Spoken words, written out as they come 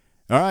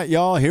All right,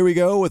 y'all, here we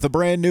go with a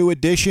brand new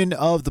edition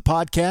of the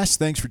podcast.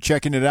 Thanks for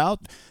checking it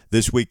out.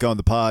 This week on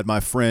the pod,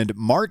 my friend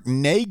Mark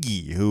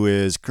Nagy, who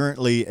is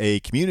currently a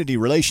community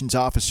relations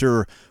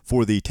officer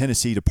for the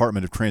Tennessee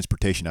Department of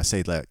Transportation. I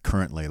say that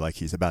currently like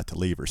he's about to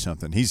leave or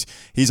something.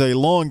 He's a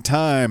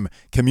longtime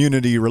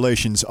community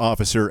relations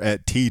officer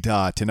at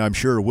TDOT, and I'm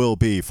sure will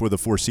be for the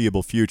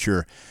foreseeable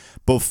future.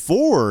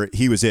 Before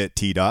he was at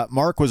TDOT,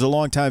 Mark was a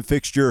longtime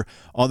fixture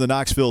on the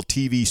Knoxville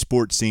TV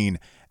sports scene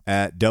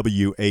at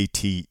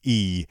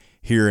WATE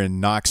here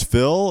in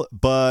Knoxville,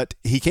 but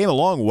he came a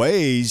long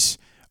ways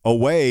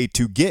away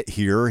to get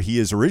here. He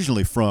is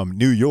originally from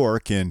New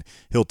York, and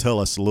he'll tell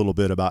us a little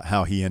bit about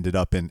how he ended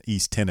up in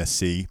East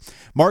Tennessee.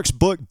 Mark's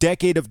book,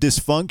 Decade of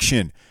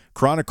Dysfunction,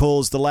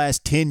 chronicles the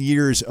last 10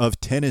 years of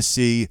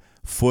Tennessee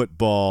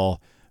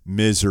football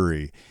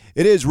misery.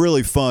 It is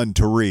really fun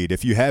to read.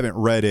 If you haven't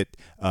read it,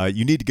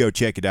 you need to go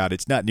check it out.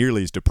 It's not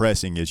nearly as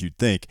depressing as you'd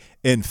think.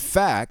 In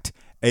fact,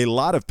 a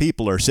lot of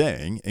people are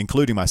saying,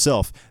 including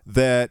myself,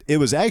 that it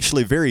was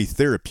actually very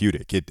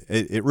therapeutic.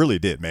 It really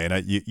did,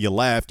 man. You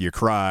laughed, you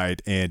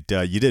cried, and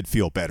you did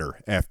feel better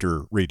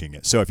after reading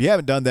it. So if you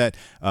haven't done that,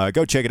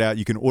 go check it out.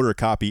 You can order a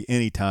copy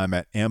anytime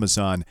at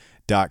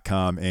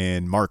Amazon.com.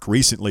 And Mark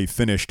recently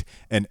finished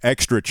an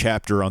extra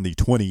chapter on the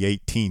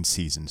 2018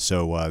 season.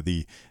 So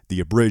the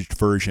abridged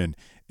version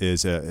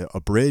is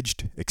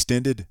abridged,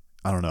 extended.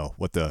 I don't know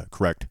what the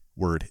correct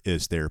word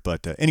is there.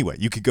 But anyway,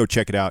 you could go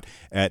check it out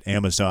at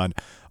Amazon.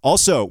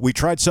 Also, we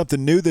tried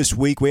something new this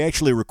week. We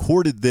actually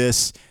recorded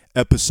this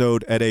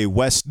episode at a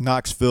West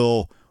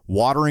Knoxville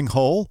watering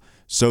hole.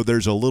 So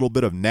there's a little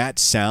bit of gnat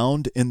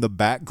sound in the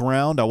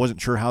background. I wasn't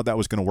sure how that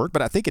was going to work,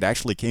 but I think it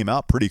actually came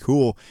out pretty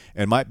cool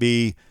and might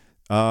be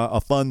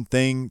a fun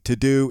thing to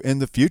do in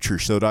the future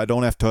so that I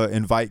don't have to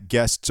invite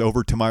guests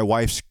over to my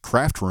wife's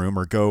craft room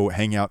or go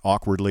hang out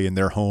awkwardly in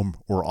their home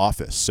or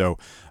office. So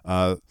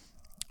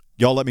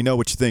y'all let me know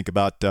what you think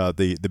about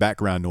the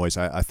background noise.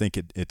 I think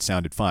it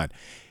sounded fine.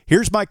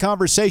 Here's my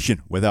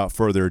conversation. Without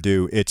further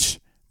ado, it's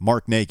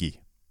Mark Nagy.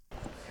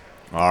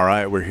 All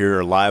right, we're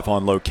here live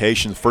on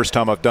location. First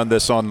time I've done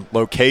this on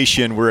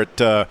location. We're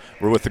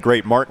with the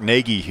great Mark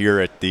Nagy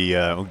here at the.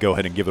 We'll go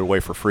ahead and give it away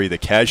for free. The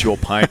Casual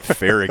Pint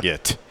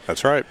Farragut.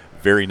 That's right.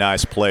 Very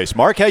nice place.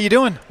 Mark, how you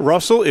doing?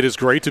 Russell, it is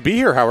great to be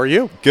here. How are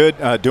you?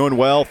 Good. Doing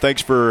well.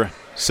 Thanks for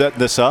setting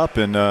this up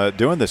and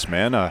doing this,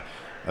 man. I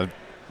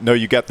know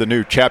you got the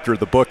new chapter of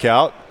the book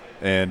out,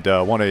 and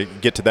want to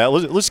get to that.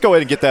 Let's go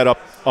ahead and get that up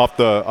off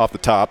the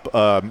top.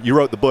 You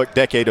wrote the book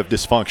Decade of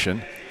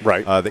Dysfunction,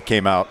 right? That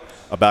came out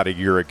about a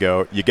year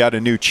ago. You got a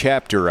new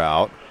chapter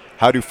out.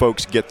 How do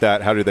folks get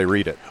that? How do they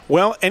read it?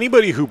 Well,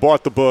 anybody who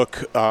bought the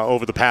book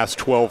over the past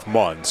 12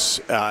 months,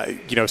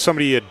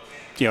 somebody had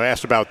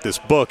asked about this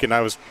book, and I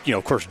was,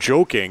 of course,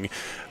 joking.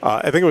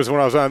 I think it was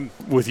when I was on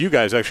with you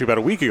guys actually about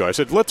a week ago. I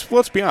said,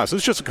 let's be honest,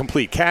 it's just a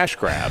complete cash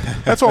grab.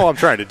 That's all I'm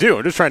trying to do.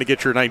 I'm just trying to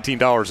get your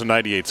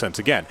 $19.98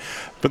 again.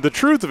 But the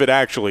truth of it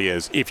actually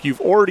is, if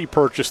you've already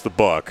purchased the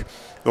book,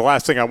 the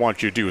last thing I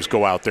want you to do is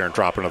go out there and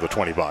drop another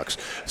 $20.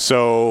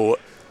 So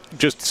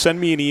just send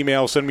me an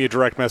email, send me a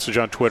direct message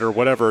on Twitter,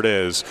 whatever it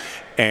is,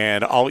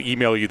 and I'll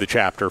email you the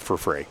chapter for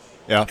free.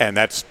 Yeah. And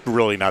that's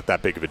really not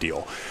that big of a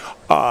deal.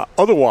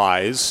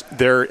 Otherwise,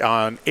 there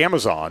on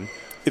Amazon,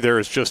 there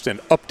is just an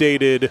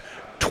updated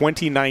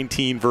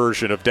 2019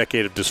 version of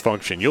Decade of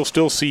Dysfunction. You'll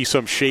still see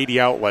some shady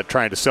outlet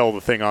trying to sell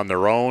the thing on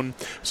their own,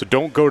 so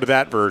don't go to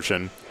that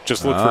version.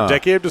 Just look for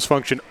Decade of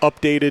Dysfunction,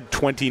 updated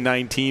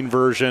 2019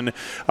 version.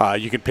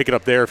 You can pick it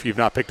up there if you've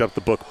not picked up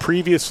the book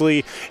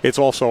previously. It's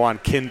also on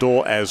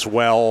Kindle as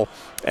well,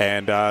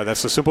 and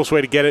that's the simplest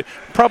way to get it.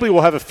 Probably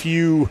will have a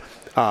few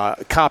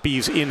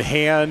copies in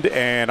hand,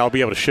 and I'll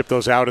be able to ship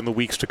those out in the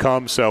weeks to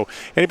come. So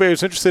anybody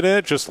who's interested in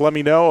it, just let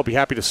me know. I'll be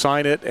happy to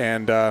sign it,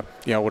 and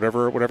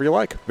whatever you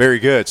like. Very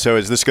good. So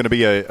is this going to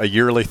be a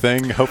yearly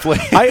thing, hopefully?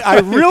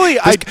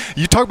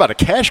 You talk about a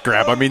cash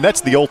grab. I mean, that's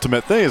the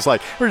ultimate thing. It's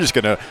like, we're just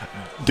going to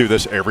do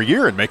this every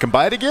year and make them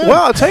buy it again.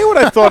 Well, I'll tell you what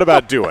I thought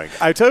about doing.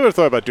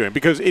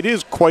 Because it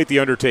is quite the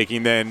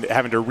undertaking then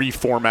having to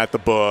reformat the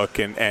book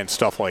and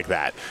stuff like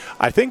that.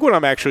 I think what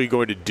I'm actually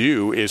going to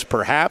do is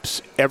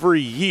perhaps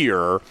every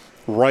year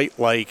write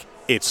like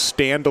its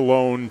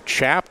standalone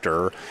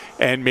chapter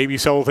and maybe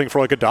sell the thing for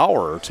like $1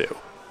 or $2.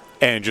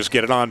 And just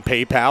get it on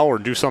PayPal or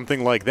do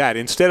something like that.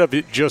 Instead of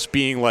it just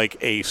being like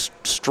a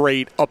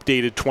straight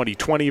updated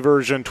 2020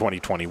 version,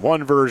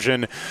 2021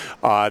 version,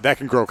 that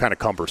can grow kind of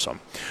cumbersome.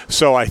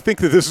 So I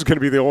think that this is going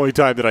to be the only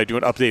time that I do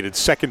an updated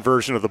second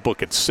version of the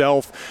book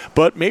itself.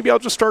 But maybe I'll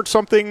just start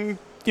something,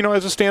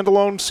 as a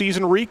standalone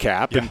season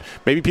recap, and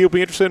maybe people will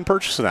be interested in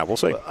purchasing that. We'll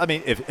see. I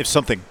mean, if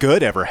something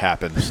good ever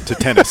happens to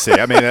Tennessee,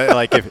 I mean,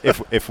 like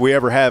if we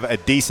ever have a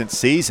decent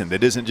season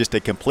that isn't just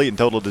a complete and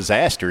total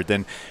disaster,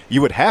 then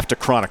you would have to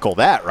chronicle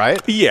that, right?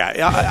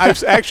 Yeah.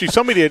 I've actually,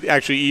 somebody had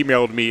actually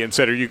emailed me and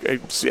said,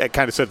 I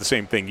kind of said the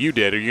same thing you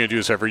did. Are you going to do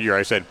this every year?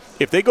 I said,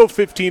 if they go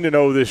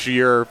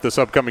 15-0 this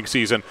upcoming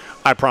season,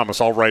 I promise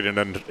I'll write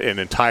an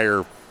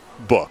entire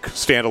book,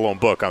 standalone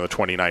book on the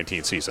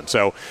 2019 season.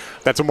 So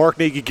that's a Mark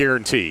Nagy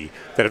guarantee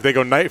that if they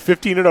go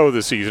 15-0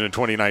 this season in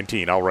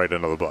 2019, I'll write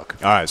another book.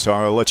 All right, so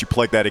I'll let you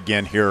plug that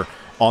again here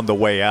on the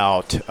way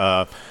out.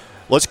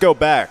 Let's go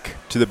back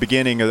to the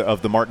beginning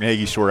of the Mark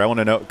Nagy story. I want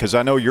to know, because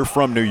I know you're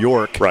from New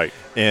York. Right.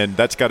 And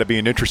that's got to be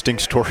an interesting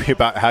story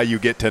about how you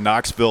get to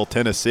Knoxville,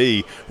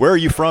 Tennessee. Where are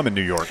you from in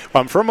New York?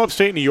 I'm from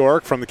upstate New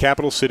York, from the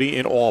capital city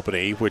in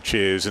Albany, which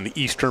is in the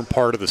eastern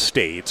part of the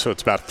state. So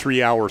it's about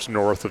 3 hours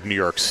north of New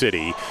York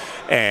City,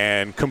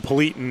 and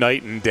complete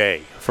night and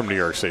day from New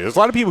York City. There's a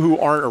lot of people who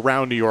aren't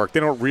around New York. They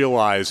don't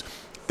realize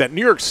that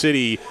New York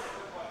City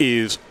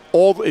is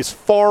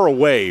far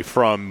away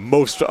from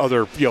most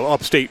other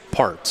upstate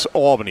parts: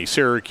 Albany,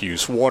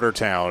 Syracuse,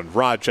 Watertown,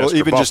 Rochester, well,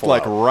 even Buffalo. Just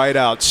like right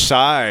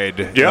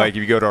outside, yeah. Like if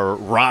you go to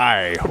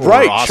Rye or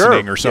right,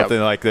 Ossining sure. or something,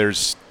 yep. like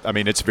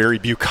it's very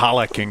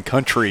bucolic and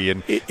country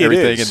and it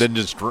everything, is. and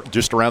then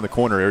just around the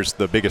corner there's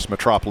the biggest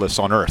metropolis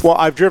on earth. Well,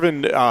 I've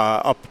driven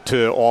up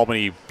to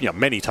Albany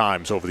many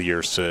times over the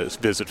years to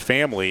visit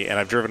family, and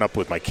I've driven up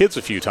with my kids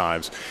a few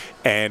times,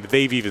 and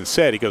they've even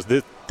said, he goes,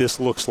 this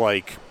looks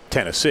like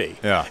Tennessee.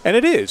 Yeah. And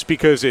it is,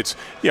 because it's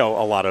a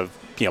lot of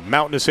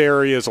mountainous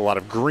areas, a lot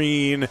of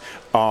green.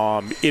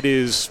 It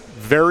is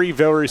very,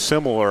 very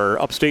similar.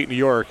 Upstate New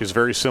York is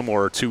very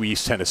similar to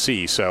East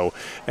Tennessee. So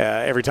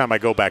every time I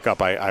go back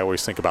up, I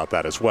always think about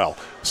that as well.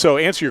 So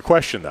answer your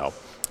question, though.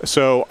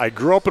 So I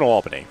grew up in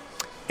Albany,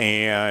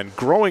 and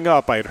growing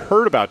up, I had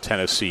heard about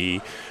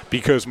Tennessee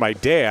because my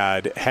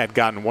dad had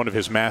gotten one of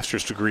his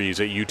master's degrees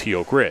at UT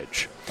Oak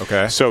Ridge.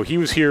 Okay. So he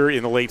was here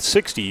in the late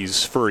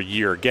 60s for a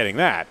year getting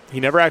that. He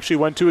never actually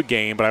went to a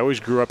game, but I always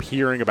grew up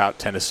hearing about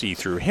Tennessee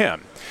through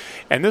him.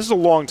 And this is a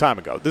long time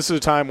ago. This is a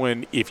time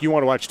when if you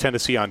want to watch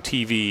Tennessee on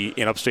TV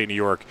in upstate New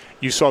York,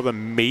 you saw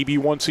them maybe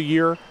once a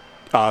year,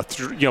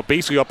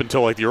 basically up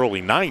until like the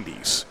early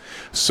 90s.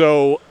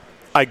 So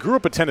I grew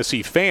up a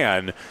Tennessee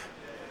fan.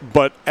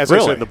 But as I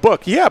said in the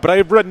book, but I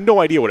had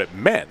no idea what it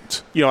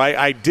meant.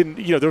 I didn't,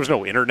 there was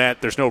no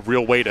internet. There's no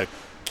real way to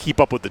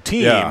keep up with the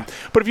team. Yeah.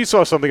 But if you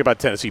saw something about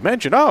Tennessee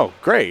mentioned, oh,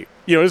 great.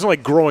 It isn't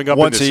like growing up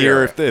once in this a year,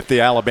 area. if the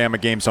Alabama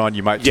game's on,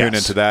 you might tune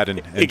into that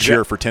and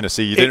cheer for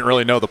Tennessee. You didn't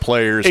really know the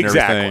players and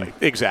everything.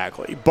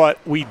 Exactly. But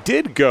we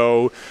did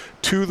go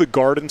to the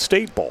Garden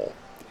State Bowl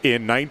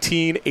in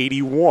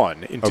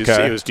 1981.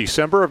 Okay. It was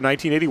December of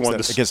 1981.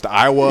 Against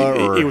Iowa?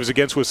 Or? It was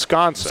against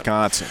Wisconsin.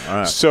 All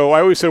right. So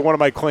I always said one of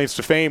my claims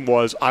to fame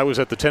was I was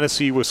at the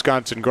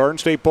Tennessee-Wisconsin Garden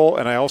State Bowl,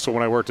 and I also,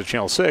 when I worked at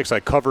Channel 6,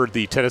 I covered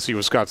the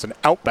Tennessee-Wisconsin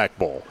Outback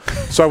Bowl.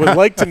 So I would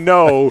like to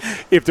know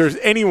if there's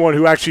anyone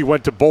who actually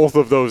went to both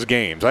of those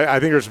games. I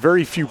think there's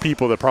very few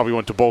people that probably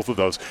went to both of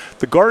those.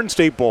 The Garden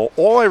State Bowl,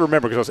 all I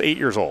remember, because I was 8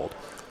 years old,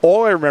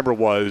 all I remember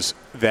was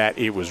that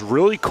it was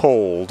really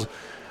cold,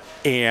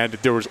 and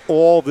there was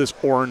all this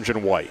orange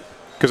and white,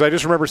 because I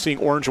just remember seeing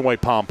orange and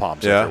white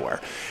pom-poms everywhere.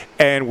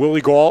 And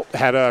Willie Gault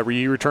had a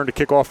return to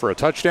kickoff for a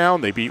touchdown.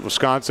 They beat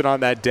Wisconsin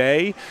on that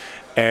day.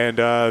 And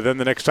then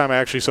the next time I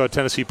actually saw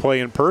Tennessee play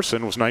in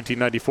person was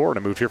 1994, and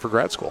I moved here for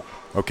grad school.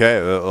 Okay,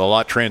 a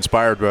lot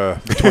transpired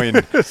between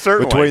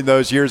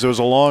those years. It was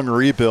a long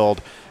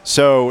rebuild.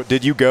 So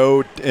did you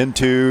go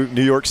into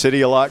New York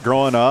City a lot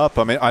growing up?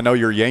 I mean, I know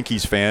you're a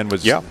Yankees fan.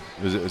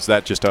 Is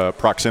that just a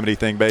proximity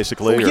thing,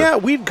 basically? Well, yeah,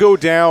 we'd go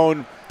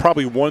down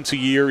probably once a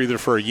year, either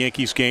for a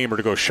Yankees game or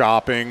to go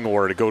shopping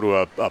or to go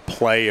to a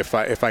play, if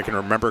I can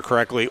remember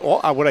correctly.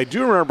 What I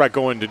do remember about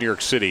going to New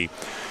York City,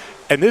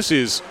 and this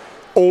is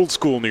old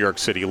school New York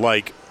City,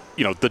 like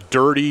the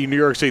dirty New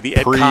York City, the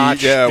Ed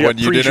Koch, when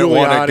you didn't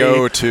want to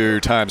go to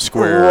Times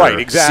Square, right?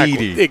 Exactly,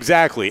 seedy.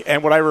 Exactly.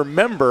 And what I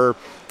remember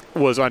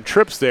was on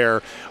trips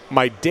there,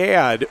 my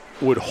dad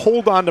would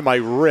hold on to my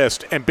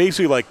wrist and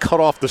basically like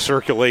cut off the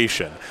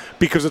circulation,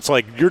 because it's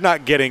like you're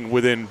not getting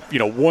within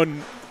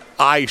one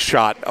eye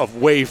shot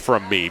away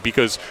from me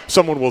because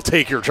someone will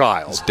take your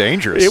child. It's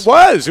dangerous.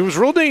 It was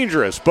real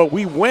dangerous. But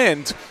we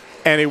went,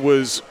 and it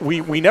was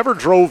we never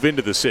drove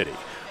into the city.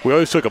 We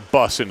always took a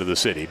bus into the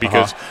city,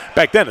 because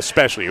back then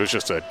especially it was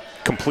just a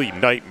complete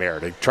nightmare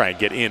to try and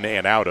get in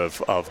and out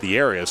of the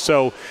area.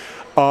 So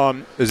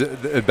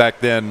back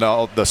then,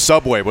 the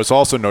subway was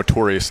also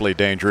notoriously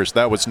dangerous.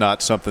 That was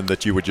not something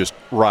that you would just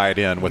ride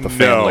in with a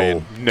family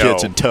and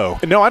kids in tow.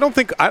 No, I don't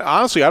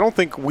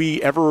think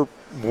we ever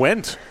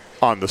went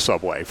on the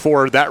subway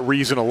for that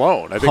reason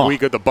alone. I think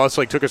the bus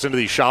took us into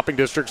these shopping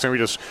districts, and we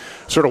just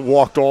sort of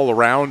walked all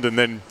around, and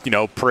then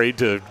prayed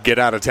to get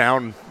out of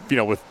town,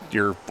 with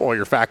all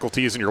your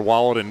faculties and your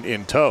wallet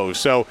in tow.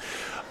 So,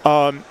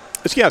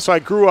 so I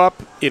grew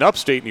up in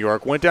upstate New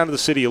York, went down to the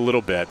city a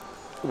little bit.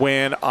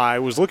 When I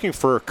was looking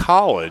for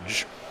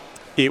college,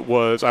 it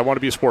was I want to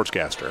be a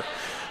sportscaster.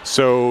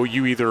 So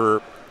you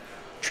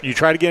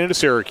try to get into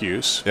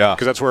Syracuse,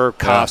 because that's where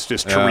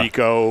Costas,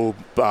 Tirico,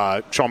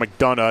 Sean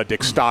McDonough,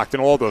 Dick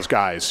Stockton, all those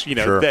guys,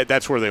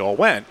 that's where they all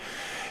went.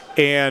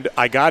 And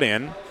I got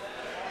in,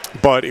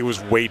 but it was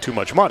way too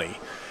much money.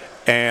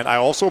 And I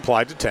also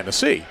applied to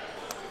Tennessee,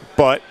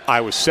 But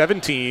I was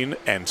 17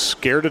 and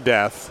scared to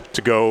death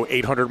to go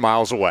 800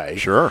 miles away.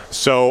 Sure.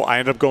 So I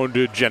ended up going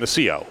to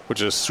Geneseo,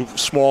 which is a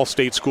small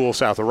state school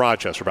south of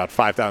Rochester, about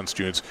 5,000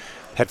 students.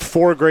 Had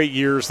 4 great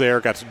years there.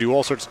 Got to do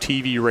all sorts of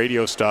TV,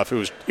 radio stuff. It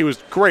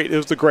was great. It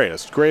was the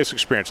greatest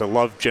experience. I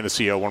love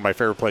Geneseo, one of my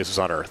favorite places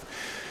on earth.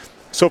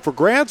 So for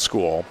grad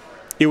school,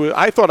 it was.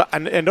 I thought,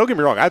 and don't get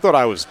me wrong, I thought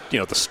I was,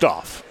 the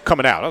stuff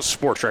coming out. I was a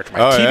sports director, my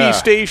TV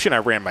station. I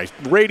ran my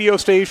radio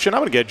station. I'm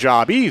going to get a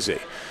job easy.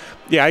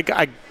 Yeah,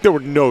 there were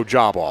no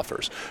job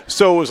offers.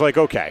 So it was like,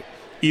 okay,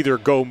 either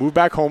go move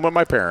back home with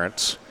my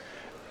parents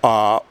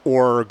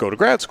or go to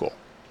grad school.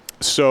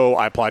 So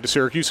I applied to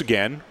Syracuse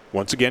again,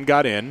 once again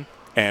got in,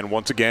 and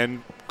once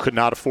again could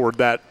not afford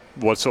that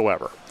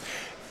whatsoever.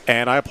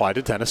 And I applied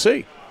to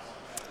Tennessee.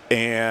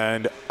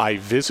 And I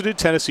visited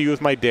Tennessee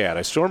with my dad.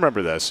 I still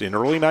remember this, in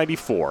early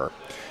 94.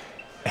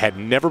 Had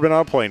never been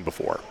on a plane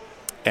before.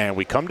 And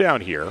we come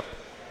down here.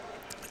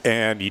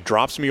 And he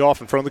drops me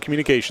off in front of the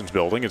communications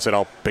building and said,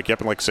 I'll pick you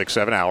up in like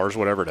 6-7 hours,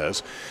 whatever it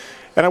is.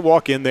 And I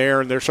walk in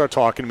there, and they start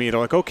talking to me. And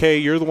they're like, okay,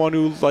 you're the one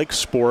who likes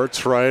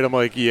sports, right? I'm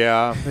like,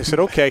 yeah. They said,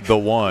 okay. The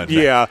one.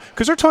 Yeah.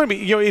 Because they're talking to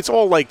me, it's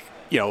all like,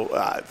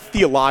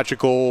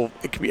 theological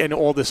and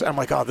all this. I'm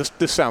like, oh,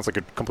 this sounds like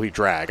a complete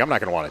drag. I'm not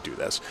going to want to do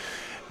this.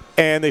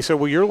 And they said,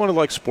 well, you're the one who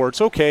likes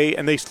sports. Okay.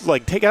 And they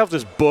take out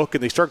this book,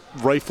 and they start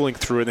rifling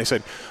through it. And they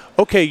said,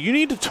 okay, you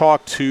need to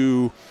talk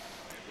to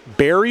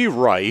Barry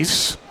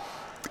Rice,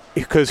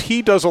 because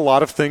he does a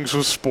lot of things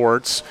with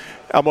sports.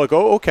 I'm like,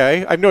 oh,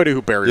 okay. I have no idea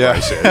who Barry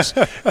Rice is.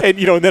 And,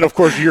 and then, of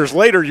course, years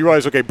later, you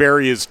realize, okay,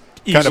 Barry is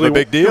easily kind of a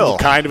big deal.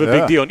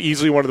 Big deal, and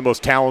easily one of the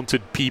most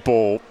talented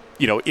people,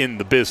 in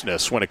the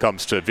business when it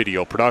comes to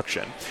video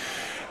production.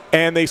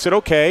 And they said,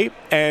 okay.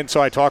 And so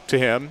I talked to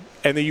him.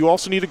 And then you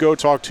also need to go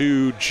talk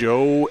to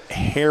Joe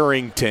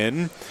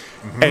Harrington.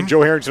 Mm-hmm. And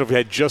Joe Harrington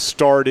had just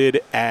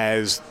started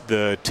as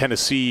the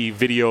Tennessee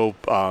video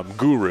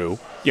guru,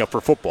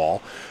 for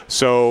football.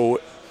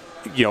 So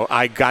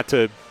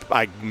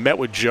I met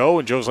with Joe,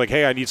 and Joe's like,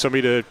 hey, I need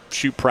somebody to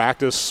shoot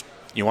practice.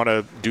 You want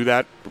to do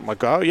that? I'm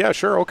like, oh, yeah,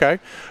 sure, okay.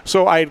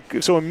 So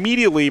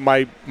immediately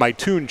my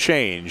tune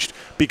changed,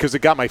 because it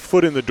got my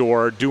foot in the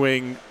door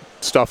doing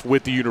stuff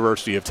with the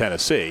University of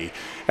Tennessee.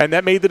 And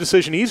that made the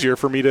decision easier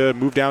for me to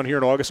move down here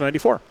in August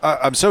 94.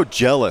 I'm so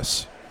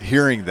jealous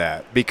hearing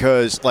that,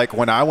 because like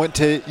when I went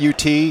to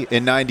UT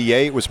in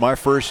 98 was my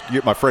first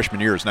year. My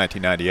freshman year was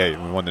 1998.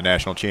 We won the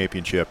national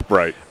championship.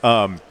 Right.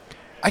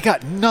 I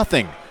got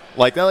nothing.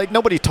 Like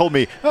nobody told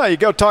me, oh, you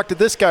go talk to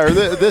this guy or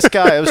this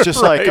guy. It was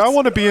just right. Like, I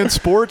want to be in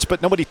sports,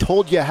 but nobody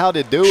told you how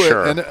to do it.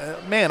 Sure. And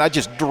man, I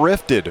just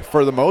drifted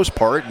for the most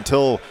part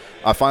until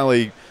I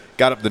finally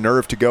got up the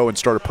nerve to go and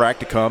start a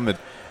practicum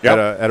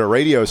at a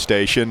radio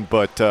station.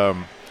 But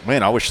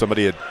man, I wish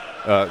somebody had.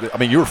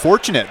 You were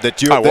fortunate that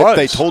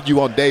they told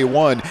you on day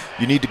one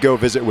you need to go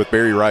visit with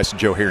Barry Rice and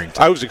Joe Harrington.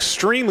 I was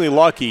extremely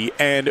lucky,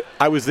 and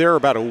I was there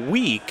about a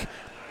week.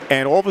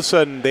 And all of a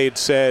sudden, they'd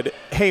said,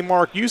 hey,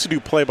 Mark, you used to do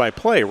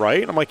play-by-play,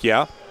 right? And I'm like,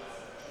 yeah.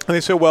 And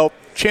they said, well,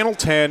 Channel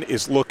 10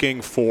 is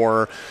looking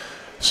for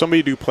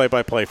somebody to do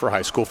play-by-play for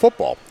high school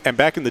football. And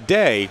back in the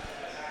day,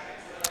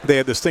 they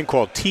had this thing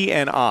called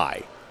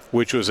TNI,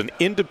 which was an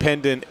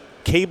independent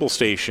cable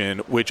station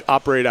which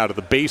operated out of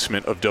the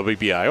basement of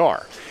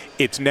WBIR.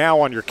 It's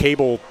now on your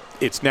cable.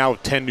 It's now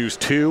 10 News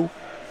 2.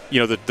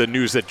 The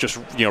news that just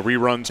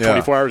reruns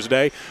 24 hours a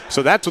day.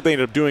 So that's what they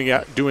ended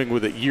up doing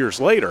with it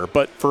years later.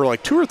 But for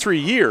like 2 or 3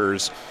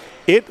 years,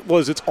 it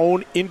was its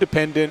own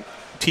independent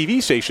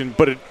TV station,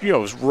 but it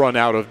was run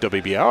out of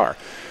WBIR.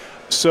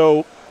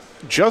 So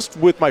just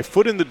with my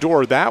foot in the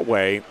door that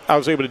way, I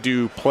was able to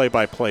do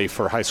play-by-play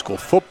for high school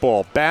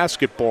football,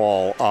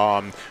 basketball.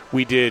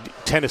 We did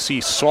Tennessee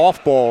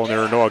softball in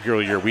their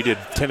inaugural year. We did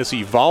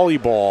Tennessee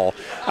volleyball.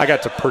 I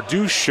got to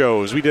produce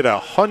shows. We did a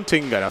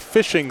hunting and a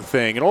fishing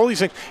thing and all these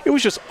things. It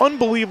was just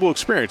unbelievable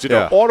experience. An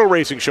auto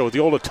racing show with the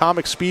old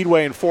Atomic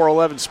Speedway and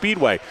 411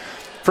 Speedway.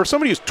 For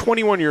somebody who's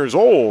 21 years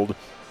old,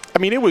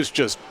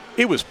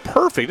 it was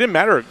perfect. It didn't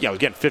matter,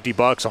 again, $50,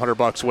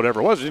 $100,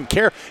 whatever it was. I didn't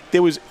care. It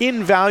was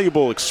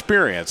invaluable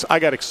experience. I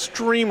got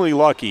extremely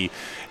lucky,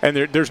 and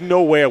there's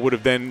no way I would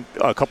have then,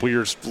 a couple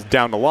years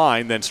down the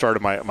line, then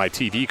started my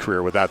TV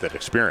career without that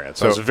experience.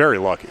 So I was very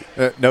lucky.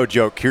 No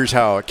joke. Here's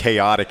how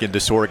chaotic and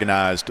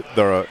disorganized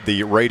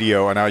the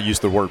radio, and I use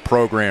the word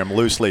program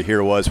loosely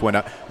here, was when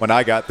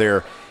I got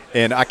there.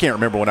 And I can't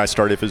remember when I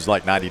started, if it was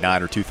like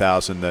 99 or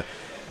 2000.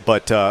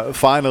 But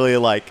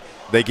finally,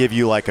 they give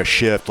you like a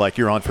shift, like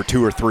you're on for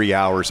 2 or 3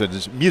 hours, and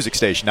it's a music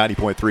station,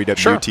 90.3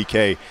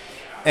 WTK. Sure.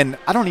 And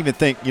I don't even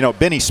think,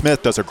 Benny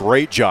Smith does a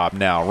great job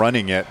now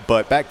running it,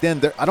 but back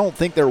then I don't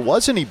think there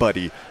was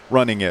anybody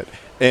running it.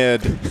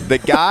 And the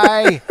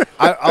guy,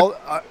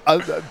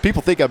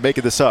 people think I'm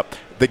making this up.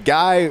 The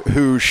guy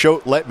who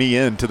let me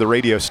into the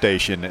radio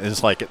station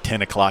is like at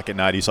 10 o'clock at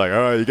night. He's like, all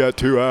right, you got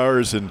 2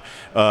 hours, and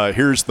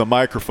here's the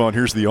microphone,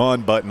 here's the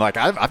on button. Like,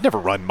 I've never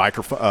run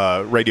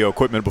radio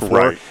equipment before.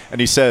 Right. And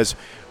he says,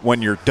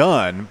 when you're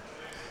done,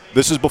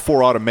 this is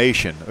before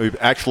automation. We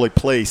actually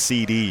play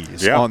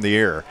CDs on the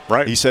air.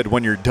 Right. He said,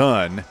 when you're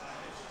done,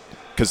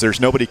 because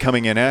there's nobody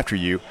coming in after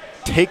you.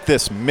 Take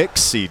this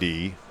mix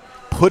CD,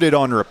 put it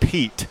on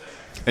repeat,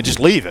 and just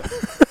leave it.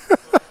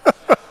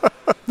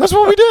 That's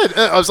what we did.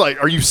 I was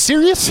like, are you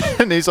serious?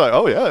 And he's like,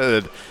 oh, yeah.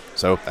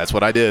 So that's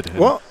what I did.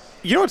 Well,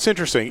 you know what's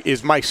interesting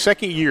is my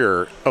second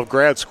year of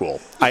grad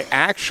school, I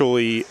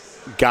actually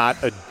got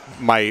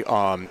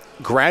my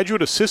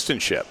graduate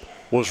assistantship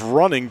was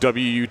running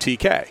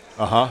WUTK.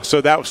 Uh-huh.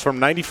 So that was from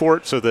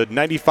 94, so the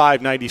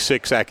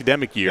 95-96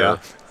 academic year,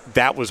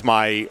 that was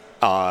my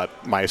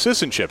my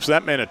assistantship. So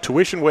that meant a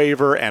tuition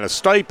waiver and a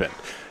stipend.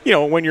 You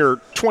know, when you're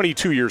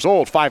 22 years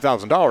old,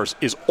 $5,000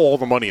 is all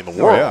the money in the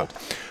world. Yeah.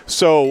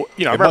 So,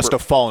 you know, it must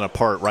have fallen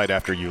apart right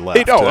after you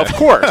left. Of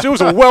course. It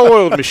was a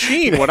well-oiled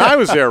machine when I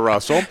was there,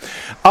 Russell.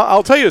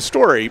 I'll tell you a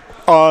story.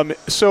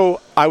 So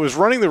I was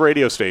running the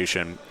radio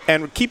station,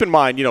 and keep in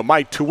mind, you know,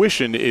 my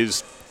tuition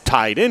is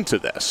tied into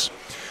this.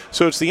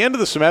 So it's the end of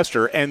the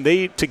semester, and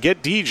to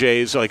get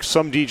DJs, like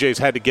some DJs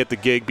had to get the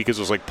gig because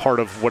it was like part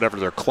of whatever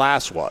their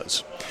class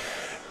was.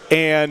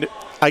 And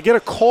I get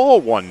a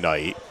call one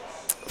night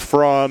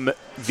from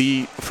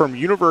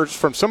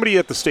somebody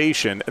at the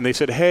station, and they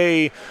said,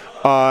 hey,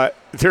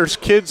 there's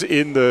kids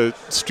in the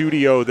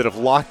studio that have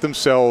locked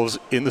themselves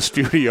in the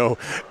studio,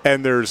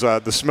 and there's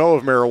the smell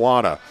of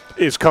marijuana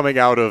is coming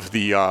out of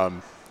the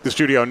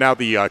studio. Now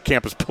the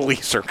campus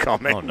police are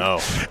coming. Oh,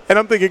 no. And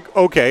I'm thinking,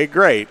 okay,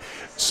 great.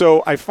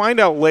 So I find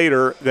out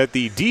later that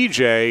the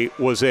DJ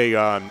was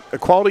a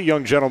quality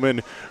young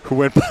gentleman who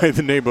went by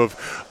the name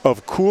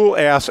of Cool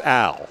Ass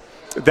Al.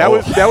 That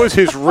was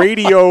his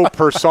radio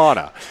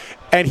persona.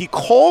 And he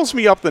calls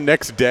me up the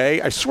next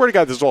day. I swear to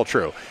God, this is all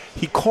true.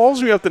 He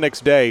calls me up the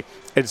next day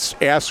and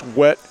asks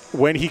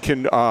when he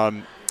can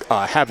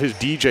have his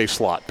DJ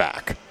slot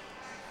back.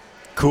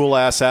 Cool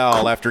Ass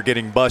Al, after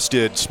getting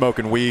busted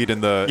smoking weed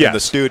in the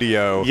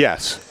studio.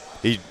 Yes.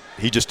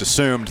 He just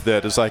assumed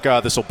that it's like,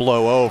 this will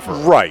blow over.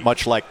 Right.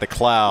 Much like the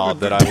cloud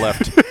that I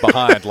left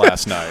behind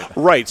last night.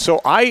 Right. So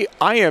I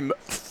am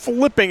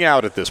flipping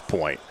out at this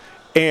point.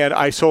 And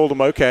I told him,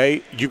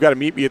 okay, you've got to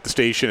meet me at the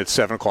station at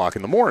 7 o'clock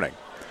in the morning.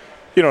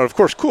 You know, of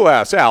course, Cool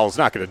Ass Al is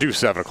not going to do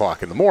 7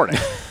 o'clock in the morning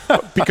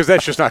because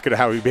that's just not going to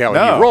how he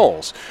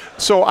rolls.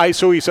 So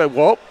he said,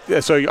 well,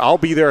 so I'll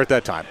be there at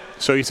that time.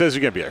 So he says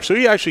he's going to be there. So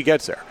he actually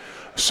gets there.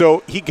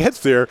 So he gets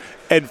there,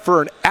 and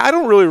I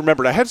don't really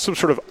remember. I had some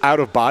sort of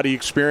out-of-body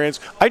experience.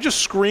 I just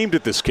screamed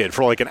at this kid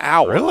for like an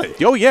hour. Really?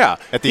 Oh, yeah.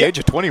 At the age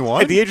of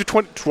 21? At the age of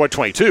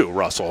 22,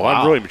 Russell.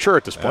 Wow. I'm really mature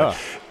at this point. Yeah.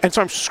 And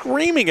so I'm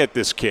screaming at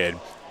this kid.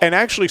 And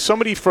actually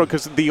somebody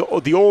because the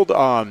old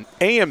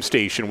AM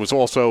station was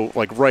also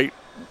like right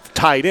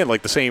tied in,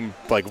 like the same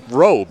like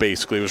row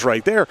basically was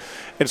right there.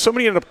 And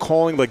somebody ended up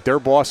calling like their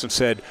boss and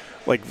said,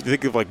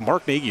 like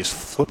Mark Nagy is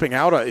flipping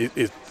out.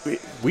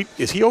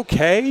 Is he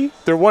okay?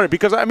 They're wondering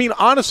because I mean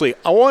honestly,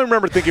 all I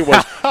remember thinking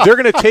was they're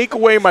going to take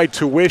away my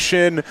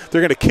tuition.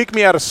 They're going to kick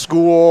me out of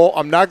school.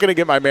 I'm not going to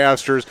get my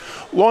master's.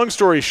 Long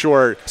story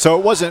short, so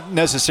it wasn't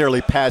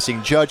necessarily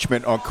passing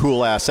judgment on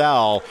Cool Ass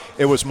Al.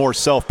 It was more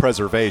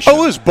self-preservation.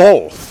 Oh, it was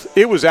both.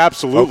 It was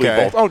absolutely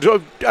okay. both.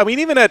 Oh, I mean,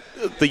 even at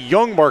the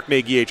young Mark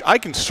Nagy age, I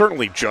can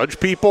certainly judge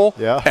people,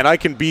 and I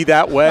can be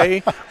that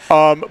way.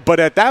 But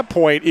at that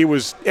point,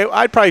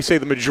 I'd probably say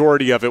the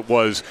majority of it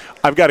was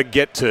I've got to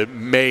get to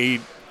May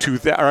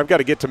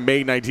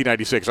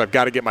 1996. I've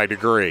got to get my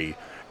degree,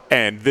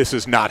 and this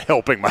is not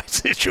helping my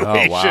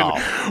situation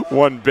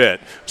one bit.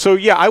 So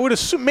yeah, I would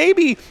assume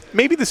maybe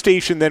the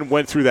station then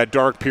went through that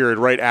dark period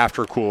right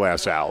after Cool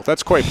Ass Al.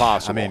 That's quite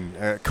possible. I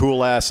mean,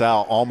 Cool Ass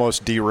Al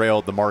almost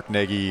derailed the Mark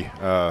Nagy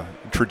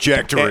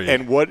trajectory.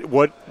 And what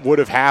would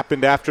have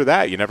happened after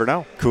that? You never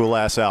know. Cool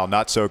Ass Al,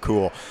 not so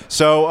cool.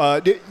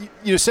 So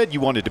you said you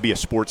wanted to be a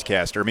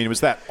sportscaster. I mean,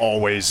 was that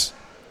always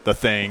the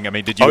thing? I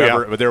mean, did you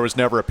ever? There was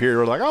never a period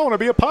where like I want to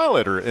be a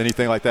pilot or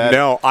anything like that.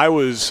 No,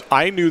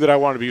 I knew that I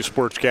wanted to be a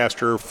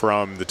sportscaster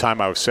from the time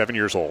I was 7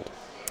 years old,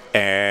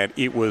 and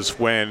it was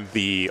when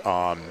the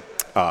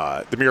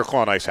Miracle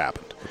on Ice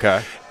happened.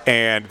 Okay,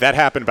 and that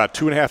happened about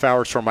 2.5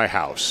 hours from my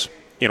house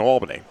in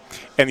Albany,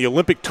 and the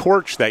Olympic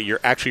torch that year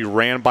actually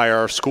ran by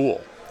our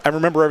school. I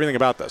remember everything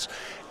about this.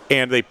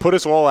 And they put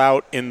us all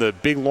out in the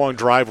big, long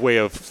driveway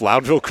of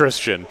Loudonville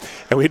Christian,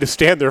 and we had to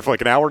stand there for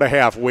like an hour and a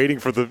half waiting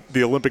for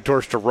the Olympic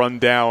torch to run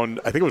down,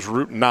 I think it was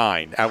Route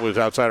 9. That was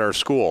outside our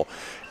school.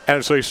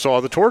 And so you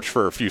saw the torch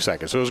for a few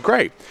seconds. So it was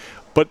great.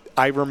 But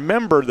I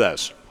remember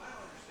this.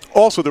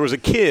 Also, there was a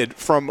kid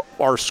from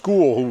our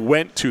school who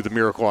went to the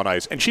Miracle on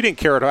Ice, and she didn't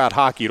care about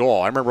hockey at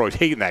all. I remember always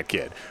hating that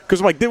kid because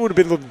I'm like, that would have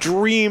been the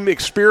dream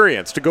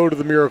experience to go to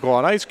the Miracle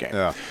on Ice game.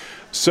 Yeah.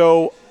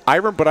 So I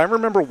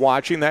remember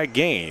watching that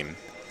game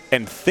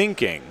and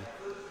thinking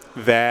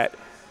that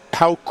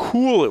how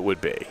cool it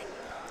would be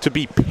to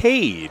be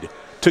paid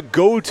to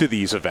go to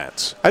these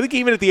events. I think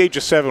even at the age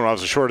of 7, when I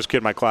was the shortest kid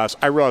in my class,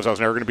 I realized I was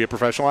never going to be a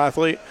professional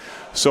athlete.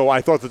 So I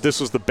thought that this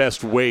was the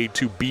best way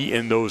to be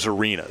in those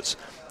arenas.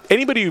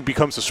 Anybody who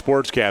becomes a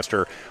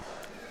sportscaster,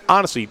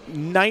 honestly,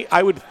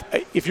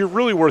 if you're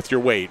really worth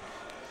your weight,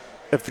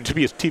 to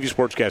be a TV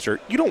sportscaster,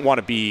 you don't want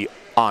to be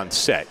on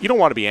set. You don't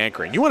want to be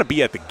anchoring. You want to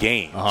be at the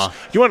games.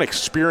 You want to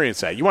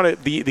experience that. You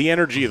want the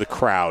energy of the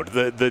crowd,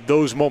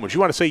 those moments. You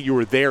want to say you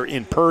were there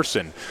in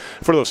person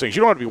for those things.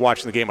 You don't want to be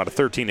watching the game on a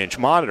 13-inch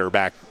monitor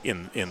back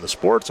in the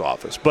sports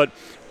office. But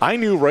I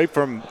knew right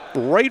from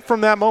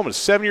that moment,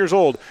 7 years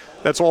old,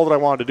 that's all that I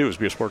wanted to do was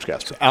be a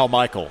sportscaster. Al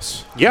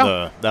Michaels.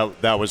 Yeah.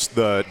 That was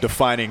the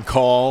defining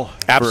call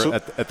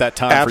at that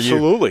time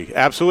Absolutely. for you.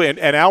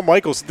 Absolutely. And Al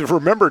Michaels,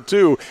 remember,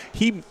 too,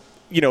 he –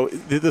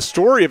 the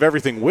story of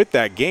everything with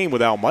that game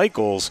with Al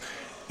Michaels,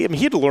 I mean,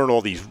 he had to learn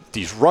all these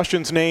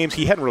Russians' names.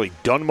 He hadn't really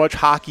done much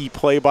hockey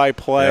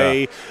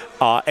play-by-play,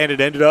 and it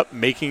ended up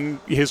making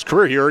his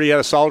career. He already had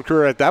a solid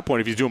career at that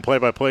point if he's doing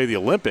play-by-play of the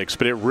Olympics,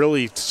 but it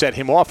really set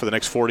him off for the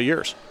next 40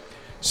 years.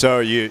 So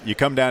you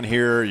come down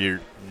here,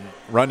 you're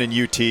running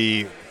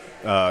UT.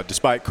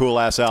 Despite Cool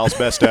Ass Al's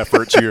best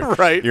efforts,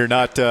 right. You're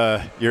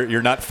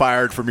not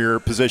fired from your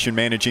position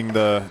managing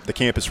the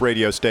campus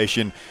radio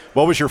station.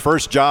 What was your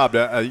first job?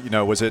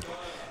 Was it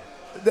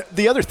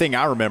the other thing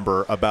I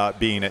remember about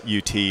being at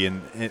UT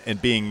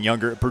and being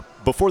younger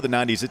before the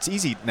 90s? It's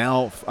easy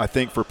now, I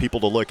think, for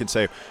people to look and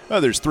say, "Oh,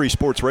 there's 3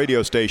 sports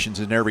radio stations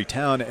in every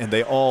town, and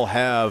they all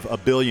have a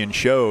billion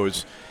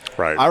shows."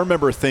 Right. I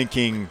remember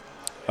thinking.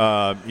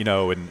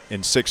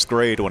 In 6th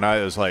grade when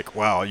I was like,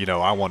 wow,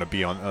 I want to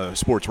be on a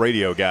sports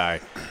radio guy.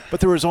 But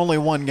there was only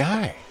one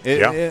guy,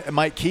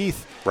 Mike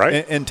Keith,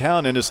 right. in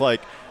town. And it's like,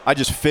 I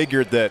just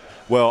figured that,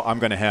 well, I'm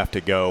going to have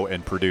to go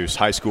and produce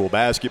high school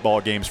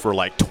basketball games for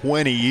like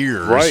 20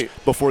 years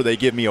before they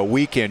give me a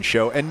weekend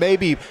show. And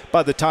maybe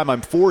by the time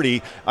I'm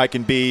 40, I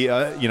can be,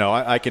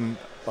 I can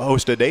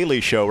host a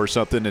daily show or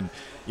something. And,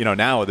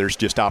 now there's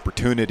just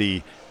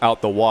opportunity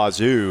out the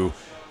wazoo.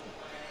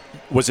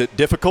 Was it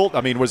difficult?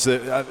 I mean, was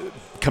it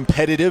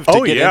competitive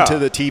to get into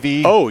the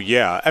TV? Oh,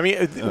 yeah. I mean,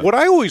 what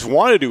I always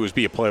wanted to do was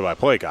be a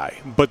play-by-play guy,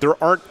 but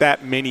there aren't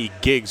that many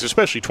gigs,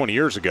 especially 20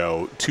 years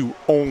ago, to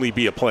only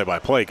be a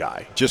play-by-play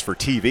guy. Just for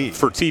TV.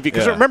 For TV.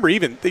 Because remember,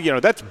 even,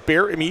 that's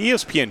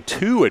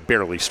ESPN2 had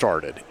barely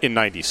started in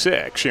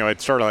 96.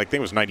 It started, I think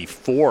it was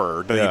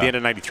 94, the end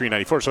of 93,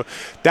 94. So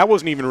that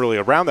wasn't even really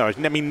around that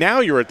much. I mean, now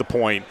you're at the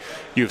point,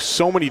 you have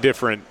so many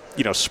different,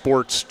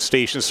 sports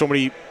stations, so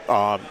many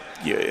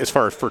as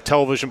far as for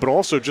television, but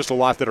also just a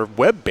lot that are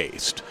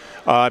web-based.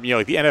 Like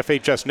the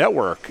NFHS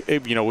network,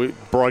 we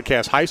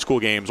broadcast high school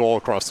games all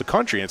across the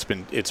country.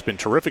 And it's been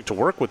terrific to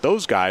work with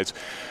those guys.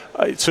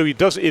 So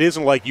it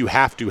isn't like you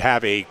have to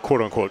have a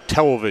quote-unquote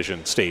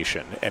television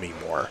station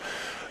anymore.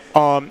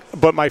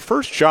 But my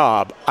first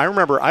job, I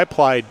remember I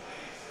applied.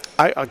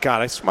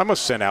 I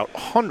must send out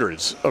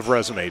hundreds of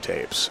resume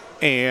tapes,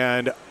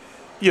 and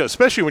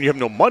especially when you have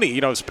no money.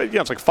 It's like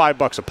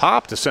 $5 a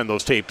pop to send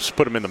those tapes,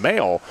 put them in the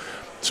mail.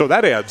 So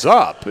that adds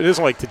up. It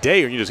isn't like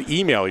today when you just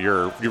email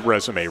your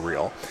resume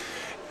reel.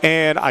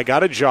 And I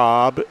got a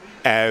job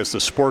as the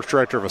sports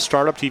director of a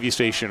startup TV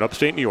station in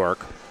upstate New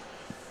York,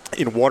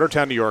 in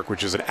Watertown, New York,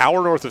 which is an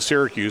hour north of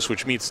Syracuse,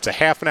 which means it's a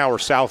half an hour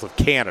south of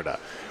Canada,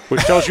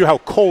 which tells you how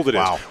cold it is.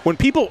 Wow. When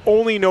people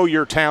only know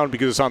your town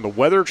because it's on the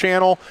Weather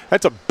Channel,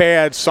 that's a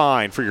bad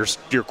sign for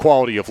your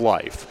quality of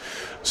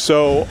life.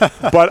 So,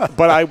 but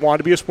I wanted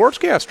to be a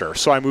sportscaster.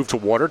 So I moved to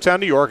Watertown,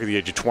 New York at the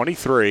age of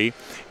 23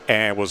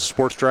 and was a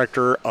sports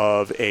director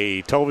of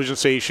a television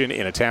station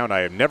in a town I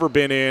had never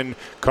been in,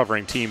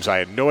 covering teams I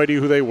had no idea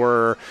who they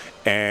were,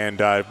 and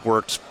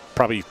worked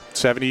probably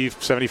 70,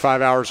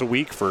 75 hours a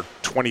week for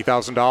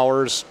 $20,000,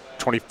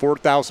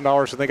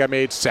 $24,000 I think I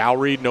made,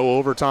 salaried, no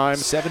overtime.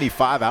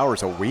 75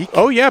 hours a week?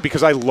 Oh, yeah,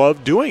 because I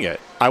loved doing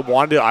it. I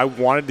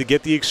wanted to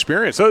get the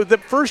experience. So the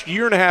first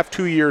year and a half,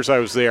 2 years I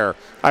was there,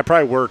 I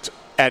probably worked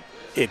at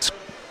its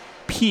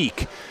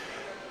peak.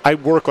 I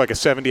worked like a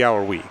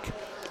 70-hour week.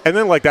 And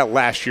then like that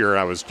last year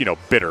I was,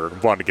 bitter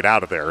and wanted to get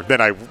out of there.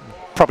 Then I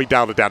probably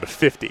dialed it down to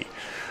 50.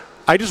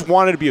 I just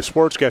wanted to be a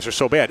sportscaster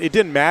so bad. It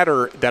didn't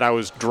matter that I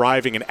was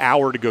driving an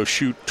hour to go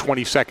shoot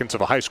 20 seconds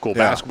of a high school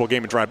basketball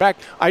game and drive back.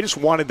 I just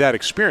wanted that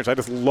experience. I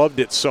just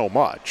loved it so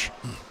much.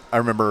 I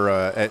remember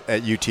at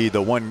UT,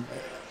 the one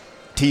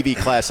TV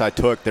class I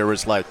took, there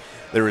was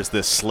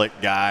this slick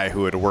guy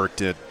who had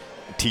worked at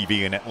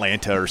TV in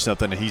Atlanta or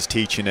something, and he's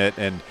teaching it.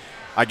 And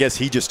I guess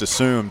he just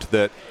assumed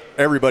that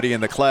everybody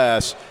in the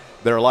class,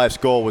 their life's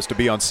goal was to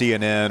be on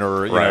CNN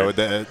or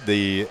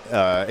the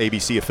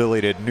ABC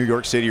affiliated New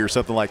York City or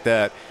something like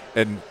that.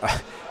 And I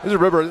just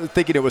remember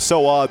thinking it was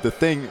so odd. The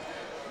thing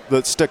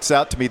that sticks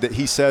out to me that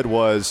he said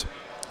was,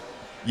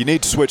 you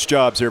need to switch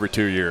jobs every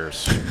 2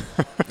 years.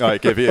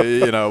 Like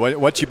if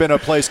once you've been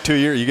at a place 2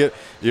 years,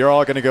 you're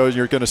all going to go.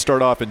 You're going to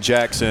start off in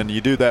Jackson. You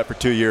do that for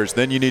 2 years,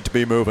 then you need to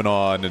be moving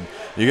on. And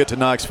you get to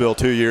Knoxville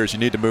 2 years, you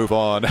need to move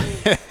on.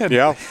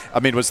 Yeah. I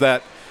mean, was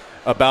that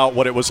about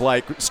what it was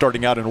like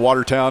starting out in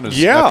Watertown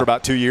after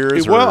about 2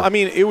 years?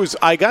 It was.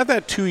 I got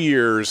that 2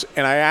 years,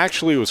 and I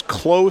actually was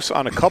close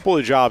on a couple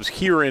of jobs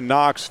here in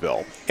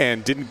Knoxville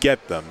and didn't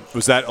get them.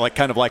 Was that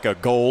kind of like a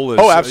goal?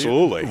 Oh,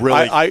 absolutely.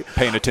 Really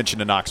paying attention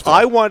to Knoxville.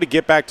 I wanted to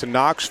get back to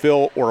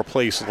Knoxville or a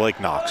place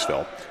like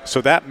Knoxville. So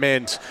that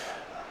meant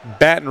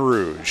Baton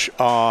Rouge.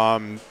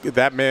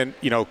 That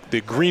meant,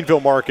 the Greenville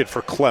market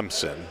for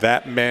Clemson.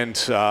 That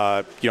meant,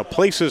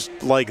 places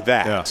like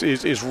that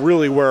is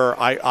really where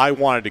I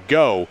wanted to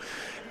go.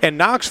 And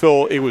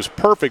Knoxville, it was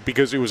perfect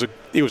because it was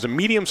a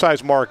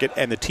medium-sized market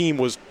and the team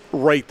was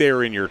right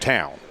there in your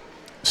town.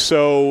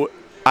 So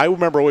I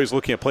remember always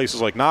looking at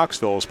places like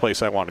Knoxville as a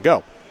place I wanted to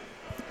go.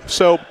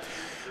 So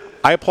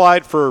I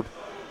applied for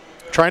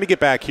trying to get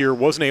back here,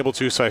 wasn't able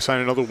to, so I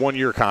signed another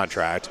 1-year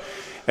contract.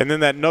 And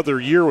then that another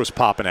year was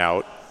popping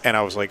out, and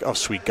I was like, oh,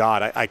 sweet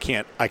God, I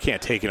can't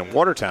take it in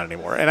Watertown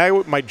anymore.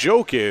 And my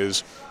joke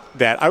is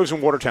that I was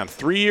in Watertown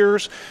 3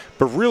 years,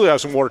 but really I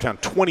was in Watertown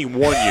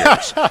 21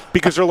 years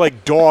because they're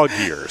like dog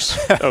years,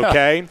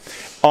 okay?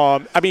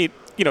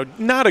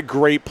 Not a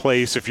great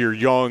place if you're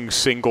young,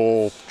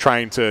 single,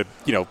 trying to,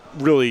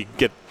 really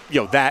get,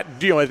 at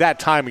that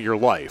time of your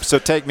life. So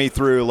take me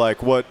through,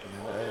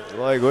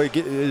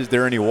 is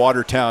there any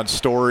Watertown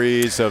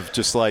stories of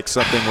just like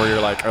something where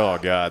you're like, oh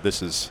God,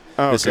 this is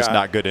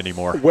not good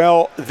anymore?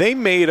 Well, they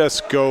made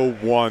us go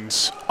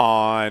once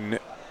on,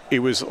 it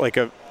was like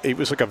a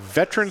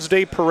Veterans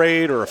Day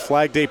parade or a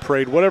Flag Day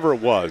parade, whatever it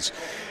was,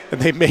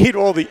 and they made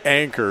all the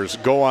anchors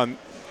go on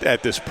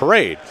at this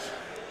parade.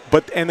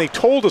 And they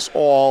told us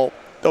all,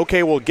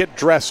 okay, well, get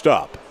dressed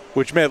up,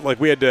 which meant like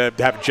we had to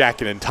have a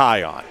jacket and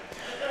tie on.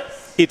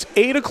 It's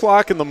 8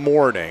 o'clock in the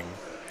morning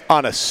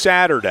on a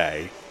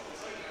Saturday.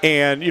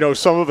 And,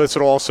 some of us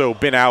had also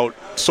been out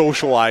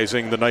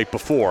socializing the night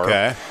before.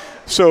 Okay.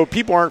 So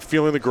people aren't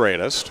feeling the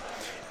greatest.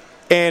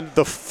 And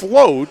the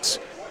float,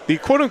 the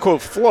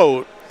quote-unquote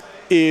float,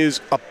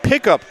 is a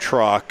pickup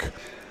truck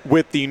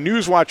with the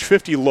Newswatch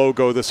 50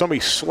 logo that somebody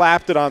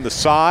slapped it on the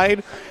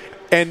side.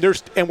 And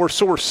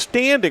we're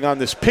standing on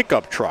this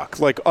pickup truck,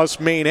 like us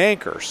main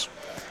anchors.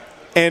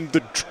 And the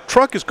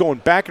truck is going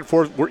back and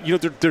forth.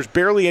 There's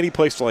barely any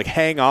place to,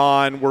 hang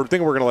on. We're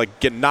thinking we're going to,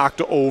 get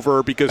knocked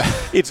over because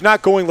it's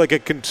not going, a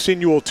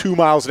continual 2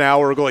 miles an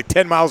hour. It'll go,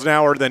 10 miles an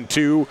hour, then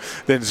 2,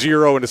 then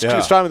 0, and it's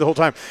stopping the whole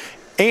time.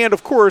 And,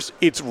 of course,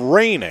 it's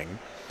raining,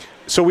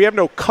 so we have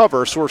no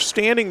cover. So we're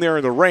standing there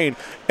in the rain,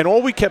 and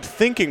all we kept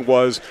thinking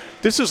was,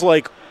 this is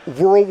like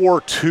World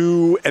War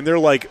II, and they're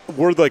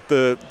we're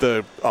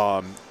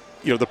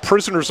the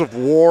prisoners of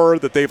war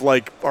that they've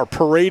are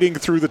parading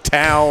through the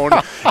town,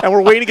 and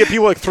we're waiting to get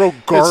people throw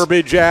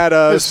garbage at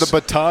us. It's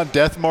the Bataan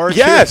Death March.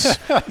 Yes,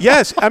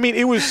 yes. I mean,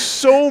 it was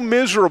so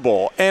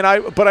miserable,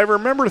 but I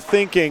remember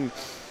thinking,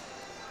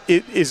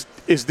 is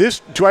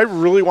this? Do I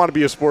really want to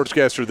be a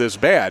sportscaster this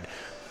bad?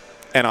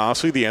 And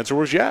honestly, the answer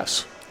was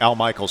yes. Al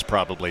Michaels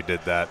probably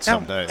did that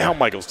someday. Al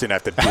Michaels didn't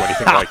have to do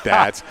anything like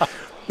that.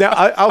 Now,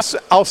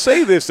 I'll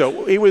say this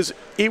though, it was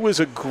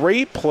a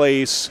great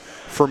place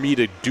for me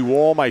to do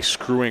all my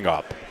screwing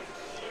up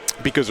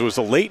because it was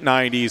the late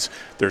 90s.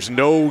 There's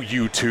no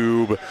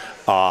YouTube.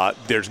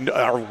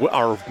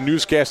 Our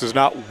newscast is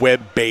not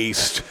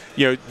web-based.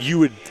 You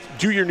would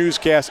do your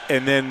newscast,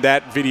 and then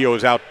that video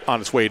is out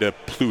on its way to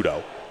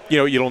Pluto.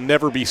 It'll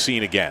never be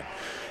seen again.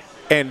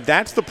 And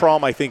that's the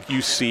problem I think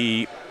you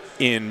see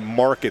in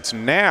markets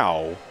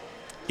now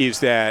is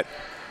that,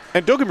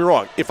 and don't get me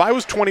wrong, if I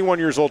was 21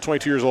 years old,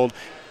 22 years old,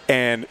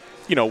 and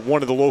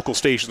one of the local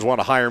stations want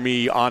to hire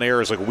me on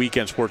air as a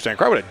weekend sports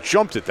anchor, I would have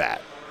jumped at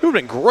that. It would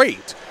have been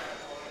great.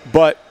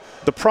 But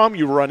the problem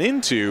you run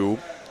into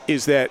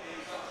is that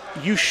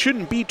you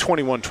shouldn't be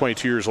 21,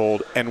 22 years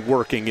old and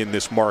working in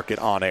this market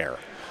on air.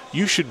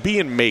 You should be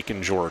in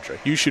Macon, Georgia.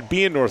 You should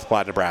be in North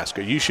Platte,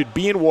 Nebraska. You should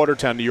be in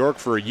Watertown, New York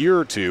for a year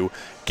or two,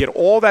 get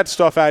all that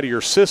stuff out of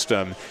your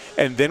system,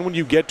 and then when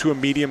you get to a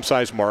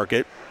medium-sized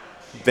market,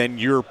 then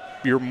you're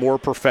more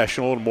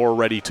professional and more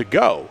ready to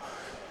go.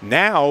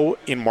 Now,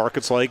 in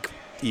markets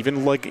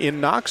even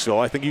in Knoxville,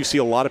 I think you see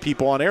a lot of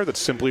people on air that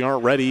simply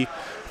aren't ready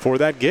for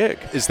that gig.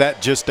 Is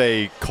that just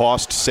a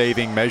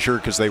cost-saving measure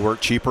because they work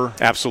cheaper?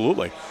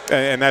 Absolutely.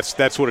 And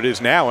that's what it is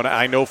now. And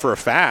I know for a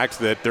fact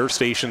that there are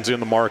stations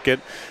in the market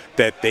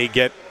that they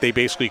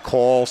basically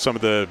call some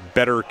of the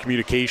better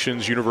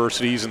communications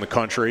universities in the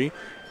country,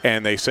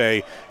 and they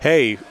say,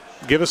 hey,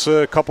 give us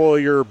a couple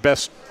of your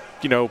best,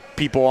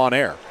 people on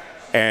air.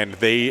 And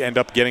they end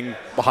up getting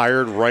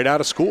hired right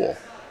out of school.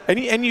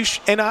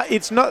 It's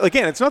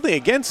nothing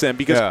against them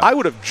because I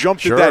would have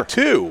jumped at that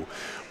too,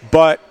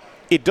 but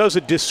it does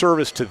a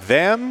disservice to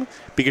them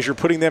because you're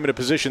putting them in a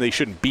position they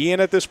shouldn't be in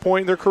at this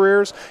point in their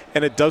careers,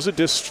 and it does a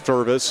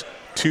disservice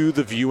to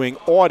the viewing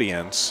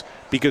audience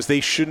because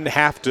they shouldn't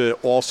have to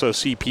also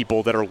see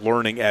people that are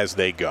learning as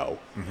they go,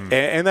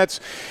 and that's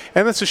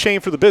a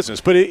shame for the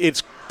business. But it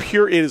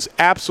is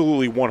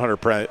absolutely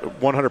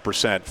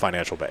 100%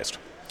 financial based.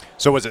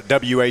 So was it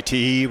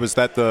WATE?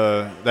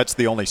 That's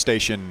the only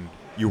station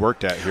you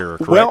worked at here,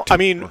 correct? Well, I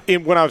mean,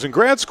 when I was in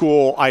grad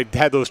school, I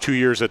had those 2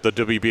 years at the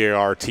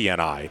WBAR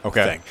TNI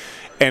thing.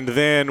 And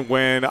then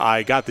when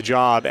I got the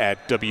job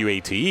at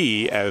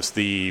WATE as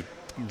the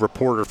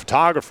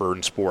reporter-photographer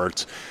in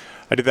sports,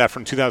 I did that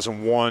from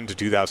 2001 to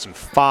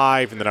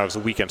 2005, and then I was the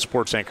weekend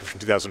sports anchor from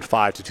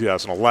 2005 to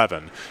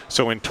 2011.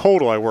 So in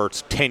total, I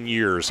worked 10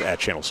 years at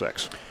Channel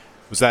 6.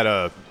 Was that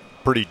a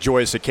pretty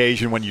joyous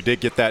occasion when you did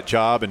get that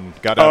job and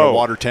got out of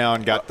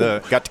Watertown, got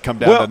to come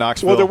down to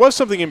Knoxville? Well, there was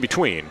something in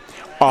between.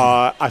 So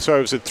I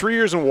was at 3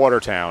 years in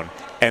Watertown,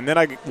 and then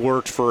I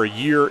worked for a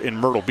year in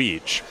Myrtle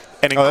Beach.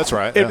 And that's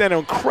right. Yeah. And then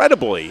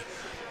incredibly,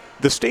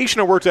 the station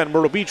I worked at in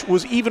Myrtle Beach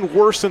was even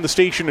worse than the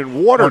station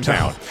in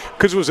Watertown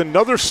because it was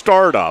another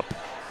startup.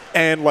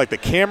 And, like, the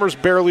cameras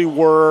barely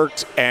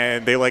worked,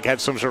 and they, like,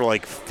 had some sort of,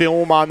 like,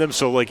 film on them,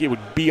 so, like, it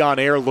would be on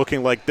air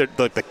looking like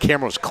the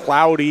camera was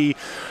cloudy.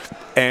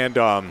 And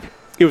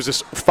it was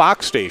this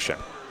Fox station.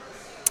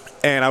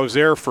 And I was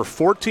there for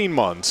 14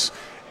 months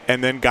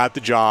and then got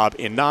the job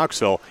in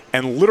Knoxville.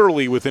 And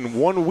literally within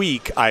 1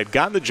 week, I had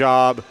gotten the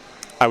job.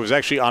 I was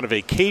actually on a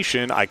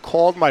vacation. I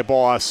called my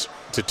boss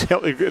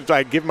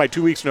I give my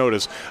 2 weeks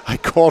notice. I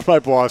called my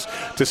boss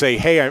to say,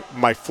 hey,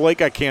 my flight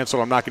got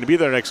canceled. I'm not going to be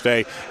there next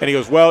day. And he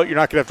goes, well, you're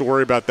not going to have to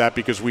worry about that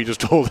because we just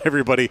told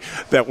everybody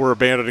that we're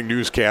abandoning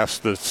newscasts.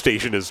 The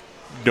station is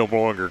no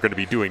longer going to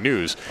be doing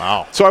news.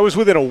 Wow. So I was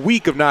within a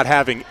week of not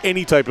having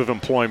any type of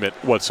employment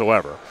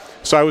whatsoever.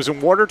 So I was in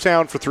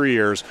Watertown for 3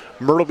 years,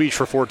 Myrtle Beach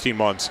for 14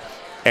 months,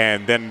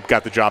 and then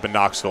got the job in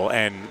Knoxville.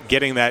 And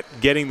getting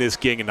this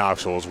gig in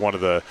Knoxville was one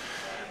of the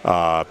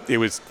it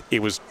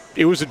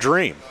was a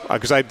dream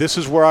because this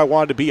is where I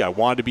wanted to be. I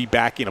wanted to be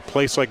back in a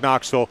place like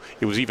Knoxville.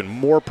 It was even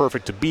more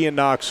perfect to be in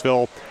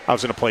Knoxville. I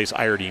was in a place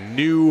I already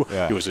knew.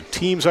 Yeah. It was the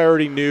teams I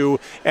already knew,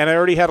 and I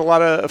already had a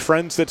lot of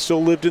friends that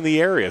still lived in the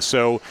area.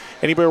 So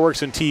anybody who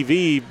works in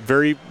TV,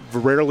 very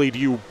rarely do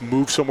you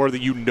move somewhere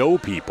that you know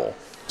people.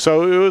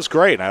 So it was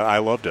great. I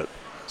loved it.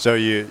 So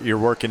you're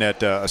working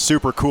at a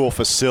super cool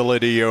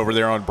facility over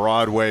there on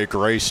Broadway,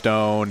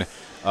 Greystone.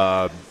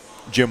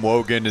 Jim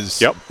Wogan is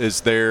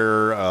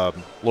there,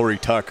 Lori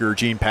Tucker,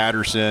 Gene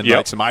Patterson,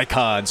 like some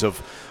icons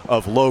of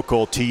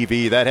local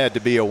TV. That had to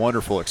be a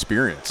wonderful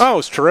experience. Oh, it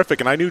was terrific.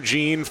 And I knew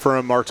Gene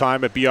from our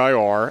time at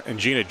BIR, and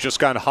Gene had just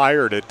gotten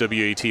hired at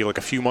WAT like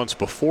a few months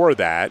before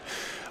that.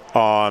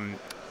 And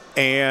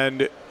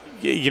Matt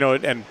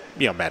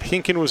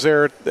Hinken was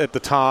there at the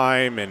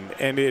time,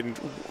 and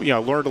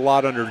learned a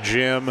lot under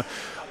Jim.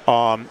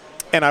 And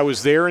I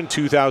was there in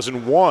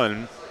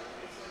 2001,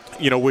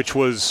 which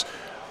was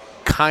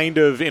kind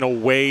of in a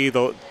way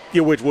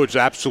which was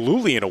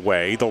absolutely in a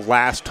way the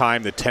last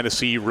time that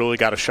Tennessee really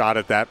got a shot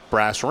at that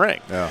brass ring.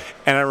 Yeah.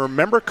 And I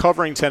remember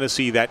covering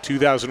Tennessee that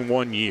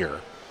 2001 year,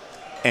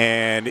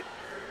 and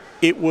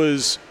it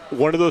was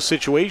one of those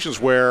situations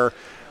where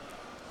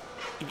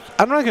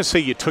I'm not going to say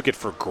you took it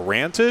for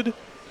granted,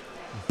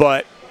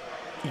 but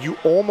you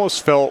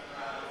almost felt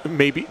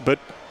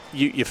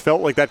you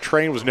felt like that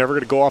train was never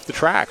going to go off the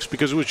tracks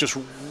because it was just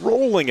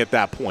rolling at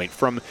that point.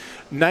 From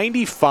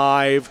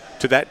 95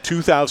 to that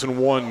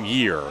 2001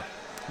 year,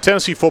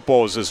 Tennessee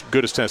football is as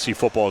good as Tennessee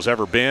football has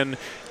ever been.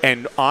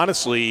 And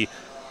honestly,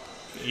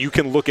 you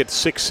can look at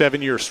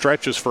 6-7 year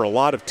stretches for a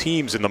lot of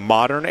teams in the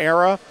modern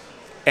era,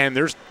 and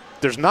there's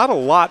not a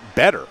lot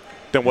better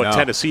than what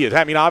Tennessee is.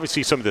 I mean,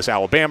 obviously some of this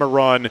Alabama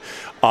run.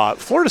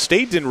 Florida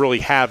State didn't really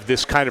have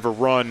this kind of a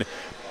run.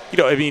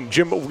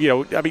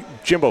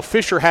 Jimbo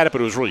Fisher had it, but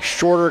it was really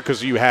shorter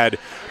because you had,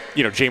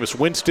 Jameis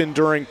Winston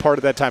during part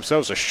of that time. So that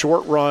was a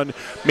short run.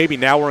 Maybe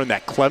now we're in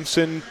that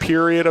Clemson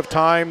period of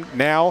time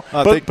now.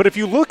 But if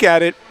you look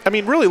at it, I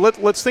mean, really,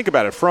 let's think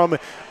about it. From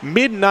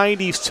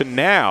mid-'90s to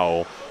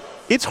now,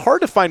 it's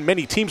hard to find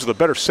many teams with a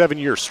better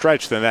 7-year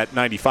stretch than that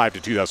 95 to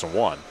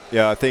 2001.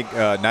 Yeah, I think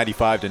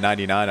 95 to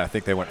 99, I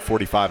think they went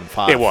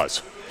 45-5. It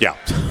was. Yeah.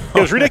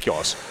 It was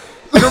ridiculous.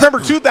 And remember,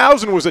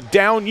 2000 was a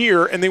down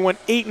year, and they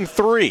went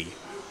 8-3,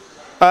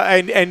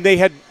 and they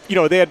had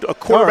a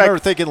quarterback. I remember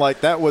thinking like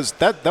that was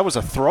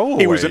a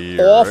throwaway. It was an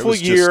year. awful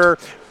year.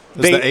 It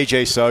was the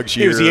A.J. Suggs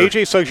year. It was the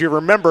A.J. Suggs year.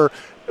 Remember,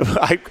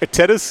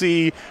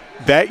 Tennessee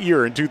that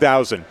year in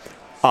 2000,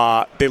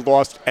 they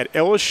lost at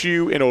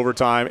LSU in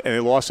overtime, and they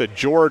lost at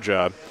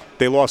Georgia.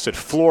 They lost at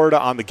Florida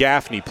on the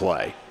Gaffney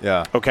play.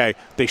 Yeah. Okay.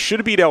 They should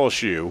have beat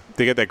LSU.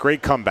 They got that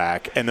great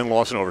comeback, and then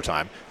lost in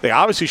overtime. They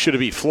obviously should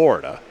have beat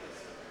Florida.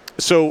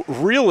 So,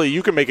 really,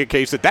 you can make a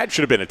case that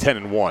should have been a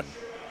 10-1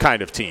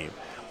 kind of team.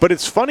 But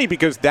it's funny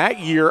because that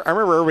year, I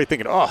remember everybody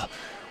thinking, oh,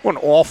 what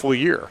an awful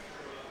year.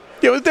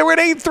 They were at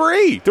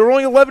 8-3. There were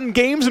only 11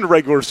 games in the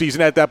regular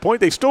season at that point.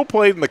 They still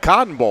played in the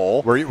Cotton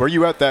Bowl. Were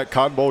you at that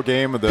Cotton Bowl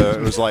game?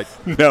 It was like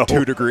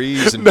 2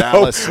 degrees in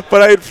Dallas.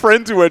 But I had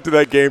friends who went to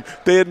that game.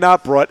 They had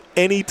not brought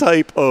any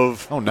type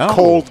of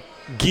cold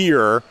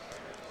gear.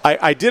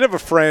 I did have a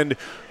friend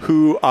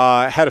who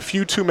had a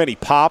few too many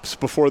pops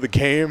before the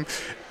game,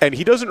 and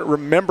he doesn't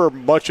remember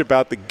much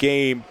about the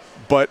game,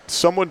 but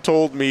someone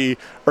told him,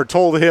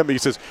 he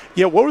says,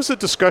 yeah, what was the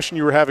discussion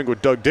you were having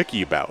with Doug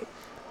Dickey about?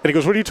 And he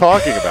goes, what are you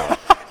talking about?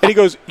 And he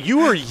goes, you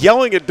were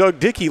yelling at Doug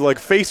Dickey like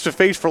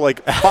face-to-face for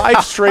like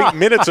 5 straight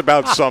minutes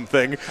about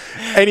something,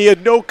 and he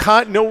had no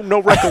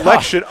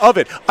recollection of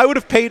it. I would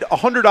have paid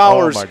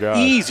 $100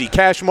 easy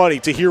cash money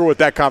to hear what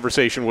that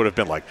conversation would have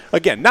been like.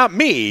 Again, not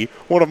me,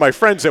 one of my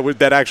friends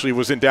that actually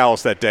was in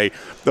Dallas that day,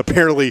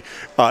 apparently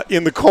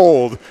in the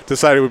cold,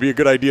 decided it would be a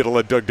good idea to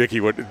let Doug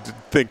Dickey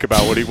think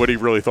about what he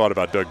really thought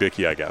about Doug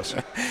Dickey, I guess.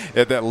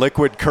 Yeah, that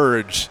liquid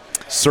courage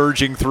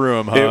surging through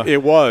them, huh?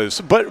 It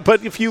was.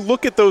 But if you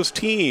look at those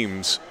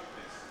teams,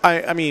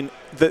 I mean,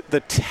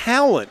 the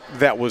talent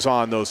that was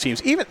on those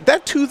teams, even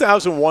that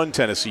 2001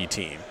 Tennessee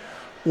team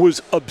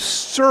was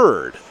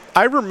absurd.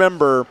 I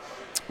remember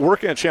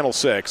working at Channel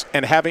 6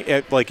 and having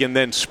and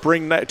then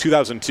spring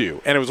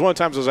 2002, and it was one of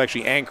the times I was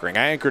actually anchoring.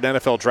 I anchored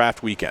NFL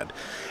Draft Weekend,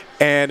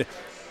 and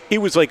it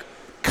was like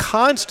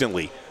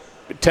constantly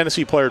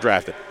Tennessee player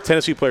drafted.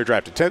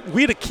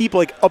 We had to keep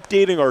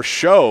updating our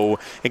show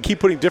and keep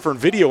putting different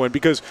video in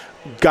because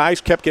guys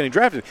kept getting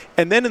drafted.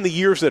 And then in the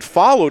years that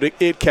followed,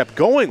 it kept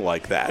going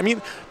like that. I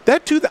mean,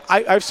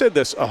 I've said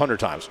this 100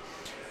 times.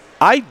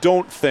 I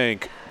don't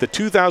think the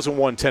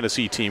 2001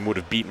 Tennessee team would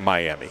have beaten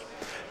Miami.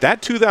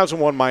 That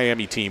 2001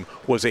 Miami team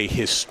was a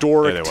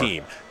historic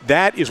team.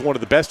 That is one of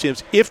the best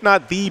teams, if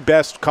not the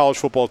best college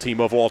football team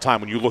of all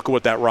time when you look at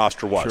what that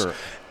roster was. Sure.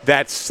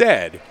 That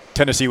said,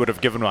 Tennessee would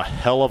have given a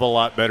hell of a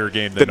lot better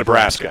game than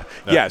Nebraska.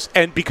 No. Yes,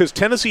 and because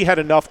Tennessee had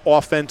enough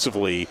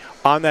offensively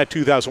on that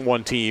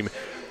 2001 team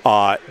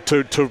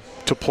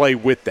to play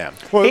with them.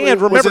 Well, and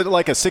remember, was it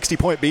like a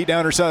 60-point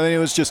beatdown or something? It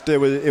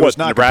was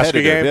not Nebraska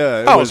competitive. Game?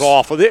 Yeah, that was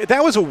awful.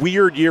 That was a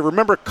weird year.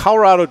 Remember,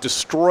 Colorado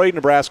destroyed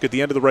Nebraska at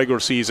the end of the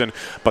regular season,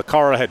 but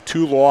Colorado had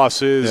 2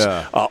 losses.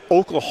 Yeah.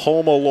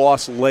 Oklahoma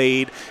lost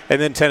late, and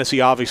then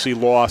Tennessee obviously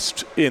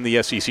lost in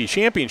the SEC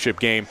championship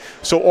game.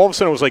 So all of a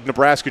sudden it was like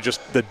Nebraska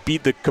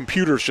the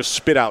computers just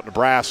spit out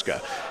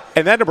Nebraska.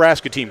 And that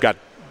Nebraska team got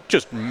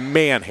just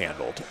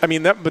manhandled. I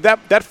mean,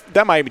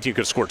 that Miami team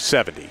could have scored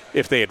 70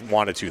 if they had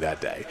wanted to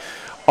that day.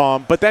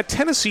 But that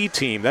Tennessee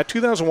team, that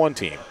 2001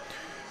 team,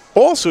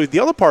 also the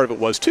other part of it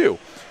was too.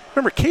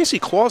 Remember, Casey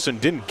Clausen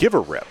didn't give a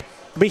rip.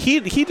 I mean, he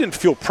didn't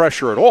feel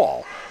pressure at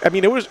all. I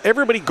mean, it was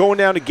everybody going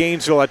down to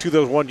Gainesville that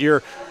 2001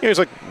 year. He was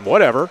like,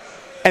 whatever.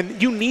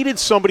 And you needed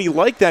somebody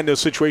like that in those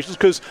situations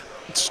because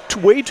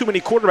way too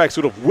many quarterbacks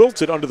would have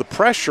wilted under the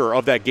pressure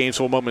of that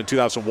Gainesville moment in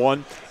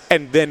 2001.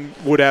 And then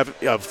would have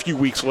a few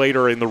weeks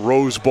later in the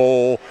Rose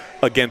Bowl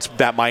against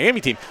that Miami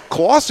team.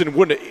 Clausen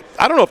wouldn't have,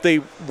 I don't know if they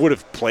would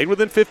have played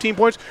within 15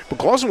 points, but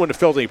Clausen wouldn't have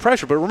felt any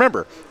pressure. But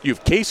remember, you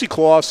have Casey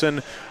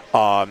Clausen,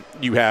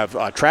 you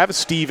have Travis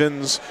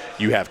Stevens,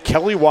 you have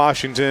Kelly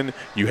Washington,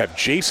 you have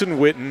Jason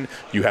Witten,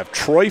 you have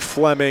Troy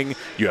Fleming,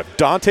 you have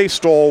Dante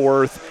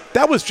Stallworth.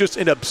 That was just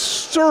an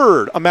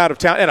absurd amount of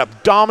talent and a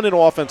dominant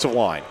offensive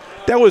line.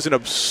 That was an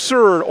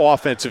absurd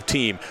offensive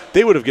team.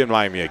 They would have given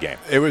Miami a game.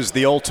 It was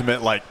the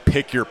ultimate,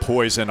 pick your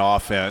poison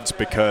offense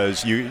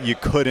because you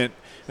couldn't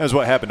 – that was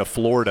what happened to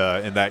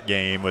Florida in that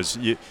game was,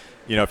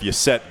 if you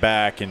set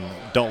back and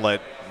don't let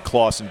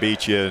Clausen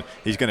beat you,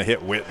 he's going to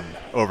hit Witten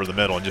over the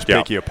middle and just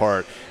pick you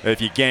apart.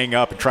 If you gang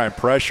up and try and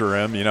pressure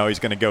him, he's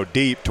going to go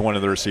deep to one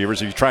of the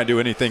receivers. If you try and do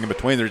anything in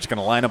between, they're just going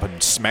to line up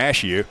and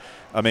smash you.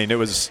 I mean, it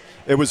was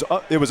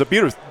a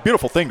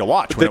beautiful thing to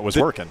watch when it was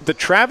working. The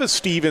Travis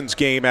Stevens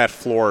game at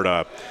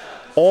Florida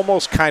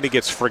almost kind of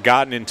gets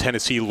forgotten in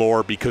Tennessee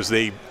lore because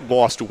they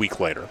lost a week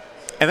later.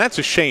 And that's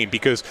a shame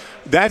because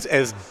that's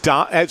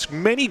as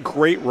many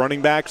great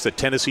running backs that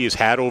Tennessee has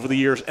had over the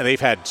years, and they've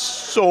had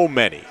so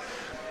many.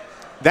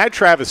 That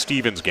Travis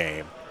Stevens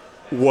game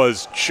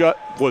was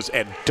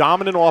a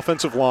dominant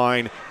offensive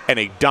line and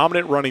a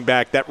dominant running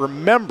back that,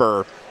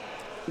 remember,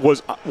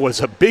 was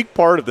a big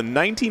part of the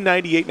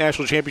 1998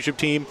 National Championship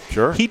team.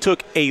 Sure. He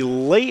took a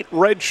late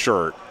red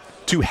shirt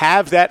to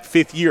have that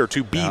 5th year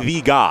to be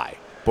the guy.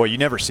 Boy, you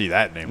never see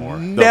that anymore.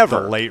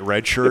 Never. The late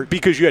red shirt.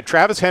 Because you had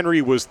Travis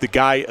Henry was the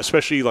guy,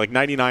 especially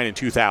 99 and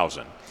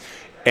 2000.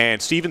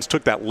 And Stevens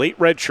took that late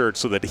red shirt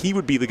so that he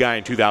would be the guy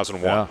in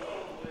 2001. Yeah.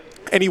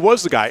 And he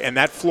was the guy, and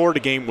that Florida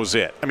game was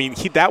it. I mean,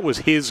 that was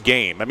his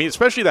game. I mean,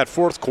 especially that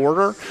fourth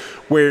quarter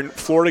where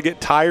Florida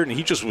get tired and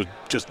he just was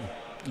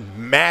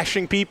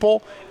mashing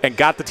people and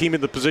got the team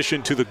in the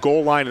position to the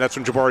goal line, and that's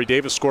when Jabari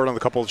Davis scored on a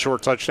couple of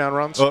short touchdown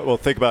runs. Well,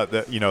 think about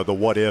the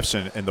what ifs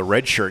in the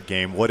red shirt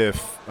game. What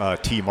if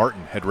T.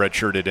 Martin had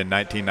redshirted in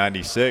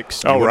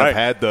 1996? You would have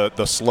had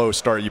the slow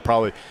start. It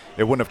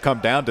wouldn't have come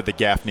down to the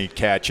Gaffney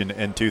catch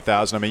in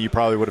 2000. I mean, you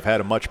probably would have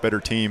had a much better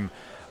team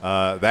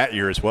that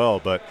year as well.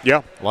 But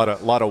yeah, a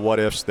lot of what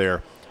ifs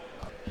there.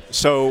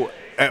 So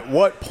at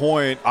what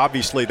point?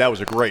 Obviously, that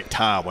was a great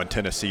time when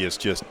Tennessee is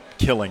just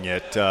killing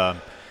it.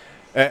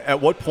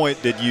 At what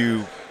point did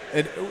you –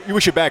 and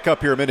we should back up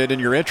here a minute in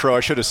your intro.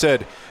 I should have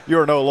said you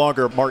are no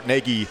longer Mark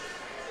Nagy,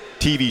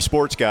 TV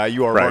sports guy.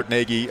 You are Mark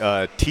Nagy,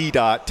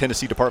 TDOT,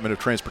 Tennessee Department of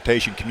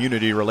Transportation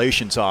Community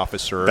Relations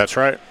Officer. That's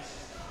right.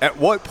 At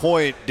what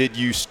point did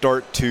you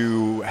start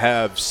to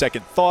have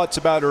second thoughts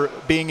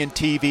about being in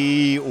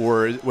TV,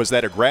 or was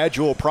that a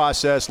gradual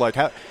process?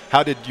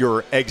 How did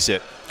your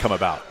exit come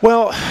about?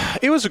 Well,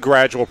 it was a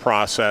gradual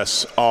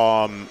process.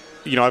 I've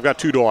got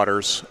 2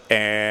 daughters,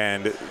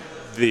 and –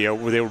 they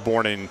were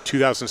born in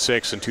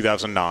 2006 and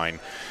 2009.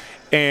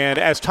 And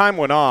as time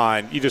went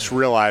on, you just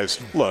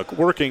realized, look,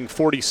 working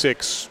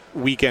 46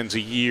 weekends a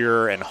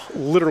year and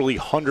literally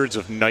hundreds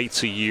of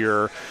nights a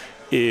year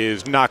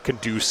is not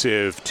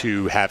conducive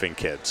to having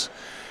kids.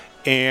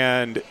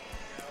 And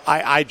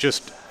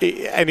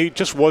it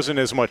just wasn't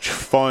as much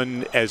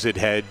fun as it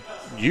had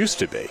used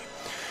to be.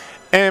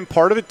 And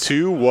part of it,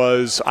 too,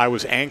 was I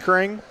was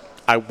anchoring.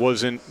 I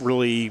wasn't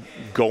really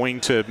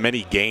going to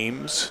many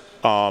games.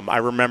 I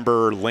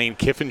remember Lane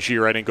Kiffin's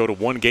year, I didn't go to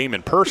one game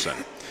in person.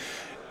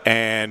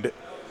 And,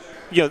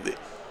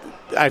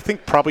 I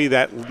think probably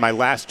that my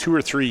last 2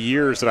 or 3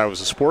 years that I was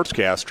a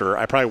sportscaster,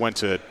 I probably went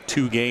to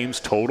 2 games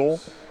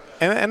total.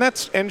 And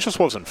it just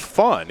wasn't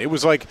fun. It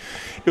was one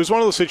of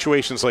those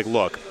situations like,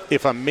 look,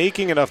 if I'm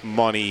making enough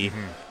money,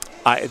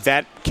 I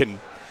can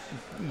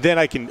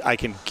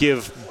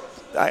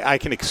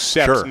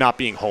accept not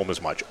being home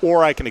as much,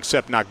 or I can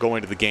accept not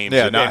going to the games.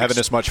 Yeah, not having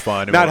as much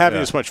fun.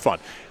 As much fun.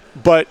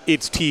 But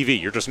it's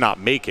TV. You're just not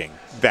making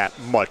that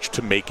much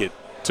to make it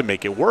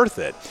worth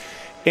it.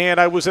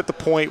 And I was at the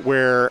point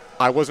where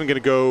I wasn't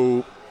going to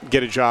go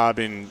get a job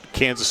in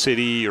Kansas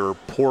City or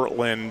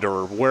Portland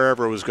or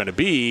wherever it was going to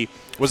be.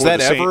 Was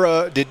that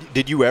ever?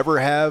 Did you ever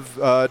have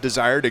a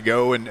desire to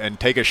go and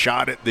take a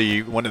shot at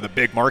one of the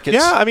big markets?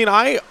 Yeah, I mean,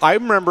 I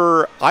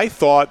remember I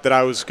thought that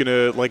I was going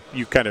to, like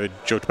you kind of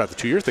joked about the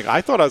 2-year thing,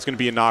 I thought I was going to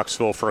be in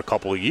Knoxville for a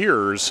couple of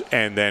years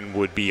and then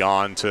would be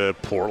on to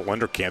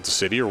Portland or Kansas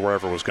City or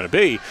wherever it was going to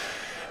be.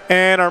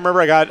 And I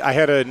remember I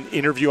had an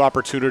interview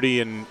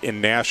opportunity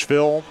in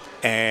Nashville,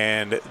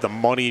 and the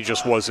money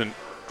just wasn't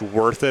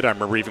worth it. I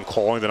remember even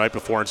calling the night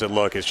before and said,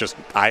 look, it's just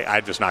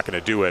I'm just not going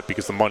to do it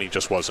because the money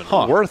just wasn't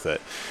worth it.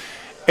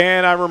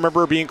 And I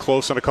remember being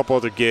close on a couple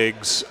other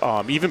gigs.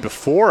 Even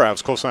before, I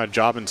was close on a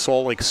job in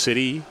Salt Lake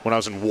City when I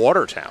was in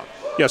Watertown.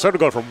 Yeah, so I had to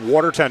go from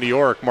Watertown, New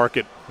York,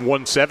 market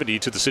 170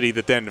 to the city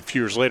that then a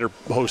few years later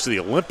hosted the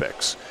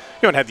Olympics.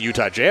 And had the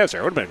Utah Jazz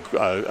there. It would have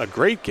been a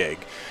great gig.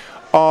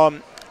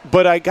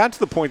 But I got to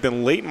the point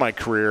then late in my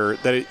career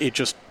that it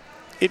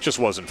just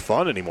wasn't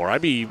fun anymore.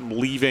 I'd be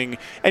leaving,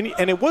 and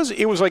it was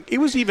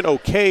even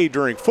okay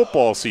during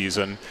football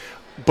season,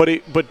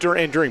 but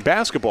during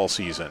basketball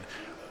season,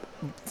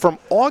 from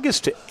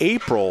August to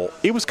April,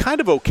 it was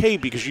kind of okay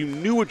because you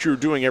knew what you were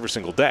doing every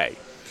single day,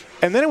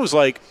 and then it was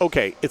like,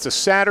 okay, it's a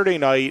Saturday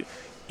night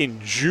in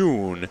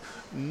June.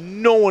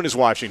 No one is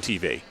watching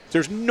TV.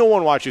 There's no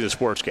one watching the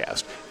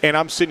sportscast, and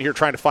I'm sitting here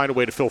trying to find a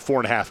way to fill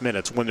 4.5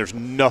 minutes when there's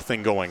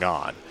nothing going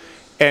on,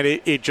 and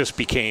it just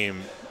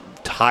became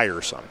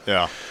tiresome.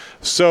 Yeah.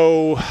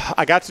 So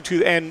I got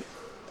to and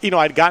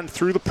I'd gotten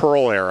through the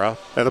Pearl era,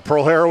 and the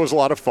Pearl era was a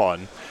lot of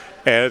fun,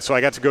 and so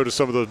I got to go to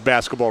some of those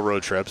basketball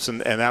road trips,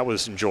 and that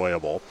was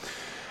enjoyable.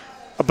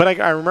 But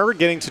I remember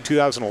getting to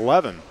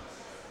 2011,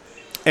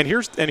 and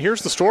here's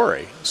the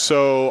story.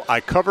 So I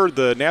covered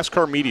the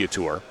NASCAR media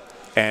tour,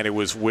 and that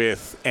was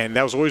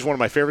always one of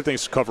my favorite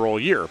things to cover all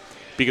year,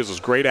 because it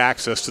was great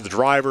access to the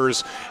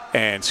drivers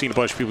and seeing a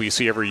bunch of people you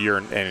see every year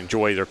and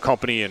enjoy their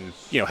company and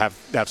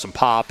have some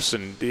pops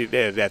and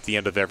at the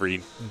end of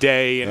every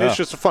day, and it's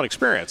just a fun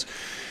experience.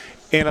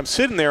 And I'm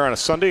sitting there on a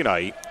Sunday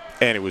night,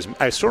 and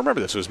I still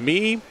remember this. It was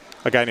me,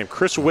 a guy named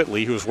Chris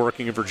Whitley, who was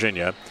working in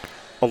Virginia,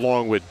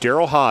 along with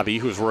Daryl Hobby,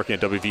 who was working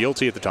at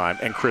WVLT at the time,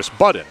 and Chris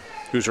Budden,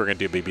 who was working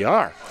at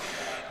WBR.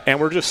 And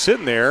we're just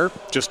sitting there,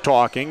 just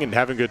talking and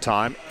having a good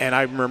time, and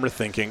I remember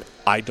thinking,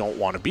 I don't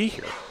want to be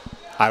here.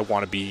 I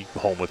want to be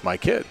home with my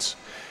kids.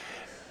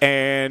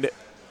 And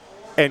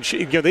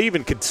she, they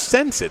even could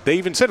sense it. They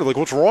even said, like,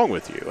 what's wrong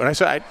with you? And I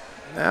said,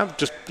 I'm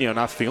just,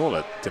 not feeling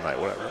it tonight,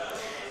 whatever.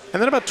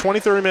 And then about 20,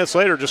 30 minutes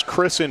later, just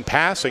Chris in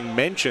passing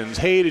mentions,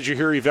 hey, did you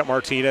hear Yvette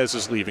Martinez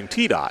is leaving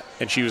TDOT?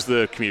 And she was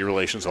the community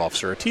relations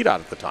officer at TDOT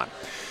at the time.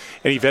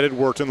 And Yvette had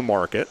worked in the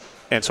market,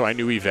 and so I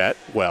knew Yvette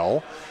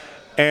well.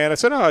 And I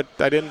said, no,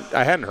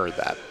 I hadn't heard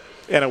that.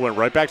 And I went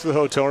right back to the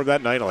hotel room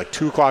that night at like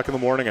 2 o'clock in the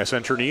morning. I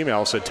sent her an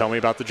email, said, tell me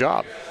about the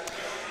job.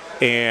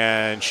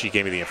 And she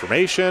gave me the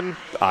information.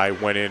 I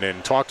went in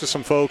and talked to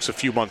some folks. A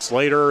few months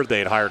later, they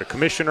had hired a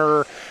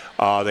commissioner.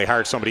 They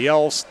hired somebody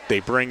else.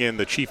 They bring in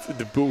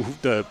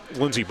the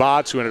Lindsey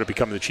Botts, who ended up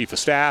becoming the chief of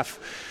staff.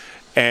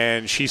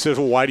 And she says,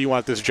 well, why do you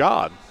want this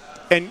job?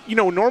 And,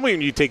 normally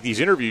when you take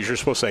these interviews, you're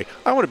supposed to say,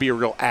 I want to be a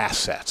real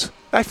asset.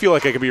 I feel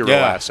like I can be a real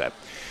asset.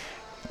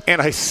 And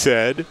I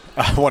said,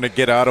 I want to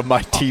get out of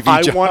my TV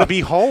job. I want to be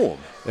home.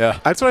 Yeah.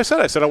 That's what I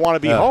said. I said, I want to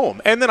be home.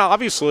 And then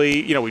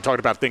obviously, we talked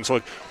about things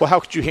like, well, how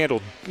could you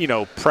handle,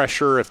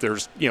 pressure if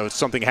there's,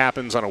 something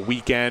happens on a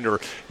weekend or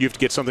you have to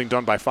get something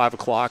done by 5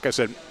 o'clock. I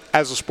said,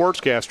 as a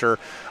sportscaster,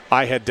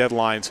 I had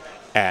deadlines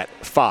at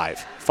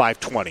 5,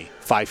 5:20,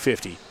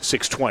 5:50,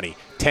 6:20,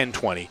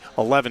 10:20,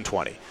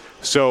 11:20.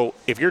 So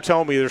if you're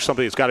telling me there's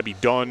something that's got to be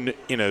done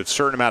in a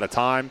certain amount of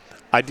time,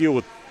 I deal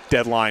with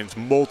deadlines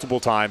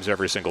multiple times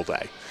every single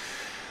day.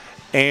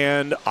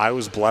 And I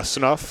was blessed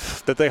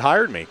enough that they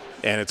hired me.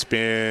 And it's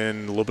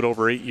been a little bit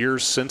over 8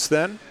 years since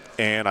then,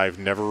 and I've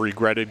never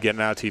regretted getting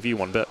out of TV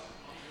one bit.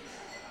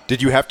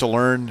 Did you have to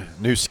learn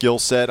new skill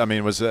set? I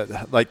mean, was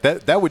that like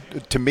that? That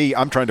would, to me,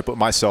 I'm trying to put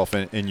myself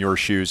in your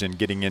shoes and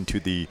getting into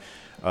the,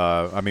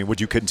 would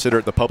you consider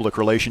it the public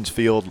relations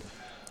field?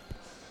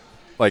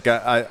 Like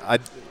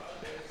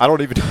I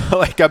don't even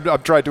like.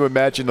 I'm trying to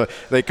imagine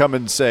they come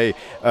and say,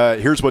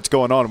 "Here's what's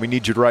going on. We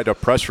need you to write a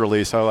press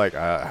release." I'm like,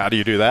 "How do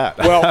you do that?"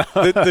 Well,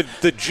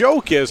 the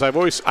joke is,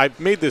 I've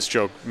made this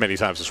joke many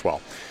times as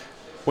well.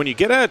 When you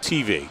get out of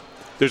TV,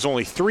 there's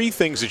only 3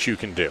 things that you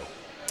can do.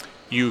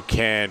 You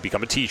can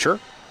become a teacher,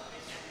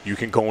 you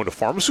can go into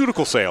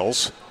pharmaceutical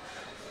sales,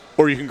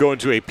 or you can go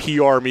into a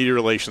PR media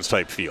relations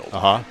type field.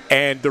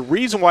 And the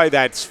reason why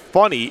that's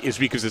funny is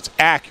because it's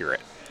accurate.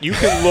 You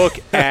can look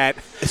at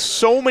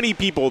so many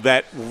people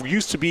that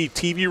used to be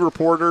TV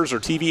reporters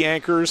or TV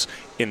anchors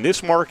in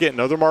this market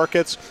and other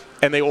markets,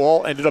 and they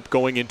all ended up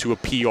going into a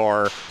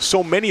PR.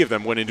 So many of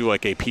them went into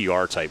like a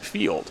PR type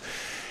field.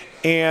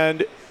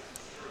 And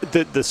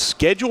the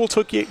schedule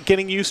took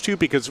getting used to,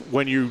 because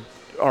when you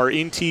are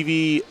in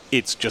TV,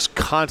 it's just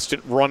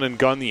constant run and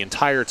gun the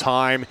entire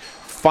time.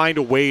 Find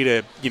a way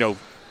to,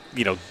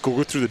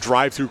 go through the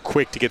drive-through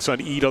quick to get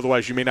something to eat.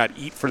 Otherwise, you may not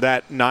eat for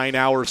that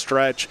 9-hour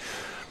stretch,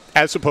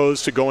 as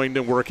opposed to going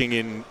to working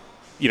in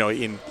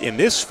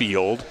this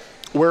field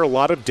where a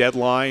lot of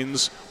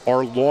deadlines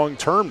are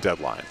long-term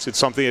deadlines. It's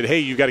something that, hey,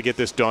 you got to get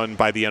this done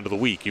by the end of the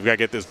week. You've got to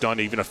get this done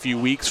even a few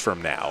weeks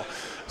from now.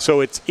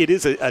 So it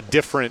is a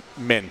different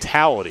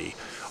mentality.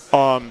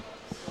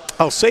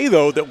 I'll say,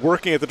 though, that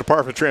working at the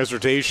Department of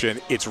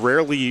Transportation, it's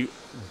rarely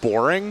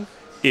boring.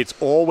 It's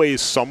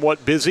always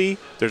somewhat busy.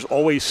 There's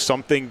always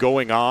something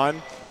going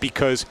on,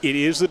 because it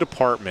is the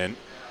department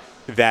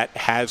that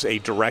has a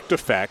direct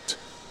effect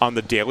on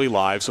the daily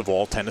lives of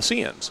all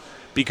Tennesseans,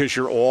 because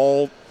you're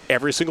all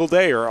every single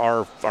day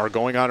are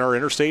going on our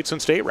interstates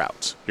and state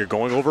routes. You're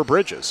going over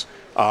bridges.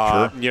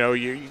 Sure.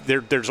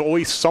 There's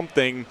always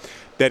something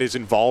that is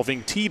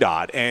involving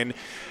TDOT, and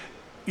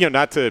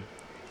not to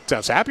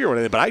sound sappy or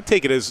anything, but I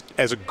take it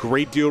as a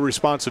great deal of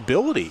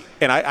responsibility,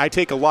 and I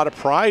take a lot of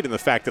pride in the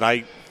fact that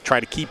I try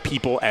to keep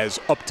people as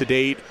up to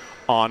date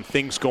on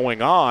things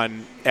going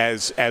on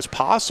as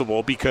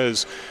possible,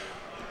 because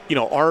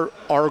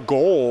our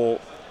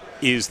goal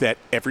is that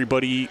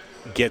everybody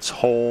gets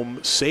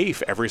home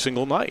safe every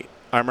single night.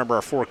 I remember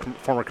our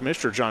former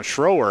commissioner, John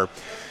Schroer,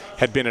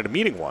 had been at a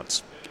meeting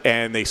once,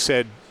 and they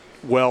said,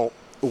 well,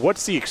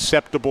 what's the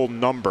acceptable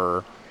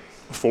number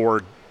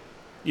for,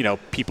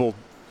 people,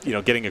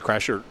 getting a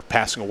crash or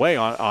passing away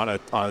on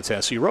a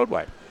Tennessee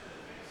roadway?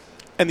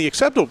 And the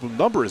acceptable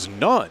number is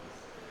none.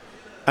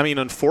 I mean,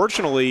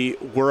 unfortunately,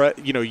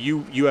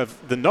 you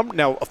have the number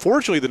now.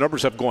 Fortunately, the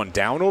numbers have gone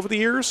down over the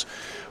years,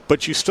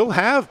 but you still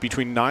have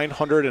between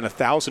 900 and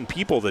 1,000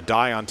 people that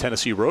die on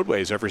Tennessee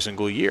roadways every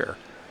single year,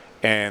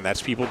 and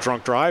that's people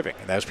drunk driving,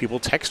 and that's people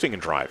texting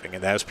and driving,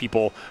 and that's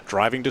people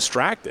driving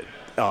distracted.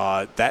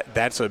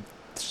 That's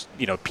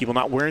people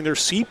not wearing their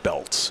seat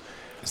belts.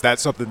 Is that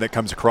something that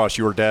comes across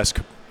your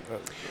desk?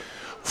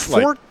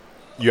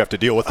 You have to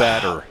deal with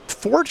that, or?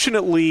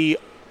 Fortunately,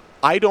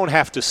 I don't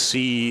have to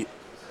see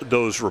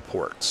those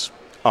reports.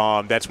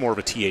 That's more of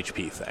a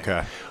THP thing.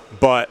 Okay.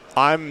 But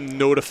I'm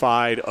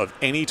notified of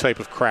any type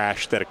of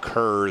crash that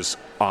occurs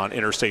on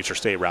interstates or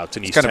state routes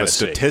in East Tennessee. It's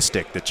kind of a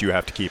statistic that you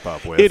have to keep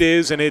up with. It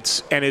is, and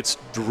it's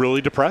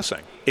really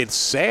depressing. It's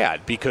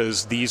sad,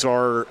 because these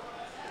are,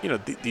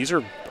 these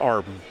are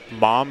our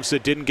moms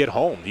that didn't get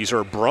home. These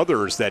are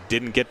brothers that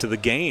didn't get to the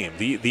game.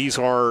 These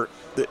are,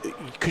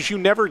 because you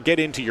never get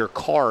into your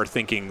car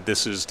thinking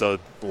this is the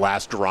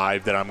last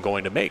drive that I'm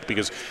going to make,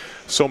 because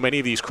so many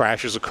of these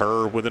crashes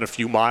occur within a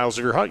few miles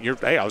of your hut.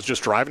 Hey, I was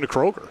just driving to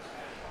Kroger,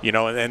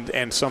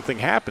 and something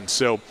happens.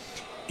 So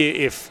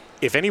if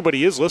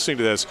anybody is listening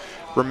to this,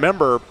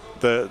 remember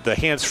the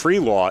hands-free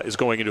law is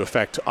going into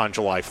effect on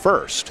July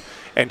 1st.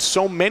 And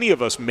so many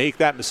of us make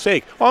that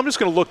mistake. Oh, I'm just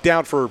going to look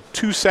down for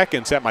 2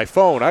 seconds at my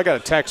phone. I got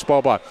a text,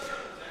 blah, blah.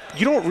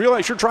 You don't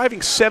realize you're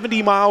driving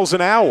 70 miles an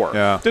hour.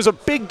 Yeah. There's a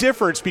big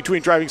difference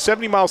between driving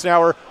 70 miles an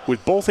hour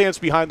with both hands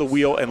behind the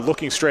wheel and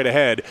looking straight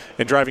ahead,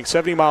 and driving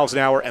 70 miles an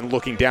hour and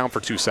looking down for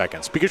 2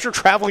 seconds, because you're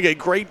traveling a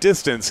great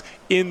distance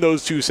in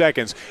those 2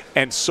 seconds,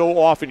 and so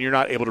often you're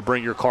not able to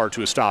bring your car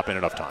to a stop in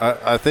enough time.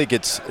 I think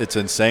it's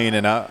insane,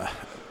 and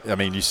I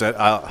mean, you said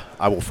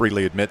I will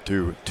freely admit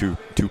to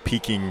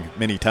peaking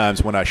many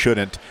times when I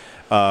shouldn't.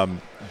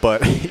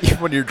 But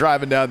when you're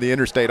driving down the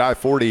interstate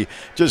I-40,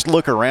 just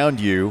look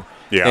around you.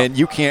 Yeah. And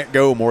you can't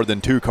go more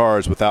than 2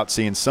 cars without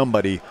seeing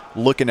somebody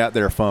looking at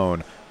their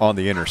phone on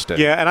the interstate.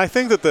 Yeah, and I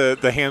think that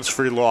the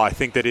hands-free law, I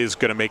think that is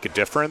going to make a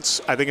difference.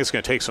 I think it's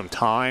going to take some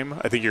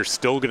time. I think you're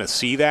still going to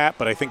see that,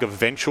 but I think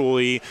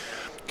eventually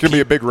It's going to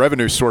be a big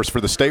revenue source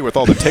for the state with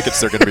all the tickets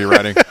they're going to be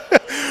writing.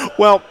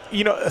 Well,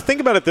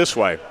 think about it this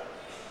way.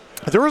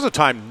 There was a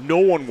time no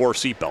one wore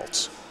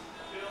seatbelts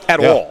at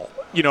all.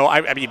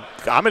 I mean,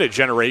 I'm in a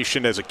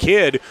generation as a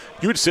kid,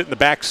 you would sit in the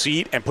back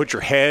seat and put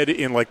your head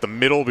in like the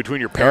middle between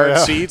your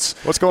parents' seats.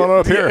 What's going on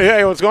up here?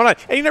 Yeah, what's going on?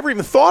 And you never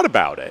even thought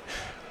about it.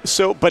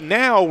 So, but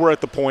now we're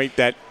at the point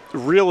that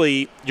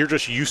really you're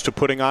just used to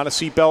putting on a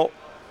seatbelt.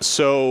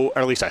 So, or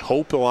at least I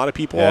hope a lot of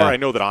people are. I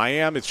know that I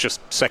am. It's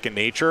just second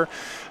nature.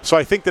 So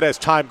I think that as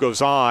time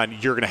goes on,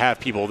 you're going to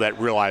have people that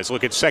realize,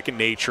 look, it's second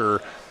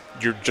nature.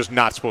 You're just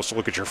not supposed to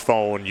look at your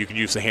phone. You can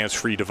use the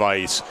hands-free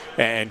device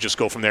and just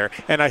go from there.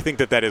 And I think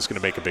that is going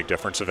to make a big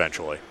difference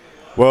eventually.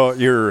 Well,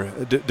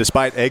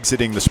 despite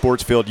exiting the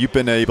sports field, you've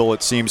been able,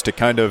 it seems, to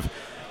kind of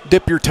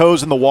dip your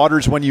toes in the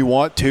waters when you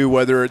want to,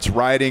 whether it's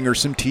writing or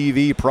some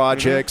TV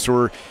projects,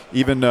 or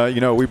even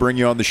we bring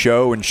you on the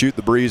show and shoot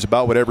the breeze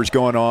about whatever's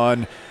going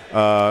on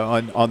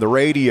the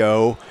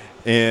radio.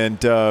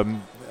 And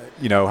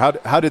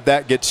how did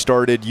that get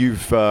started?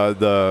 You've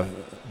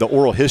the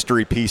oral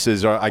history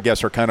pieces, I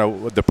guess, are kind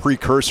of the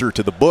precursor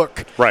to the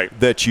book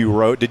that you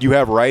wrote. Did you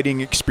have writing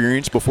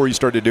experience before you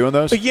started doing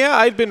those? Yeah,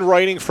 I'd been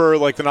writing for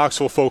like the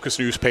Knoxville Focus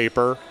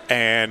newspaper,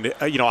 and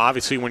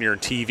obviously when you're in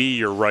TV,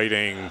 you're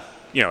writing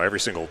every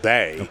single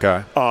day.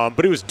 Okay.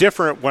 But it was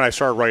different when I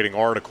started writing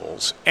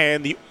articles,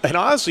 and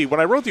honestly, when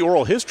I wrote the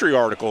oral history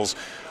articles,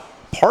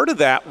 part of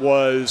that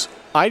was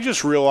I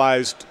just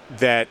realized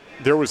that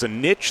there was a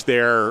niche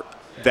there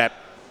that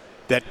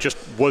just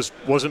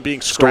wasn't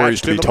being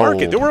scratched in the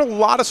market. There were a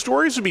lot of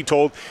stories to be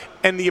told,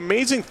 and the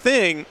amazing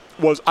thing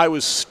was I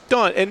was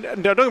stunned. And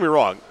now, don't get me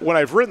wrong, when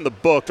I've written the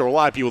book, there were a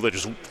lot of people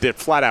that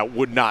flat out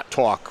would not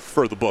talk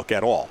for the book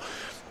at all.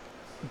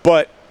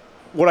 But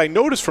what I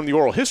noticed from the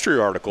oral history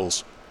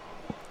articles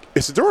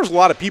is that there was a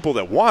lot of people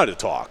that wanted to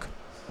talk.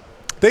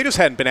 They just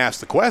hadn't been asked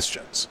the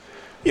questions.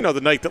 The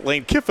night that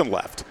Lane Kiffin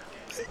left,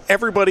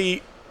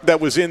 everybody that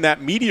was in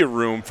that media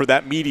room for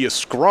that media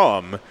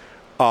scrum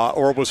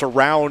or was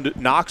around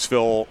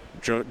Knoxville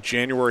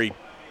January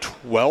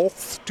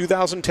 12th,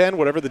 2010,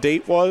 whatever the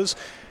date was,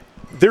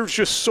 there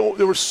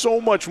was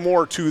so much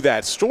more to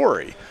that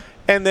story.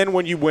 And then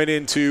when you went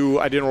into,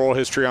 I did an oral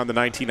history on the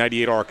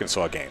 1998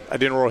 Arkansas game. I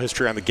did an oral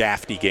history on the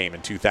Gaffney game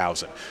in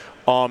 2000.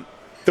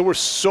 There was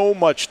so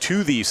much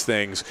to these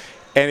things,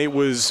 and it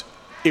was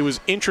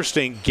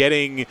interesting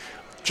getting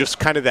just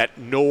kind of that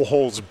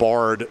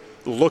no-holds-barred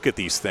look at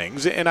these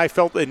things. And I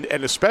felt, and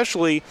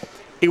especially,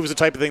 it was the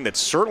type of thing that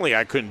certainly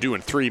I couldn't do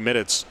in 3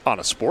 minutes on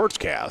a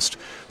sportscast.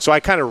 So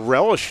I kind of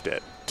relished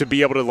it to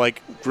be able to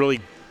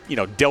really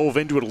delve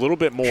into it a little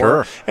bit more.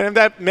 Sure. And if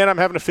that meant I'm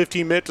having a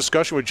 15-minute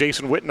discussion with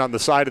Jason Witten on the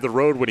side of the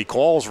road when he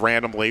calls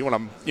randomly when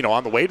I'm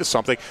on the way to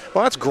something,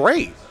 well, that's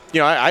great.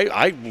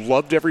 I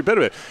loved every bit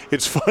of it.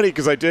 It's funny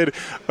because I did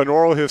an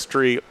oral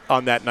history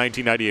on that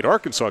 1998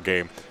 Arkansas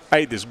game. I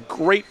had this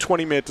great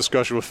 20-minute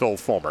discussion with Phil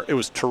Fulmer. It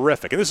was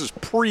terrific. And this is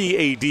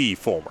pre-AD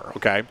Fulmer,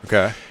 okay?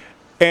 Okay.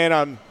 And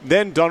I'm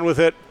then done with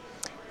it,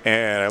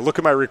 and I look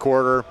at my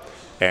recorder,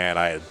 and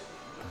I had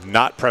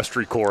not pressed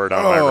record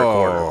on my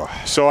recorder.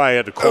 So I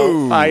had to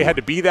call. I had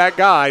to be that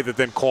guy that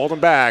then called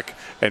him back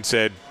and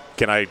said,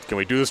 Can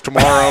we do this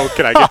tomorrow?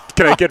 Can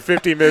I get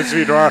 15 minutes of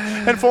you tomorrow?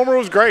 And Fulmer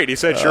was great. He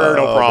said, sure,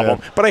 no problem.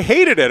 Man. But I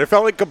hated it. It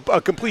felt like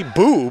a complete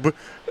boob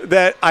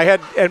that I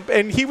had,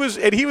 and he was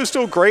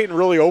still great and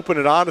really open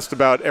and honest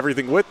about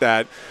everything with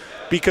that,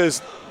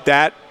 because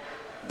that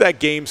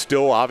game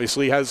still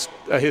obviously has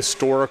a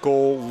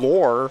historical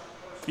lore,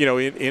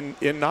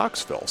 in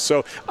Knoxville.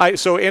 So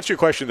answer your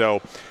question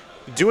though,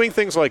 doing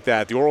things like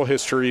that, the oral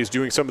histories,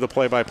 doing some of the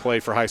play-by-play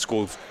for high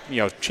school,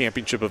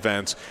 championship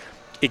events,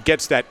 it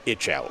gets that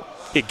itch out.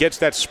 It gets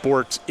that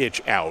sports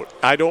itch out.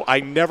 I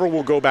never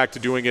will go back to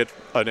doing it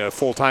on a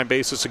full-time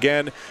basis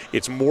again.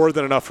 It's more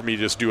than enough for me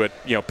to just do it,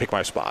 pick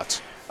my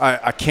spots.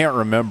 I can't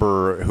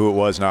remember who it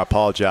was, and I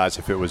apologize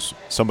if it was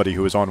somebody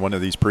who was on one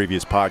of these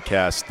previous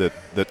podcasts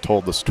that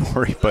told the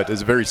story, but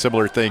it's a very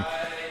similar thing.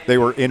 They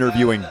were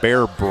interviewing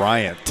Bear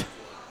Bryant,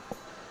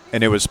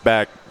 and it was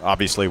back,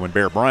 obviously, when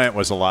Bear Bryant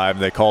was alive.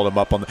 They called him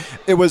up on the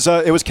 – it was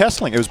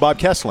Kessling. It was Bob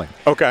Kessling.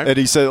 Okay. And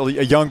he said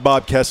a young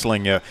Bob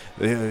Kessling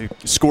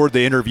scored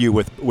the interview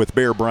with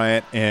Bear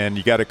Bryant, and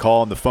you got to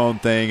call on the phone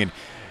thing, and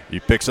he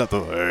picks up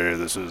hey,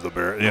 this is the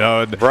Bear,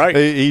 and right.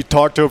 He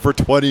talked to him for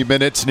 20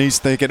 minutes, and he's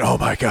thinking, oh,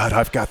 my God,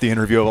 I've got the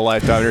interview of a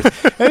lifetime.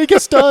 And he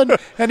gets done,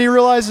 and he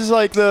realizes,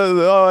 I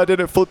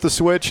didn't flip the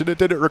switch, and it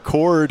didn't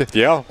record.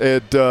 Yeah.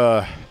 And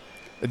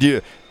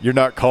you're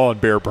not calling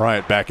Bear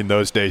Bryant back in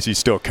those days. He's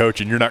still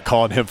coaching. You're not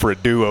calling him for a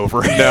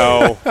do-over.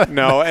 No,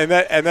 and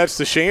that's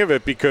the shame of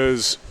it,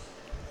 because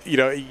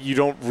you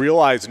don't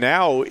realize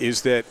now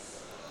is that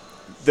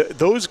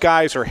those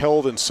guys are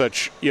held in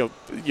such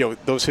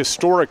those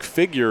historic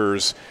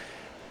figures.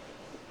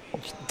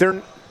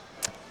 The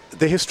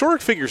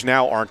historic figures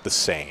now aren't the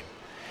same.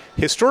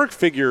 Historic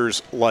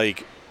figures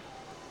like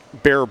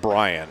Bear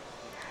Bryant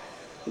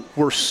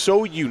were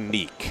so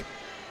unique.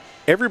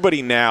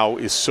 Everybody now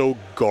is so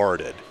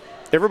guarded.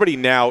 Everybody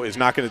now is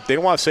not going to – they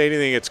don't want to say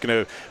anything that's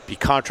going to be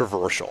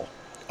controversial.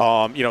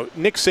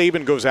 Nick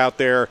Saban goes out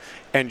there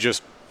and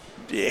just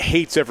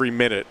hates every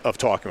minute of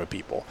talking with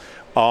people.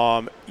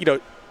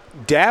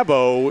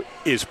 Dabo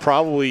is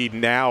probably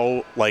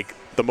now like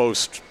the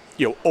most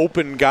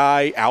open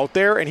guy out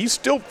there, and he's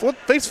still –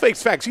 face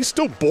facts, he's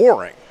still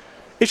boring.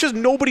 It's just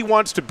nobody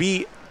wants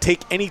to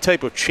take any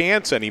type of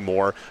chance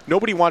anymore.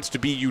 Nobody wants to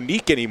be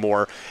unique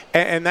anymore,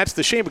 and that's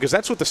the shame, because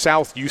that's what the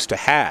South used to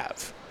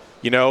have.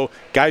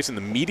 Guys in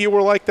the media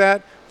were like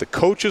that, the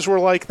coaches were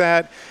like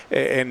that,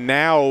 and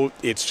now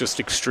it's just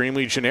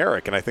extremely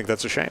generic, and I think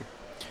that's a shame.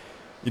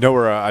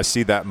 Where I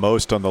see that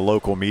most on the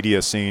local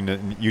media scene,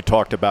 and you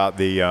talked about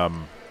the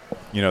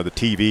the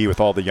TV with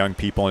all the young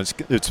people, and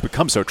it's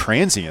become so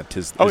transient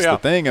is the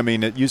thing. I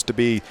mean, it used to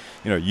be,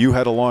 you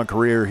had a long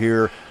career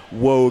here,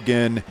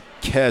 Wogan,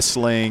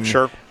 Kessling,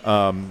 sure.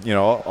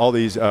 All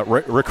these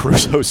Rick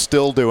Russo's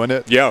still doing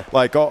it. Yeah,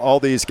 like all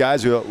these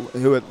guys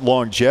who had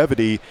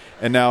longevity,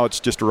 and now it's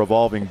just a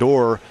revolving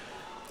door.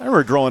 I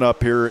remember growing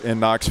up here in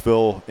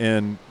Knoxville,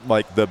 and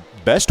like the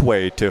best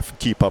way to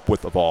keep up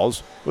with the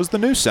Vols was the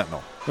News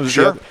Sentinel.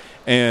 Sure.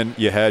 And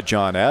you had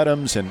John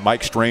Adams, and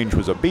Mike Strange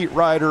was a beat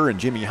writer, and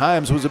Jimmy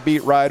Himes was a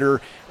beat writer,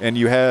 and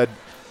you had,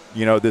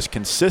 this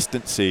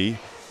consistency.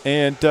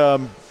 And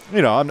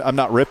I'm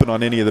not ripping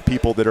on any of the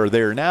people that are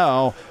there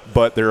now,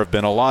 but there have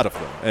been a lot of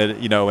them,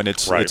 and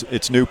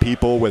it's new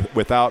people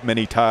without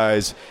many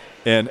ties.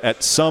 And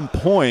at some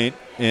point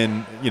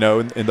in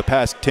the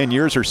past 10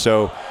 years or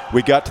so,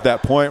 we got to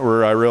that point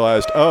where I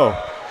realized,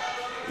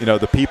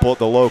 the people at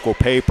the local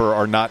paper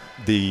are not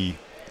the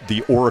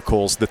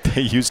oracles that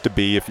they used to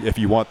be. If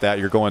you want that,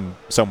 you're going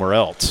somewhere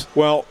else.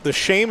 Well, the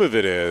shame of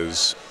it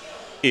is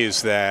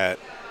that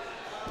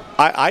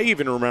I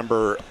even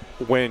remember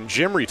when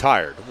Jim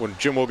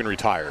Wogan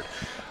retired,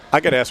 I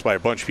got asked by a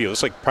bunch of people.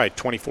 It's like probably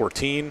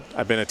 2014.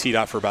 I've been at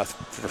TDOT for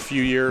a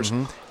few years.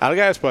 Mm-hmm. I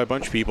got asked by a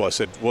bunch of people. I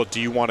said, well, do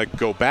you want to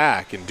go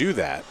back and do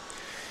that?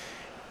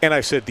 And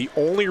I said, the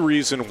only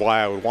reason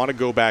why I would want to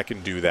go back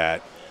and do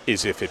that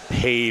is if it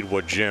paid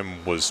what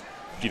Jim was,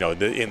 in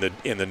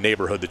the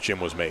neighborhood that Jim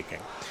was making.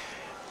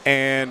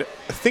 And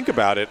think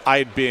about it.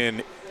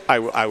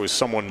 I was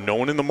someone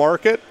known in the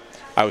market.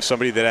 I was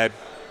somebody that had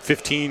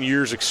 15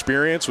 years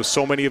experience with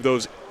so many of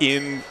those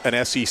in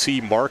an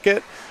SEC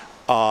market.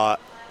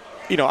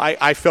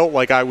 I felt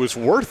like I was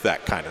worth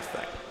that kind of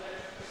thing.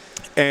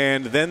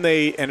 And then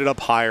they ended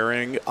up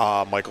hiring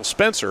Michael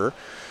Spencer,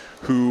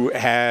 who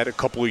had a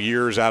couple of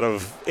years out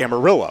of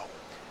Amarillo.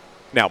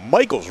 Now,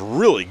 Michael's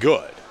really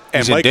good.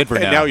 He's in Denver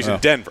now. And now he's in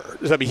Denver.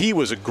 I mean, he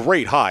was a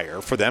great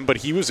hire for them, but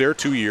he was there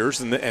 2 years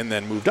and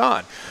then moved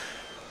on.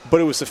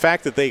 But it was the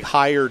fact that they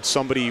hired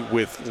somebody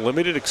with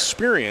limited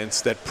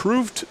experience that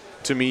proved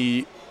to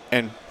me,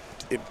 and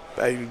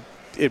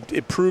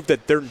it proved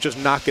that they're just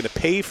not going to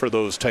pay for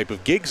those type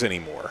of gigs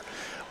anymore.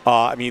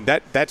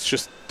 That's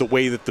just the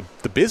way that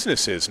the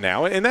business is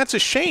now. And that's a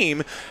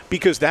shame,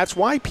 because that's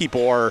why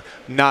people are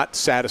not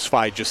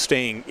satisfied just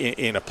staying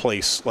in a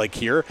place like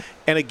here.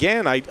 And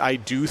again, I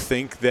do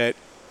think that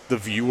the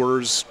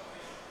viewers,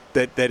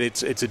 that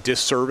it's a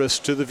disservice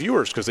to the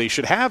viewers, because they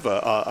should have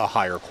a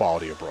higher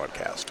quality of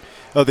broadcast.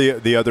 Oh,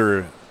 the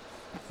other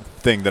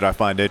thing that I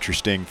find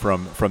interesting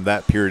from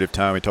that period of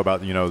time, we talk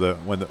about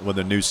when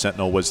the News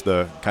Sentinel was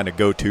the kind of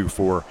go-to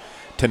for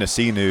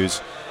Tennessee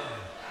news.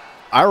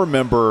 I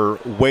remember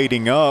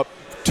waiting up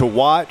to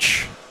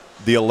watch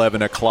the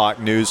 11 o'clock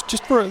news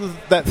just for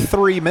that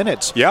 3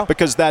 minutes. Yeah.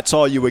 Because that's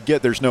all you would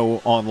get. There's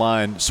no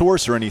online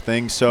source or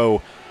anything.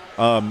 So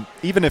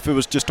even if it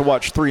was just to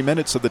watch 3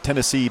 minutes of the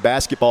Tennessee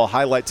basketball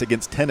highlights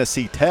against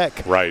Tennessee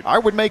Tech, right, I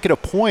would make it a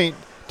point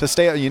to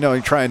stay,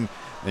 and try and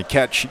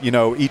catch,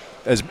 eat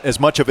as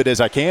much of it as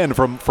I can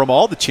from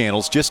all the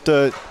channels just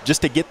to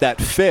get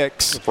that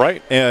fix.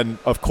 Right. And,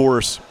 of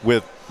course,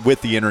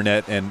 with the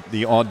internet and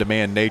the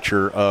on-demand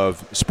nature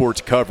of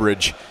sports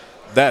coverage,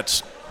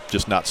 that's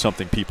just not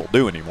something people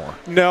do anymore.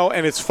 No,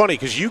 and it's funny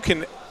because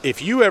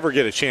if you ever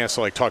get a chance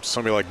to talk to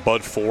somebody like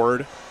Bud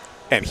Ford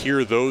and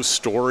hear those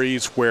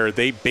stories where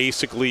they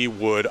basically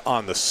would,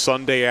 on the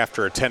Sunday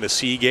after a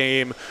Tennessee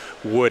game,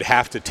 would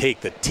have to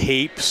take the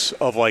tapes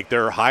of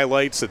their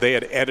highlights that they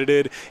had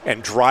edited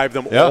and drive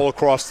them all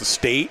across the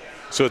state,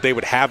 so that they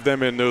would have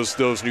them in those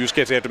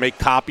newscasts. They had to make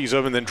copies of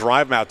them and then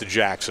drive them out to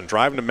Jackson,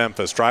 drive them to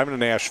Memphis, drive them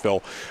to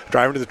Nashville,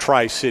 drive them to the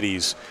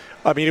Tri-Cities.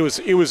 I mean, it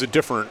was a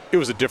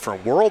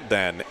different world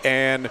then,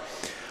 and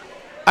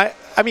I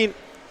mean,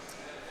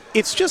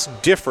 it's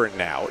just different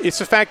now. It's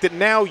the fact that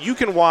now you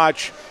can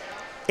watch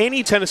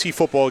any Tennessee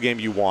football game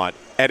you want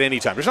at any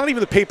time. There's not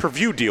even the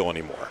pay-per-view deal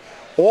anymore.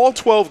 All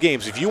 12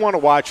 games, if you want to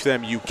watch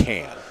them, you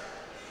can.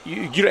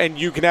 And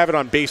you can have it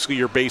on basically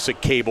your basic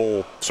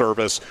cable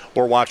service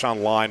or watch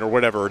online or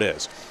whatever it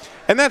is.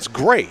 And that's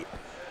great.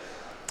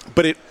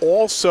 But it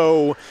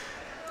also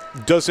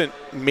doesn't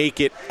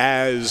make it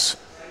as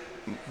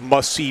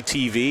must-see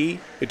TV.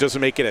 It doesn't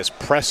make it as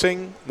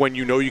pressing when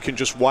you know you can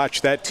just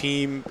watch that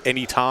team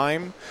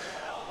anytime.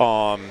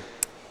 And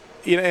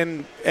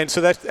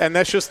so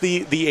that's just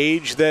the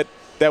age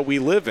that we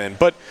live in.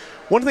 But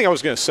one thing I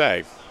was going to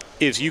say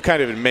is, you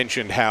kind of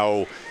mentioned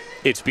how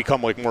it's become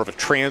more of a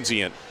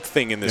transient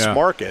thing in this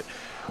market.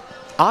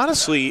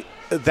 Honestly,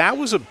 that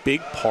was a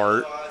big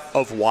part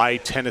of why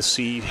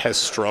Tennessee has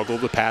struggled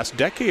the past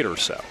decade or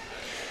so,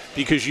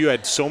 because you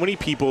had so many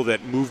people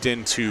that moved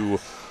into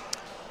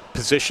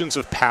positions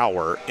of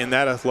power in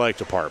that athletic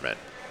department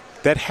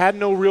that had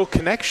no real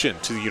connection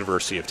to the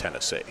University of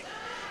Tennessee.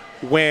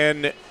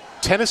 When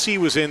Tennessee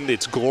was in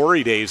its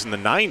glory days in the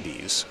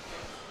 90s,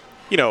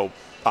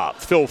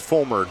 Phil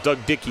Fulmer,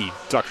 Doug Dickey,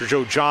 Dr.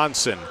 Joe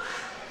Johnson,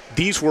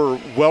 these were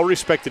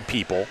well-respected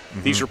people.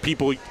 Mm-hmm. These are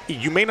people,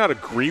 you may not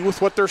agree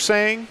with what they're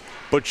saying,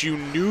 but you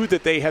knew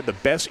that they had the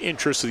best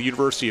interests of the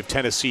University of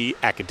Tennessee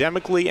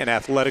academically and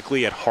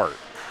athletically at heart.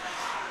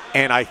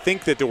 And I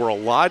think that there were a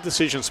lot of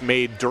decisions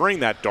made during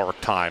that dark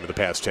time of the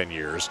past 10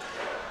 years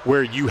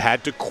where you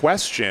had to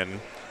question,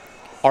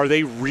 are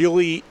they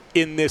really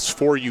in this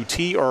for UT,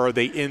 or are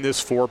they in this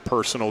for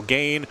personal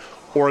gain,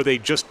 or are they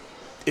just,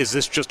 is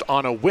this just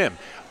on a whim?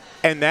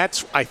 And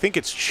I think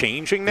it's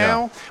changing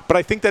now, but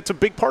I think that's a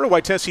big part of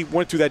why Tennessee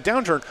went through that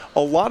downturn. A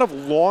lot of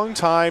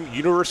longtime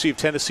University of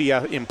Tennessee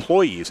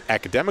employees,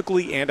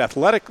 academically and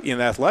in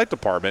the athletic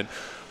department,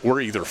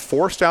 were either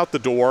forced out the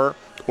door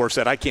or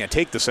said, I can't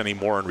take this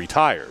anymore, and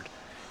retired.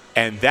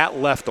 And that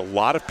left a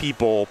lot of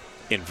people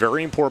in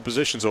very important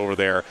positions over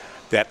there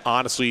that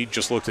honestly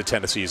just looked at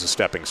Tennessee as a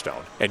stepping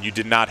stone. And you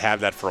did not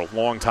have that for a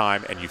long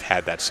time, and you've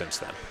had that since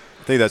then.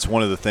 I think that's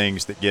one of the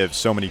things that gives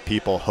so many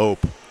people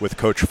hope with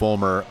Coach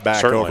Fulmer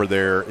back over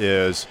there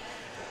is,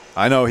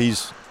 I know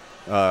he's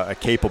a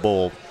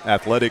capable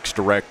athletics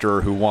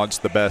director who wants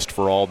the best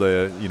for all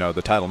the,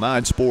 the Title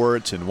IX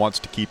sports and wants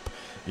to keep,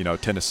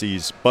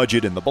 Tennessee's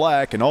budget in the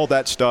black and all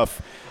that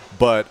stuff.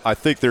 But I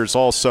think there's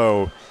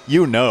also,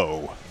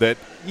 that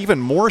even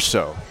more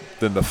so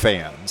than the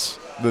fans,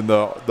 than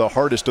the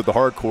hardest of the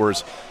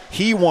hardcores,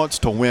 he wants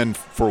to win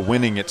for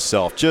winning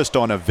itself, just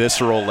on a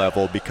visceral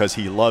level, because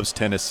he loves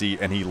Tennessee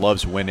and he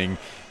loves winning,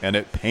 and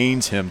it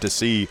pains him to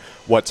see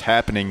what's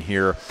happening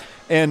here.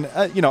 And,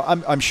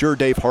 I'm sure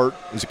Dave Hart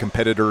is a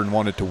competitor and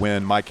wanted to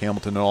win, Mike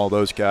Hamilton and all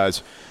those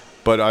guys,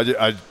 but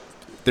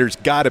there's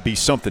got to be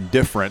something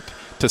different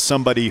to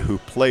somebody who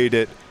played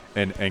it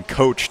and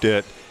coached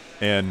it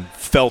and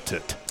felt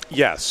it.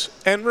 Yes.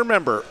 And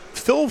remember,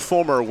 Phil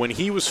Fulmer, when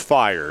he was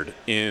fired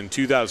in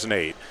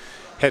 2008,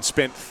 had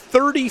spent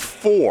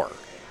 34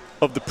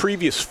 of the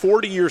previous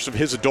 40 years of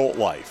his adult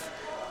life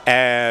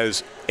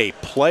as a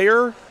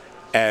player,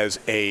 as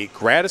a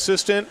grad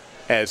assistant,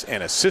 as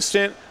an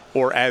assistant,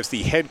 or as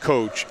the head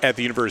coach at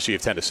the University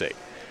of Tennessee.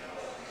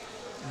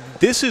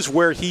 This is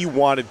where he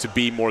wanted to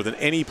be more than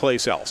any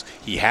place else.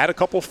 He had a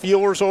couple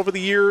feelers over the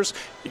years.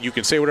 You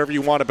can say whatever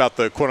you want about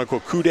the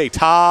quote-unquote coup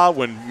d'etat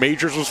when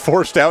Majors was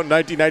forced out in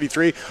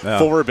 1993. Yeah.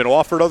 Fulmer had been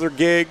offered other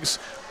gigs.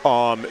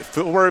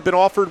 Fulmer had been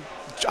offered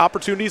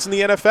opportunities in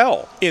the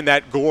NFL in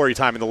that glory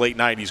time in the late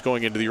 90s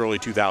going into the early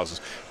 2000s.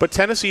 But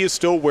Tennessee is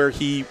still where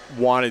he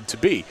wanted to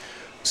be.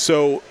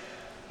 So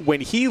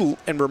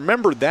and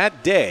remember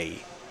that day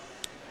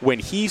when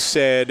he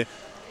said,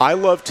 I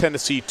love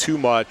Tennessee too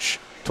much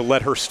to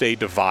let her stay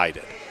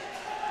divided.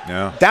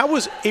 Yeah.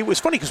 It was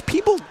funny because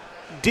people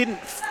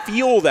didn't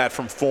feel that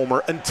from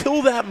Fulmer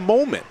until that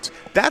moment.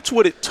 That's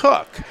what it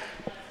took.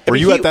 Were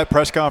you at that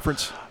press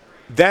conference?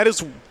 That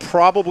is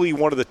probably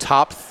one of the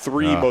top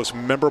three most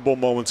memorable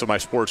moments of my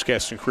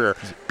sportscasting career,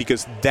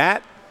 because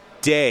that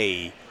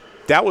day,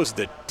 that was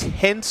the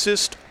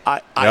tensest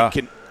I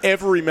can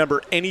ever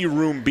remember any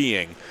room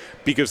being,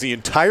 because the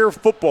entire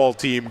football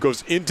team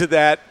goes into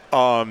that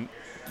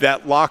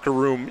locker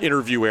room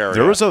interview area.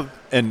 There was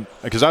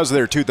because I was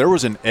there too, there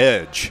was an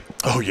edge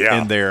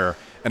in there.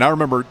 And I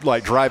remember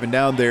driving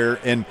down there,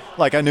 and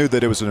I knew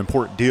that it was an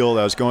important deal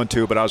that I was going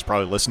to, but I was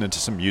probably listening to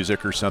some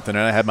music or something,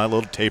 and I had my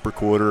little tape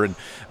recorder and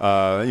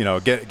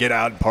get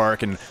out and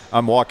park, and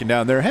I'm walking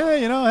down there,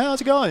 hey,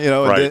 how's it going?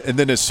 Right. And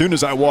then as soon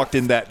as I walked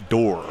in that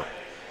door,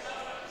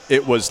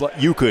 it was like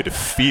you could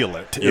feel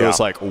it. It was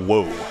like,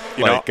 whoa.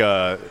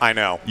 I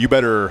know. You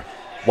better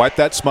wipe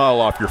that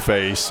smile off your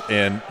face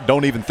and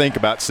don't even think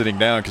about sitting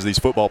down, because these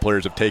football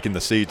players have taken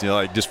the seats.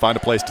 Just find a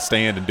place to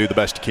stand and do the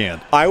best you can.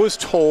 I was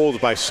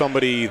told by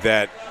somebody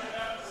that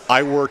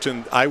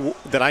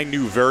that I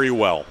knew very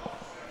well,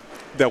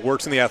 that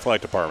works in the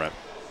athletic department,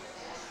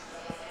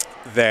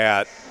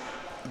 that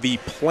the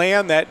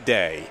plan that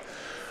day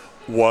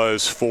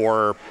was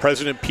for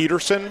President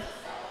Peterson,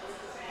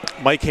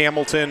 Mike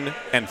Hamilton,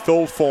 and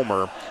Phil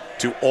Fulmer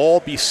to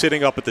all be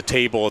sitting up at the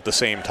table at the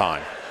same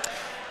time.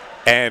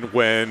 And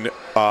when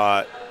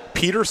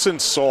Peterson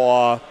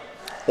saw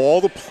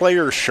all the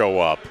players show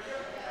up,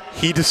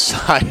 he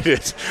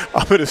decided,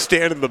 I'm going to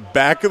stand in the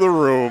back of the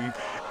room,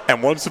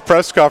 and once the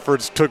press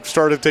conference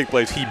started to take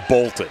place, he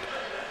bolted,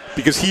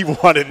 because he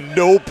wanted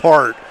no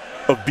part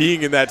of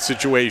being in that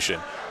situation,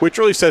 which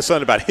really says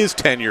something about his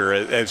tenure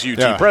as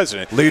UT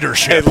president.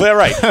 Leadership.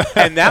 Right.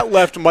 And that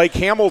left Mike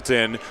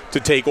Hamilton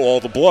to take all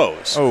the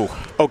blows. Oh.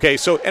 Okay,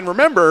 and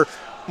remember,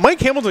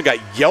 Mike Hamilton got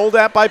yelled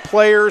at by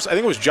players. I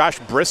think it was Josh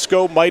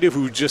Briscoe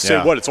who just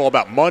said, it's all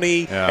about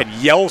money, and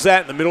yells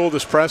at in the middle of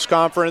this press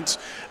conference.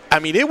 I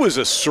mean, it was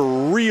a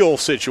surreal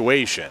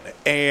situation.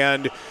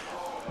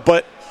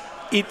 But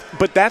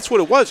that's what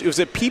it was. It was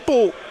that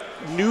people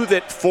knew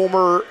that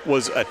Fulmer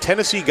was a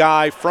Tennessee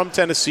guy from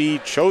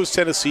Tennessee, chose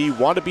Tennessee,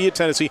 wanted to be at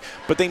Tennessee,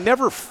 but they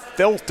never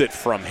felt it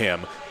from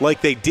him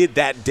like they did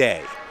that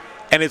day.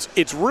 And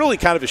it's really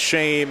kind of a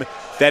shame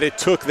that it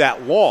took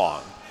that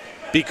long,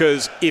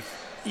 because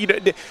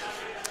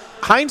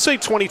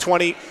hindsight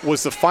 2020,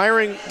 was the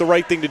firing the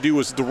right thing to do,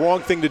 was the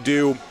wrong thing to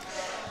do?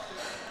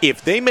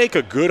 If they make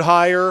a good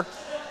hire,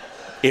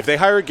 if they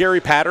hire Gary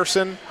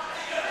Patterson,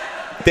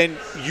 then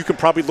you can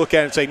probably look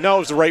at it and say, no, it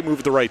was the right move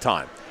at the right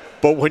time.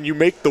 But when you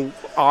make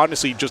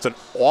honestly just an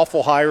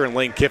awful hire in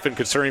Lane Kiffin,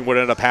 considering what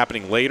ended up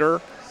happening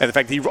later, and the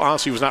fact that he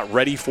honestly was not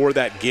ready for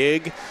that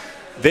gig,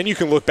 then you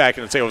can look back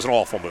and say it was an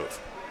awful move.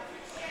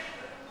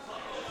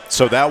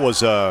 So that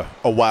was a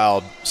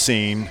wild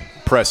scene,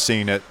 press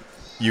scene at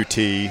UT.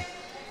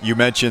 You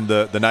mentioned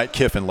the night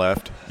Kiffin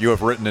left. You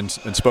have written and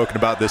spoken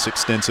about this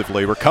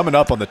extensively. We're coming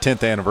up on the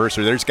 10th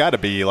anniversary. There's got to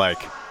be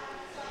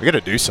we got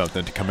to do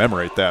something to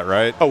commemorate that,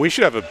 right? Oh, we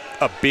should have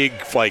a big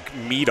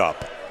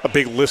meetup, a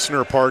big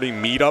listener party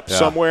meetup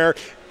somewhere,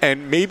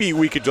 and maybe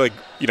we could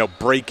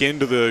break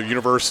into the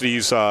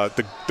university's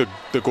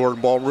the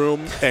Gordon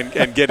Ballroom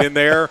and get in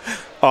there.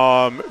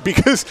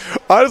 Because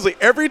honestly,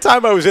 every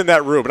time I was in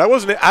that room, and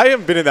I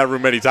haven't been in that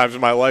room many times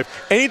in my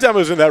life. Anytime I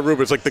was in that room,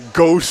 it's like the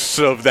ghosts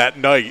of that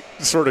night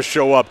sort of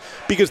show up.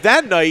 Because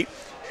that night,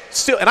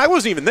 and I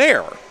wasn't even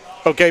there.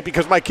 Okay,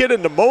 because my kid had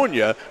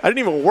pneumonia. I didn't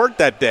even work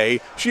that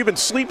day. She had been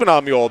sleeping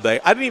on me all day.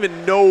 I didn't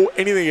even know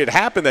anything had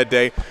happened that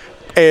day.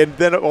 And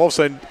then all of a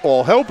sudden,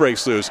 all hell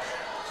breaks loose.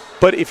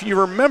 But if you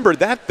remember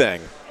that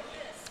thing,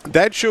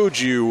 that showed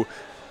you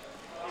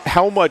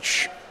how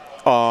much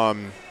no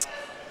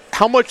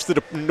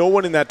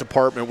one in that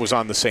department was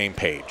on the same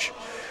page.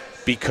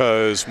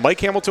 Because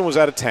Mike Hamilton was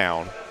out of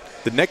town.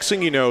 The next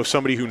thing you know,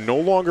 somebody who no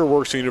longer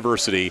works at the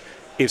university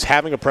is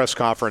having a press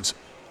conference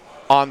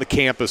on the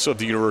campus of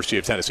the University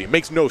of Tennessee. It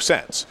makes no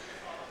sense.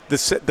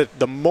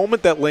 The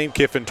moment that Lane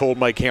Kiffin told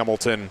Mike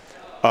Hamilton,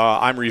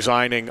 I'm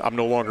resigning, I'm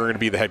no longer going to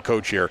be the head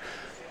coach here,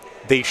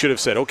 they should have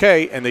said,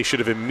 okay, and they should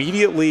have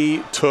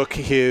immediately took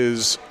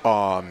his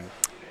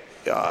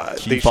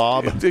key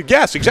fob?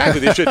 Yes, exactly.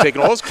 They should have taken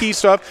all his key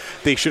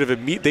stuff. They should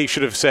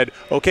have said,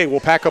 okay, we'll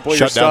pack up all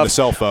your stuff. Shut down the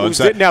cell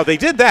phones. Now, they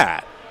did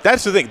that.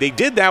 That's the thing. They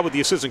did that with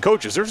the assistant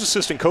coaches. There's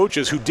assistant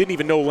coaches who didn't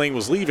even know Lane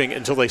was leaving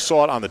until they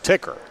saw it on the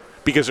ticker,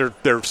 because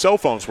their cell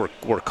phones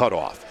were cut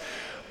off.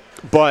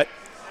 But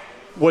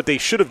what they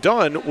should have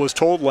done was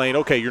told Lane,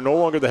 okay, you're no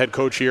longer the head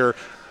coach here.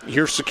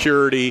 Here's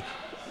security.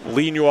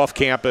 Leading you off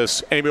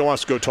campus. Anybody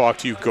wants to go talk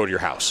to you, go to your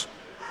house.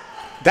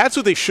 That's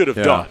what they should have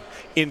done.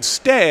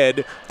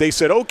 Instead, they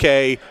said,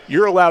 okay,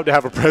 you're allowed to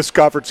have a press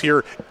conference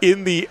here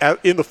in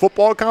the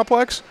football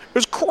complex. It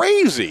was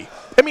crazy.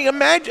 I mean,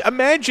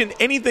 imagine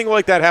anything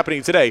like that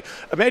happening today.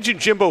 Imagine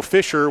Jimbo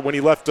Fisher, when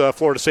he left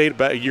Florida State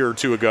about a year or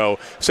two ago,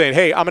 saying,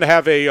 hey, I'm going to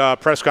have a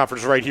press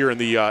conference right here in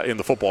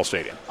the football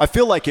stadium. I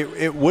feel like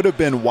it would have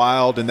been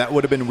wild and that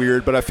would have been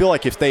weird, but I feel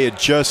like if they had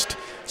just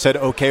said,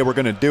 okay, we're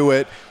going to do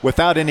it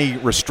without any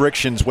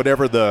restrictions,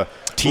 whatever the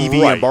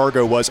TV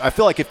embargo was, I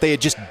feel like if they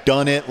had just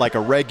done it like a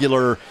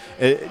regular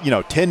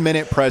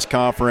 10-minute press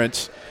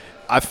conference,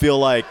 I feel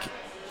like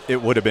it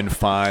would have been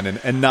fine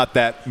and not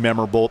that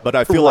memorable. But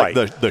I feel like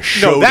the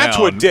showdown. No, that's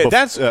what did.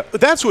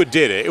 That's what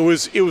did it.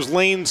 It was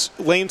Lane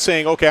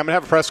saying, okay, I'm gonna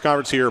have a press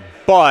conference here,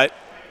 but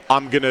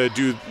I'm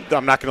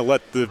not gonna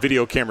let the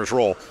video cameras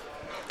roll.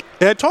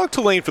 And I talked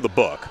to Lane for the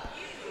book,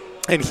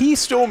 and he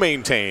still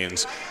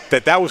maintains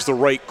that was the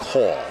right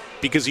call,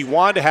 because he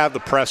wanted to have the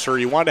presser,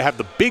 he wanted to have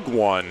the big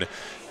one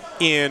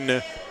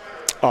in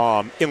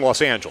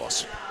Los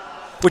Angeles.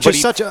 Which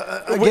is such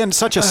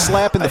a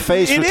slap in the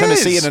face for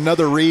Tennessee, and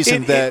another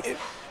reason that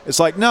it's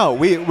like, no,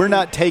 we're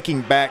not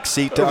taking back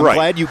seat. I'm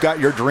glad you got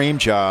your dream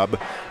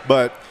job,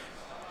 but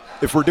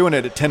if we're doing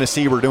it at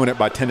Tennessee, we're doing it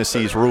by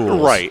Tennessee's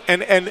rules. Right,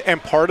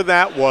 and part of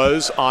that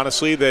was,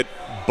 honestly, that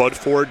Bud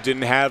Ford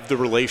didn't have the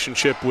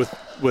relationship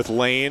with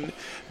Lane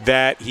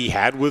that he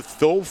had with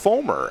Phil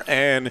Fulmer.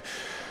 And,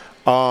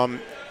 Bud's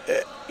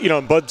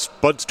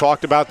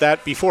talked about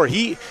that before.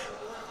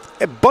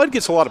 Bud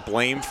gets a lot of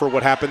blame for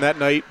what happened that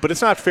night, but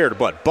it's not fair to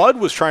Bud. Bud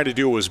was trying to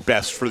do what was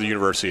best for the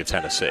University of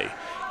Tennessee.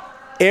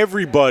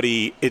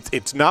 Everybody,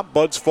 it's not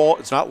Bud's fault.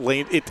 It's not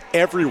Lane. It's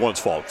everyone's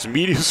fault. It's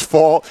media's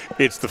fault.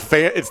 It's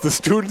the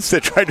students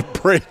that tried to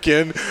break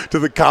in to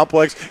the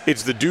complex.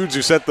 It's the dudes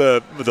who set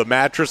the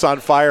mattress on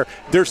fire.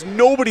 There's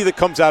nobody that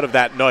comes out of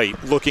that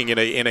night looking in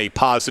a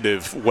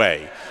positive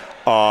way.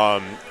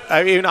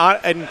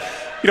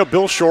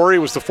 Bill Shorey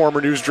was the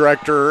former news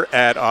director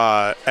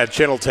at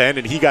Channel 10,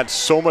 and he got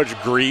so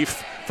much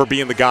grief for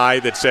being the guy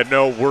that said,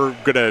 no,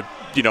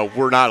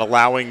 we're not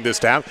allowing this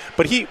to happen.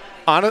 But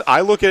I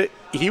look at it,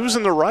 he was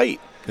in the right.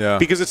 Yeah.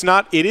 Because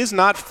it is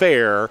not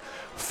fair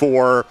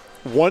for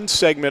one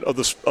segment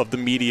of the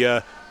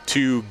media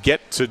to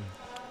get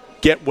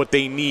what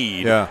they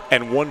need,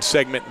 and one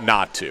segment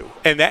not to.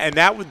 And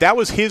that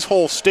was his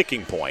whole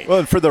sticking point. Well,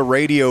 and for the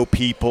radio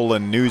people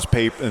and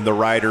newspaper and the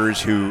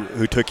writers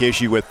who took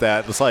issue with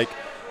that, it's like,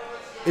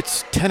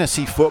 it's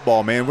Tennessee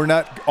football, man. We're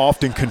not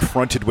often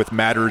confronted with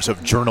matters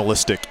of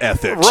journalistic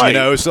ethics,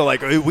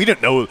 So, we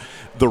didn't know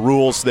the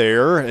rules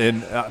there.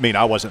 And, I mean,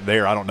 I wasn't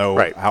there. I don't know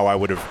how I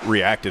would have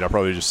reacted. I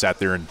probably just sat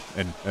there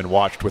and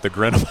watched with a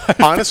grin on my face.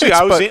 Honestly,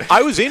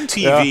 I was in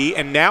TV,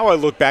 and now I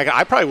look back,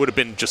 I probably would have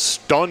been just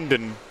stunned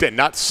and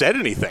not said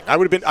anything. I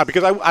would have been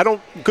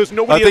because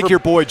nobody. I think your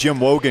boy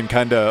Jim Wogan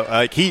kind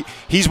of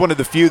he's one of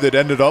the few that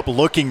ended up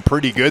looking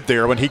pretty good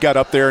there when he got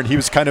up there, and he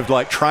was kind of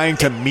like trying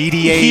to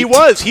mediate. He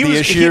was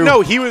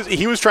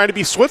trying to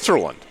be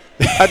Switzerland.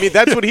 I mean,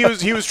 that's what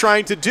he was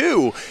trying to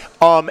do.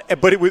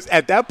 But it was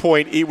at that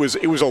point it was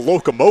a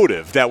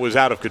locomotive that was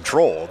out of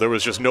control. There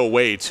was just no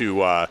way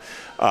to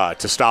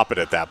stop it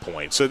at that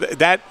point. So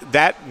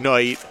that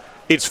night,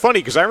 it's funny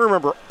because I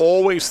remember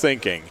always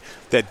thinking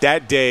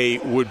that day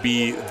would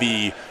be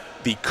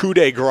the coup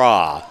de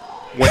grace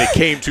when it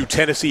came to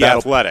Tennessee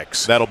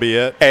athletics. That'll be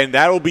it. And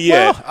that'll be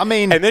it. I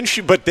mean, and then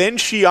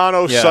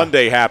Schiano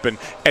Sunday happened,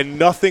 and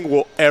nothing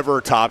will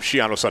ever top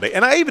Schiano Sunday.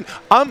 And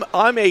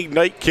I'm a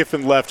Knight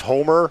Kiffin left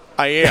homer.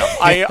 I am.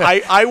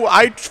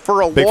 I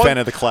for a big long fan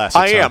of the classics.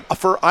 I am.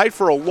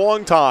 For a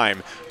long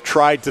time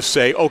tried to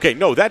say, okay,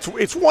 no, it's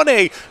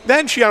 1A,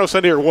 then Schiano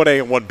Sunday or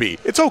 1A and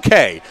 1B. It's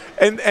okay.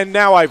 And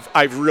now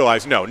I've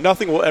realized no,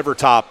 nothing will ever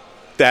top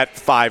that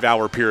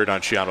 5-hour period on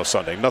Schiano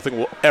Sunday. Nothing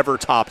will ever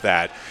top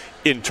that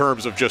in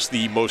terms of just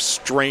the most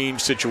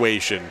strange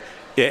situation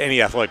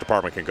any athletic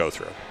department can go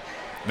through.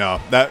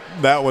 No,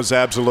 that was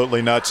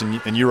absolutely nuts,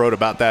 and you wrote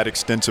about that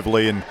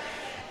extensively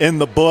in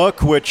the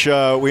book, which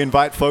we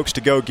invite folks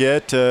to go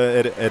get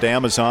at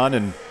Amazon,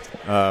 and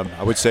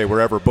I would say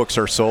wherever books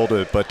are sold,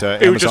 but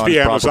Amazon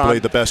is probably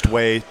the best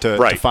way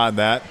to find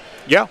that.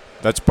 Yeah.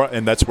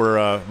 That's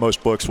where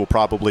most books will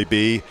probably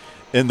be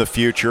in the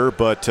future,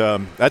 but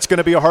that's going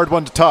to be a hard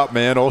one to top,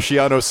 man. Old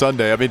Schiano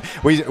Sunday. I mean,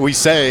 we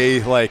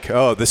say like,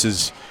 oh, this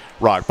is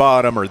rock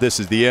bottom or this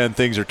is the end.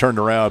 Things are turned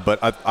around, but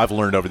I've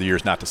learned over the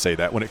years not to say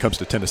that when it comes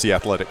to Tennessee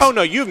athletics. Oh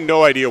no, you have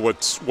no idea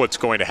what's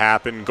going to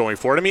happen going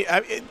forward. I mean,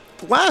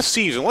 last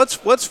season,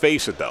 let's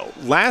face it though.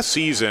 Last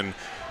season,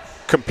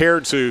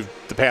 compared to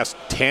the past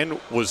 10,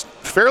 was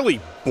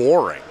fairly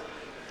boring,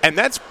 and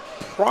that's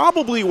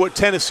probably what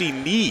Tennessee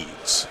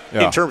needs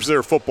in terms of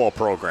their football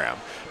program.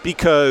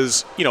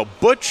 Because,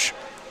 Butch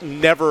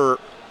never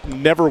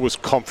was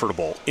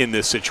comfortable in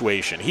this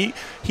situation.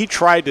 He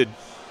tried to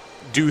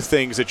do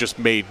things that just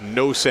made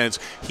no sense.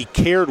 He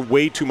cared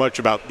way too much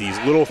about these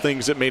little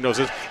things that made no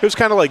sense. It was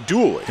kind of like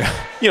Dooley.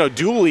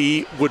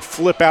 Dooley would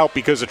flip out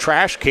because a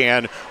trash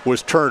can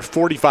was turned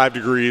 45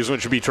 degrees when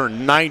it should be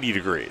turned 90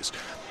 degrees.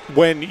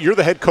 When you're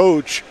the head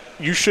coach,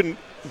 you shouldn't.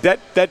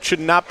 That should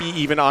not be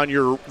even on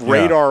your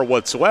radar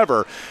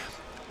whatsoever.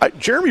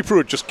 Jeremy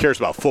Pruitt just cares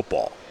about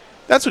football.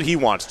 That's what he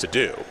wants to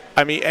do.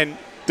 I mean, and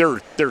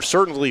there's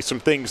certainly some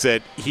things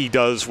that he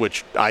does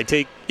which I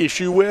take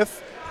issue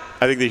with.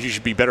 I think that he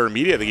should be better in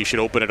media. I think he should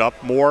open it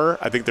up more.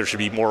 I think there should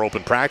be more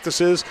open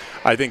practices.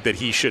 I think that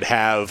he should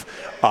have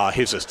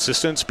his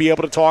assistants be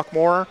able to talk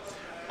more.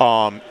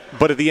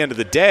 But at the end of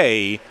the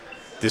day,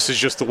 this is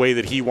just the way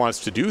that he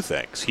wants to do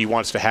things. He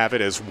wants to have it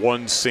as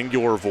one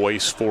singular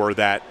voice for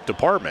that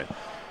department.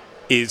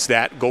 Is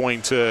that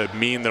going to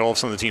mean that all of a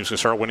sudden the team's going to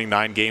start winning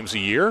 9 games a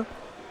year?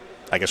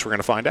 I guess we're going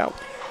to find out.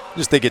 I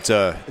just think it's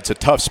a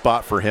tough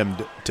spot for him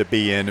to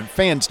be in, and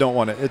fans don't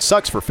want to. It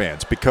sucks for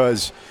fans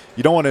because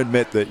you don't want to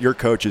admit that your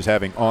coach is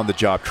having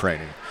on-the-job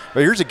training.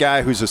 But here's a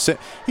guy who's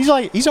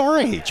he's our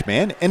age,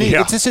 man, and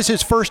this is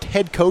his first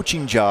head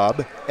coaching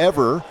job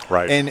ever,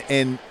 right?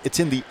 And it's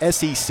in the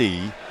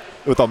SEC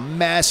with a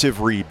massive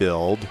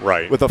rebuild,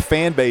 right? With a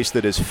fan base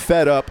that is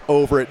fed up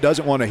over it,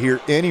 doesn't want to hear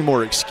any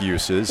more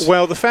excuses.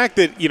 Well, the fact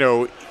that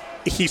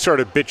he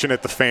started bitching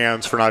at the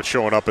fans for not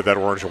showing up at that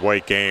orange and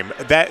white game.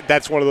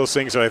 That's one of those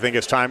things that I think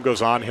as time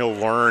goes on he'll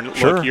learn.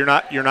 Sure. Look, you're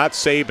not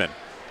Saban.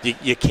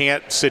 You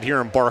can't sit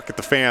here and bark at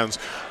the fans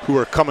who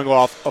are coming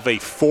off of a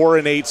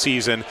 4-8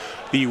 season,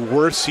 the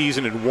worst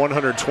season in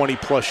 120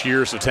 plus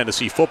years of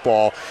Tennessee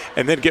football,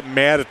 and then get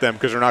mad at them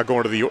because they're not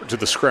going to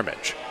the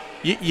scrimmage.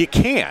 You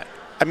can't.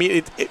 I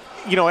mean,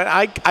 and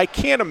I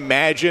can't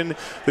imagine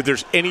that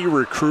there's any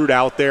recruit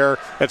out there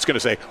that's going to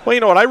say, well, you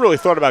know what, I really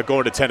thought about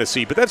going to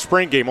Tennessee, but that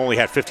spring game only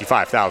had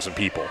 55,000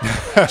 people,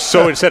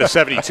 so instead of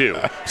 72.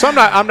 So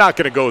I'm not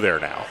going to go there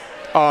now.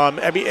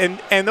 I mean,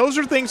 and those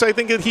are things I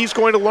think that he's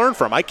going to learn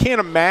from. I can't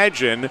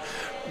imagine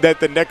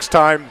that the next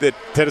time that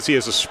Tennessee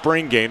has a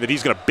spring game that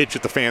he's going to bitch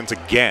at the fans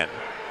again.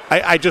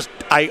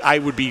 I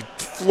would be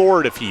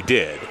floored if he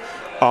did.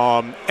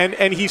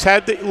 And he's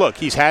had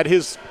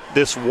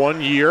this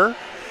 1 year.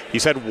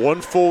 He's had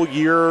 1 full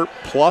year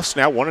plus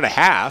now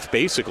 1.5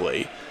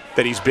 basically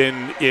that he's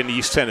been in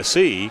East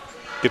Tennessee.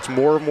 Gets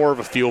more and more of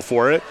a feel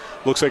for it.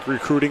 Looks like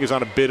recruiting is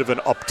on a bit of an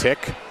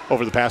uptick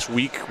over the past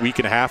week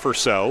and a half or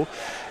so.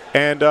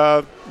 And,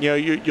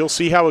 you'll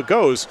see how it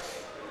goes.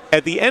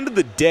 At the end of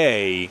the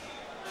day,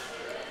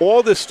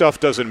 all this stuff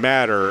doesn't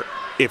matter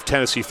if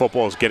Tennessee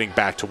football is getting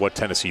back to what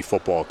Tennessee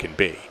football can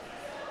be.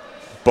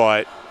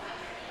 But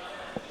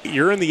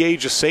you're in the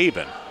age of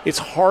Saban. It's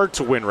hard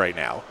to win right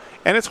now.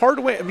 And it's hard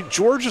to win. I mean,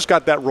 Georgia's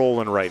got that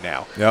rolling right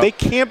now. Yep. They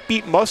can't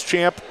beat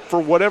Muschamp for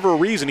whatever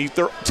reason.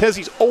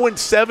 Tennessie's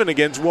 0-7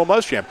 against Will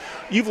Muschamp.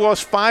 You've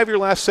lost 5 of your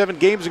last 7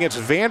 games against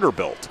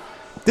Vanderbilt.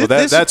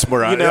 That's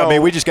where I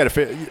mean, we just got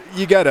to –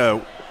 you got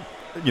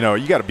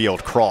to be able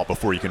to crawl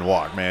before you can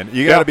walk, man.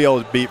 You got to be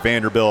able to beat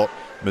Vanderbilt,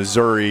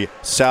 Missouri,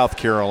 South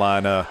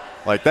Carolina.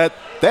 Like that.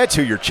 That's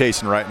who you're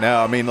chasing right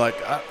now. I mean, like,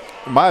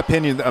 in my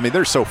opinion, I mean,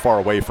 they're so far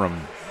away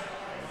from,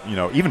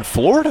 even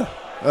Florida.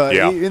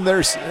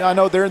 I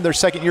know they're in their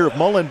second year of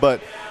Mullen,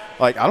 but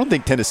Like, I don't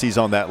think Tennessee's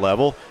on that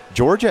level.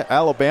 Georgia,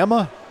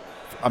 Alabama,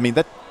 I mean,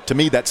 that to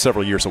me, that's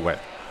several years away.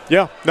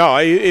 Yeah. No,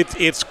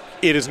 it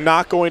is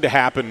not going to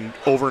happen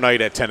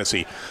overnight at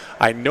Tennessee.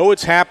 I know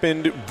it's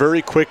happened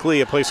very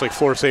quickly at a place like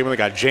Florida State when they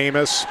got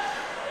Jameis,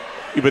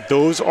 but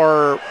those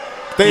are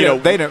they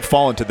didn't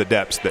fall into the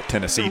depths that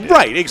Tennessee did.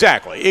 Right,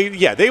 exactly.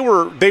 They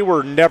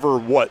were never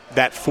what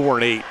that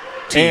 4-8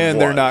 team and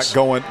was.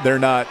 They're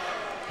not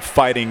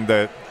fighting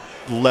the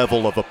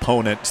level of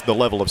opponents, the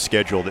level of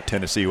schedule that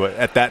Tennessee was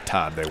at that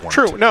time. They weren't.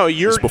 True. No,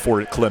 This was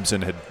before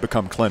Clemson had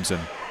become Clemson.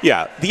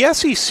 Yeah, the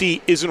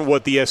SEC isn't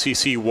what the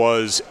SEC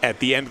was at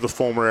the end of the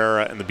Fulmer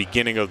era and the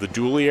beginning of the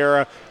Dooley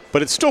era,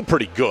 but it's still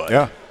pretty good.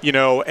 Yeah.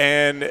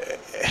 And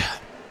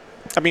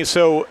I mean,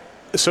 so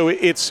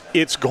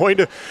it's going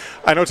to.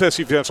 I know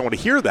Tennessee fans don't want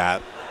to hear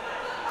that,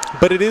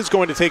 but it is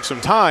going to take some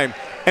time.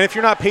 And if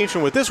you're not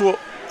patient with this, well,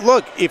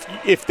 look,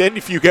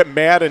 if you get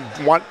mad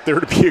and want there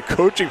to be a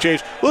coaching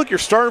change, look, you're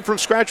starting from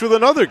scratch with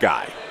another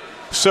guy.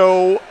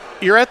 So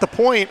you're at the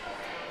point.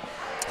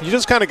 You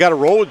just kind of got to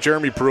roll with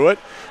Jeremy Pruitt,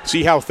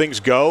 see how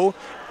things go.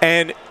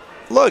 And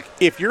look,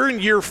 if you're in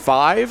year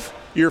 5,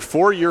 year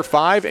 4, year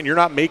 5, and you're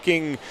not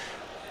making,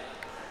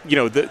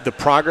 the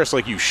progress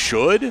like you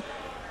should,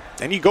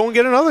 then you go and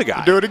get another guy.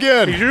 You do it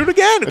again.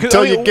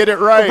 Until you get it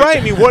right. Right.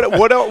 I mean,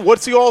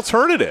 what's the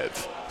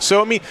alternative?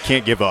 So, I mean,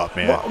 can't give up,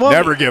 man.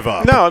 Never give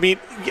up. No, I mean,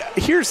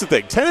 here's the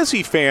thing.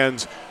 Tennessee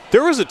fans,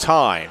 there was a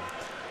time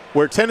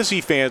where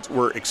Tennessee fans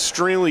were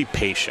extremely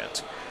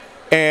patient.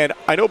 And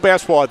I know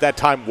basketball at that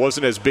time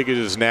wasn't as big as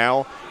it is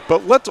now,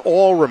 but let's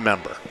all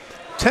remember,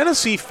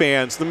 Tennessee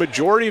fans, the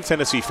majority of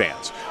Tennessee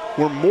fans,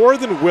 were more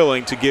than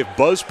willing to give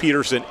Buzz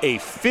Peterson a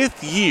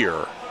 5th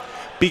year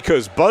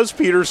because Buzz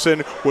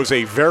Peterson was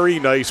a very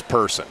nice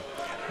person.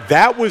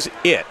 That was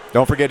it.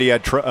 Don't forget he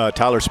had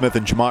Tyler Smith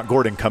and Jamont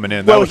Gordon coming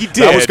in. He did.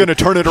 That was going to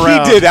turn it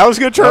around. He did. That was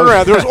going to turn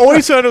around. There was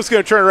always something that was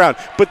going to turn around.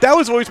 But that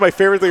was always my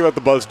favorite thing about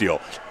the Buzz deal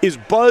is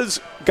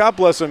Buzz, God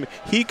bless him,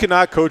 he could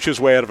not coach his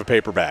way out of a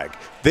paper bag.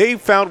 They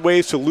found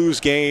ways to lose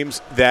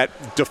games that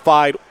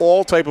defied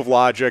all type of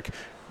logic,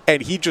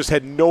 and he just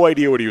had no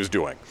idea what he was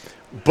doing.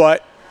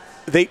 But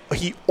he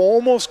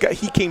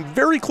came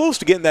very close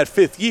to getting that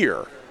 5th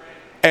year.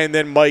 And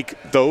then Mike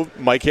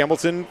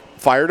Hamilton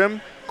fired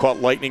him. Caught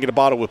lightning in a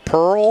bottle with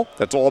Pearl.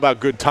 That's all about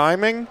good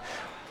timing.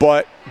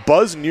 But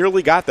Buzz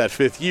nearly got that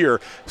 5th year.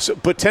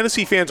 But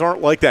Tennessee fans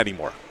aren't like that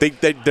anymore. They've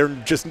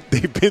been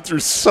through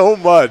so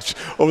much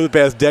over the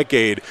past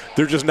decade.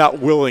 They're just not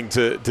willing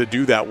to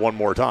do that one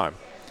more time.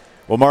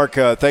 Well, Mark,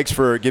 thanks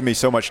for giving me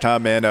so much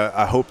time, man.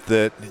 I hope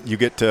that you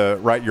get to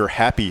write your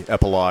happy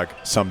epilogue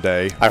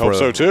someday. I hope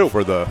so too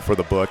for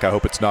the book. I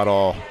hope it's not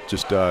all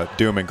just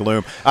doom and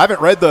gloom. I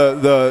haven't read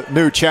the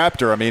new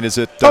chapter. I mean, is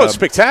it? It's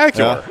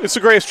spectacular. Yeah. It's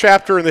the greatest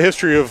chapter in the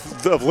history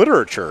of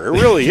literature. It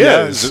really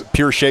is. Is it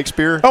pure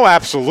Shakespeare? Oh,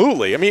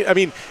 absolutely. I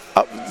mean.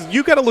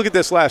 You got to look at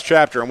this last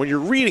chapter, and when you're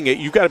reading it,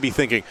 you got to be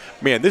thinking,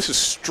 "Man, this is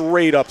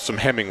straight up some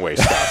Hemingway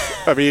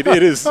stuff." I mean,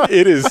 it is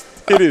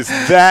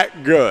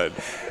that good.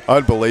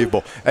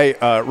 Unbelievable. Hey,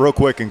 real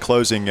quick in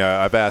closing,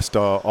 I've asked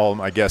all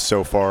my guests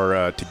so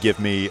far to give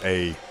me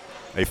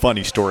a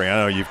funny story. I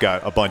know you've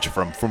got a bunch of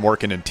them from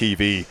working in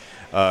TV.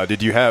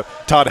 Did you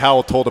have Todd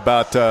Howell told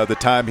about the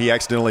time he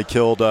accidentally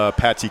killed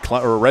Patsy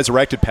Cline or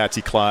resurrected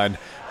Patsy Cline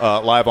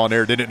live on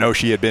air? Didn't know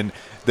she had been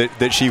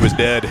that she was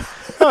dead.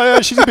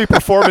 She's gonna be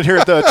performing here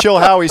at the Chill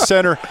Howie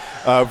Center.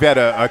 We've had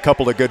a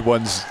couple of good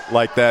ones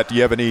like that. Do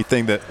you have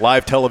anything that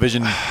live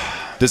television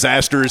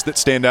disasters that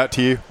stand out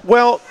to you?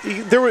 Well,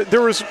 there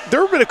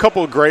have been a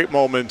couple of great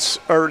moments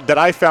that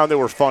I found that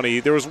were funny.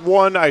 There was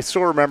one I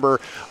still remember.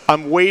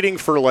 I'm waiting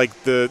for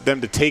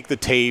them to take the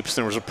tapes.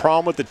 There was a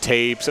problem with the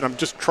tapes, and I'm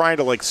just trying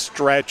to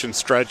stretch and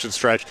stretch and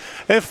stretch.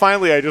 And then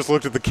finally, I just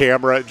looked at the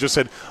camera and just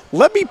said,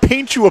 "Let me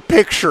paint you a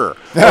picture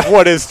of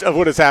what has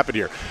happened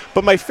here."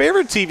 But my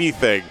favorite TV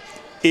thing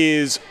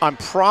is I'm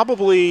trying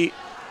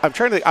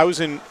to think. I was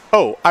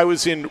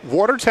in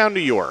Watertown, New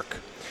York.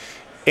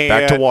 And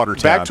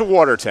back to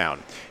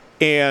Watertown.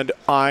 And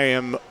I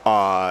am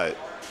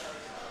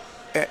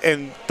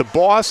and the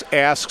boss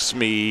asks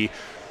me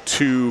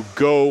to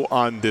go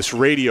on this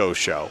radio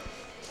show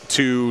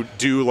to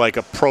do a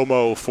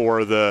promo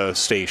for the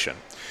station.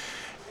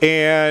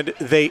 And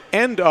they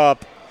end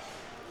up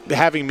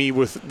having me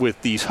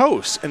with these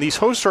hosts. And these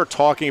hosts start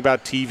talking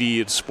about TV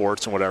and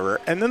sports and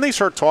whatever. And then they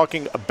start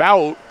talking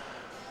about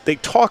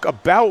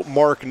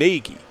Mark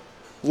Nagy.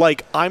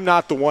 Like I'm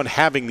not the one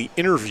having the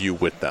interview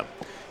with them.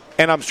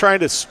 And I don't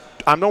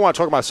want to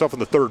talk about myself in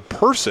the third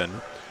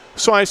person.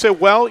 So I said,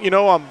 well,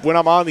 when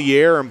I'm on the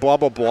air and blah,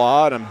 blah,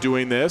 blah, and I'm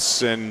doing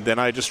this, and then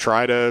I just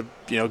try to,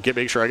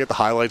 make sure I get the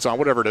highlights on,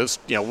 whatever it is,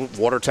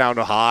 Watertown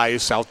High,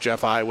 South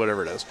Jeff High,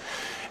 whatever it is.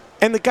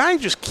 And the guy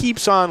just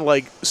keeps on,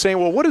 saying,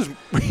 well,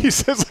 he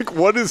says,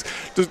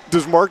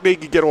 does Mark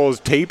Nagy get all his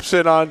tapes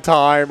in on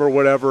time or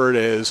whatever it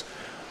is?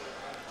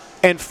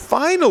 And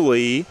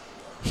finally,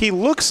 he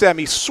looks at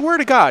me, swear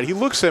to God, he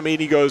looks at me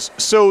and he goes,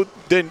 so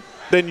then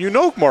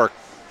Mark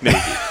Nagy.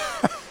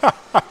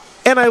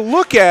 And I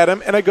look at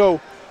him and I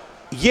go,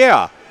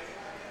 yeah.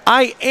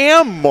 I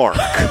am Mark.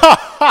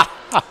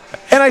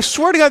 And I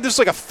swear to God, this is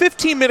like a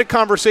 15-minute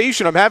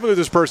conversation I'm having with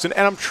this person,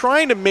 and I'm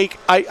trying to make.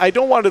 I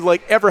don't want to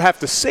like ever have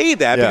to say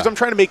that because I'm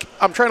trying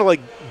to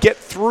like get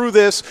through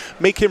this,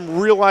 make him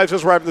realize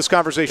as we're having this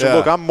conversation.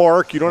 Look, I'm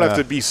Mark. You don't have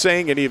to be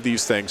saying any of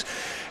these things.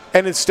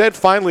 And instead,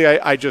 finally,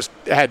 I just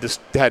had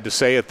to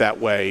say it that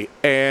way,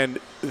 and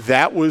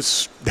that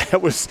was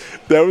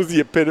the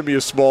epitome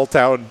of small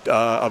town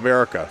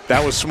America.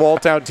 That was small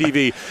town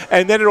TV,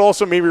 and then it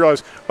also made me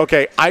realize,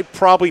 okay, I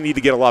probably need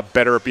to get a lot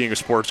better at being a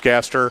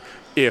sportscaster.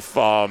 If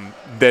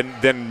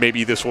then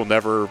maybe this will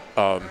never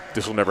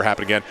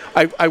happen again.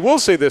 I will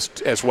say this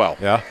as well.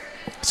 Yeah.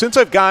 Since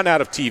I've gone out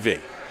of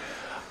TV,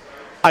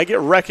 I get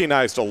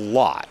recognized a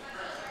lot,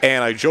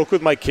 and I joke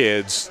with my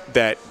kids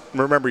that,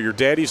 remember, your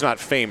daddy's not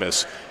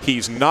famous;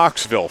 he's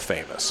Knoxville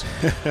famous.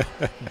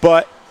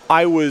 But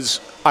I was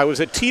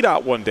at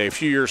T-Dot one day a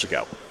few years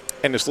ago,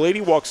 and this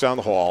lady walks down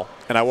the hall,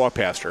 and I walk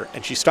past her,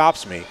 and she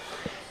stops me,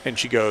 and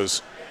she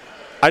goes,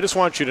 "I just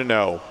want you to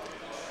know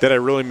that I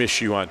really miss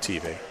you on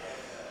TV."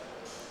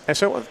 I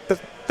said, "Well,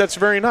 that's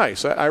very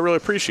nice. I really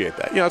appreciate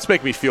that. It's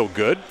making me feel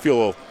good,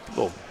 feel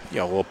a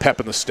little pep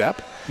in the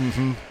step."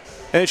 Mm-hmm. And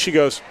then she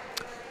goes,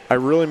 "I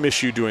really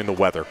miss you doing the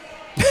weather."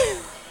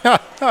 And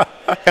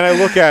I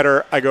look at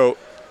her. I go,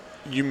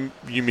 "You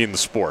mean the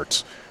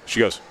sports?" She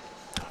goes,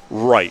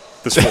 "Right,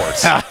 the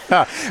sports."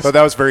 Well,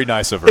 that was very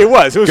nice of her. It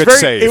was. Good very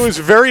save. It was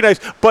very nice.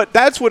 But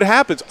that's what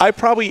happens. I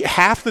probably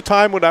half the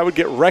time when I would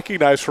get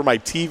recognized for my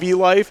TV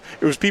life,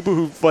 it was people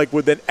who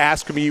would then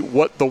ask me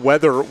what the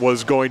weather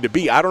was going to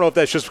be. I don't know if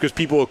that's just because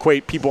people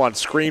equate people on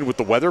screen with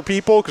the weather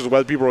people, because the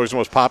weather people are always the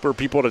most popular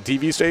people at a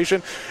TV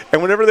station.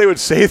 And whenever they would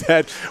say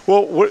that,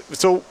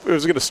 so it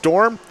was going to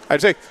storm,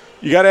 I'd say,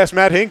 "You got to ask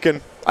Matt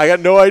Hinkin. I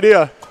got no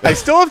idea." I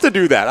still have to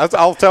do that.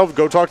 I'll tell them,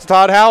 go talk to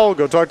Todd Howell,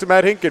 go talk to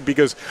Matt Hinkin,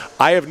 because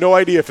I have no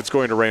idea if it's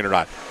going to rain or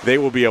not. They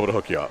will be able to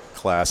hook you up.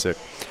 Classic.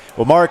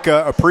 Well, Mark,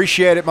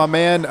 appreciate it, my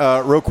man.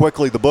 Real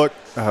quickly, the book.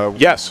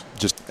 Yes.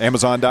 Just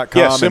Amazon.com.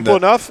 Yeah, simple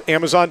enough.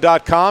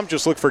 Amazon.com.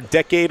 Just look for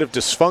Decade of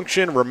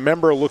Dysfunction.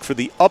 Remember, look for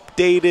the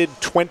updated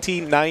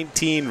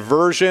 2019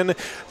 version.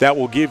 That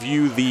will give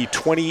you the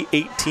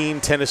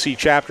 2018 Tennessee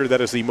chapter. That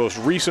is the most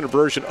recent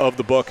version of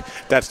the book.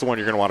 That's the one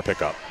you're going to want to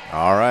pick up.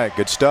 All right.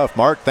 Good stuff.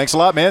 Mark, thanks a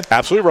lot, man.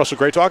 Absolutely, Russell.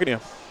 Great talking to you.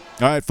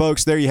 All right,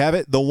 folks, there you have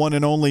it. The one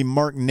and only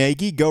Mark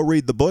Nagy. Go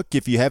read the book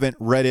if you haven't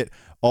read it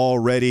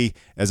already.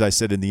 As I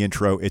said in the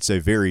intro, it's a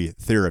very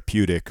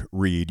therapeutic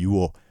read. You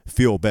will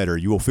feel better.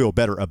 You will feel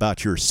better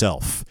about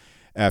yourself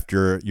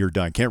after you're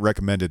done. Can't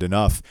recommend it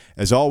enough.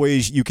 As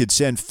always, you could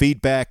send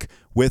feedback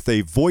with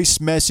a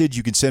voice message.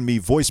 You can send me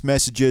voice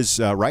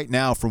messages right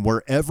now from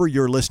wherever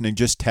you're listening.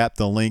 Just tap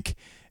the link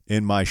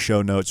in my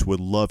show notes. Would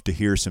love to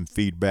hear some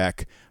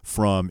feedback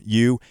from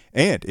you.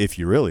 And if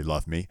you really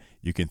love me,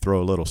 you can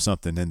throw a little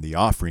something in the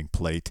offering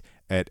plate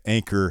at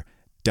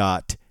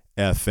anchor.fm.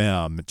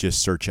 Just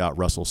search out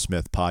Russell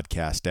Smith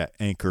Podcast at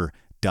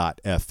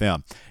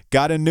anchor.fm.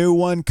 Got a new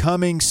one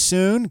coming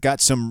soon.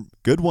 Got some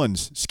good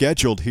ones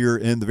scheduled here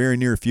in the very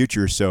near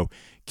future, so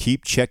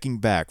keep checking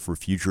back for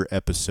future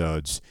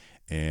episodes,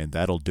 and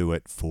that'll do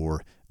it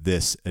for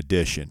this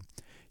edition.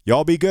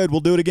 Y'all be good.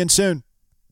 We'll do it again soon.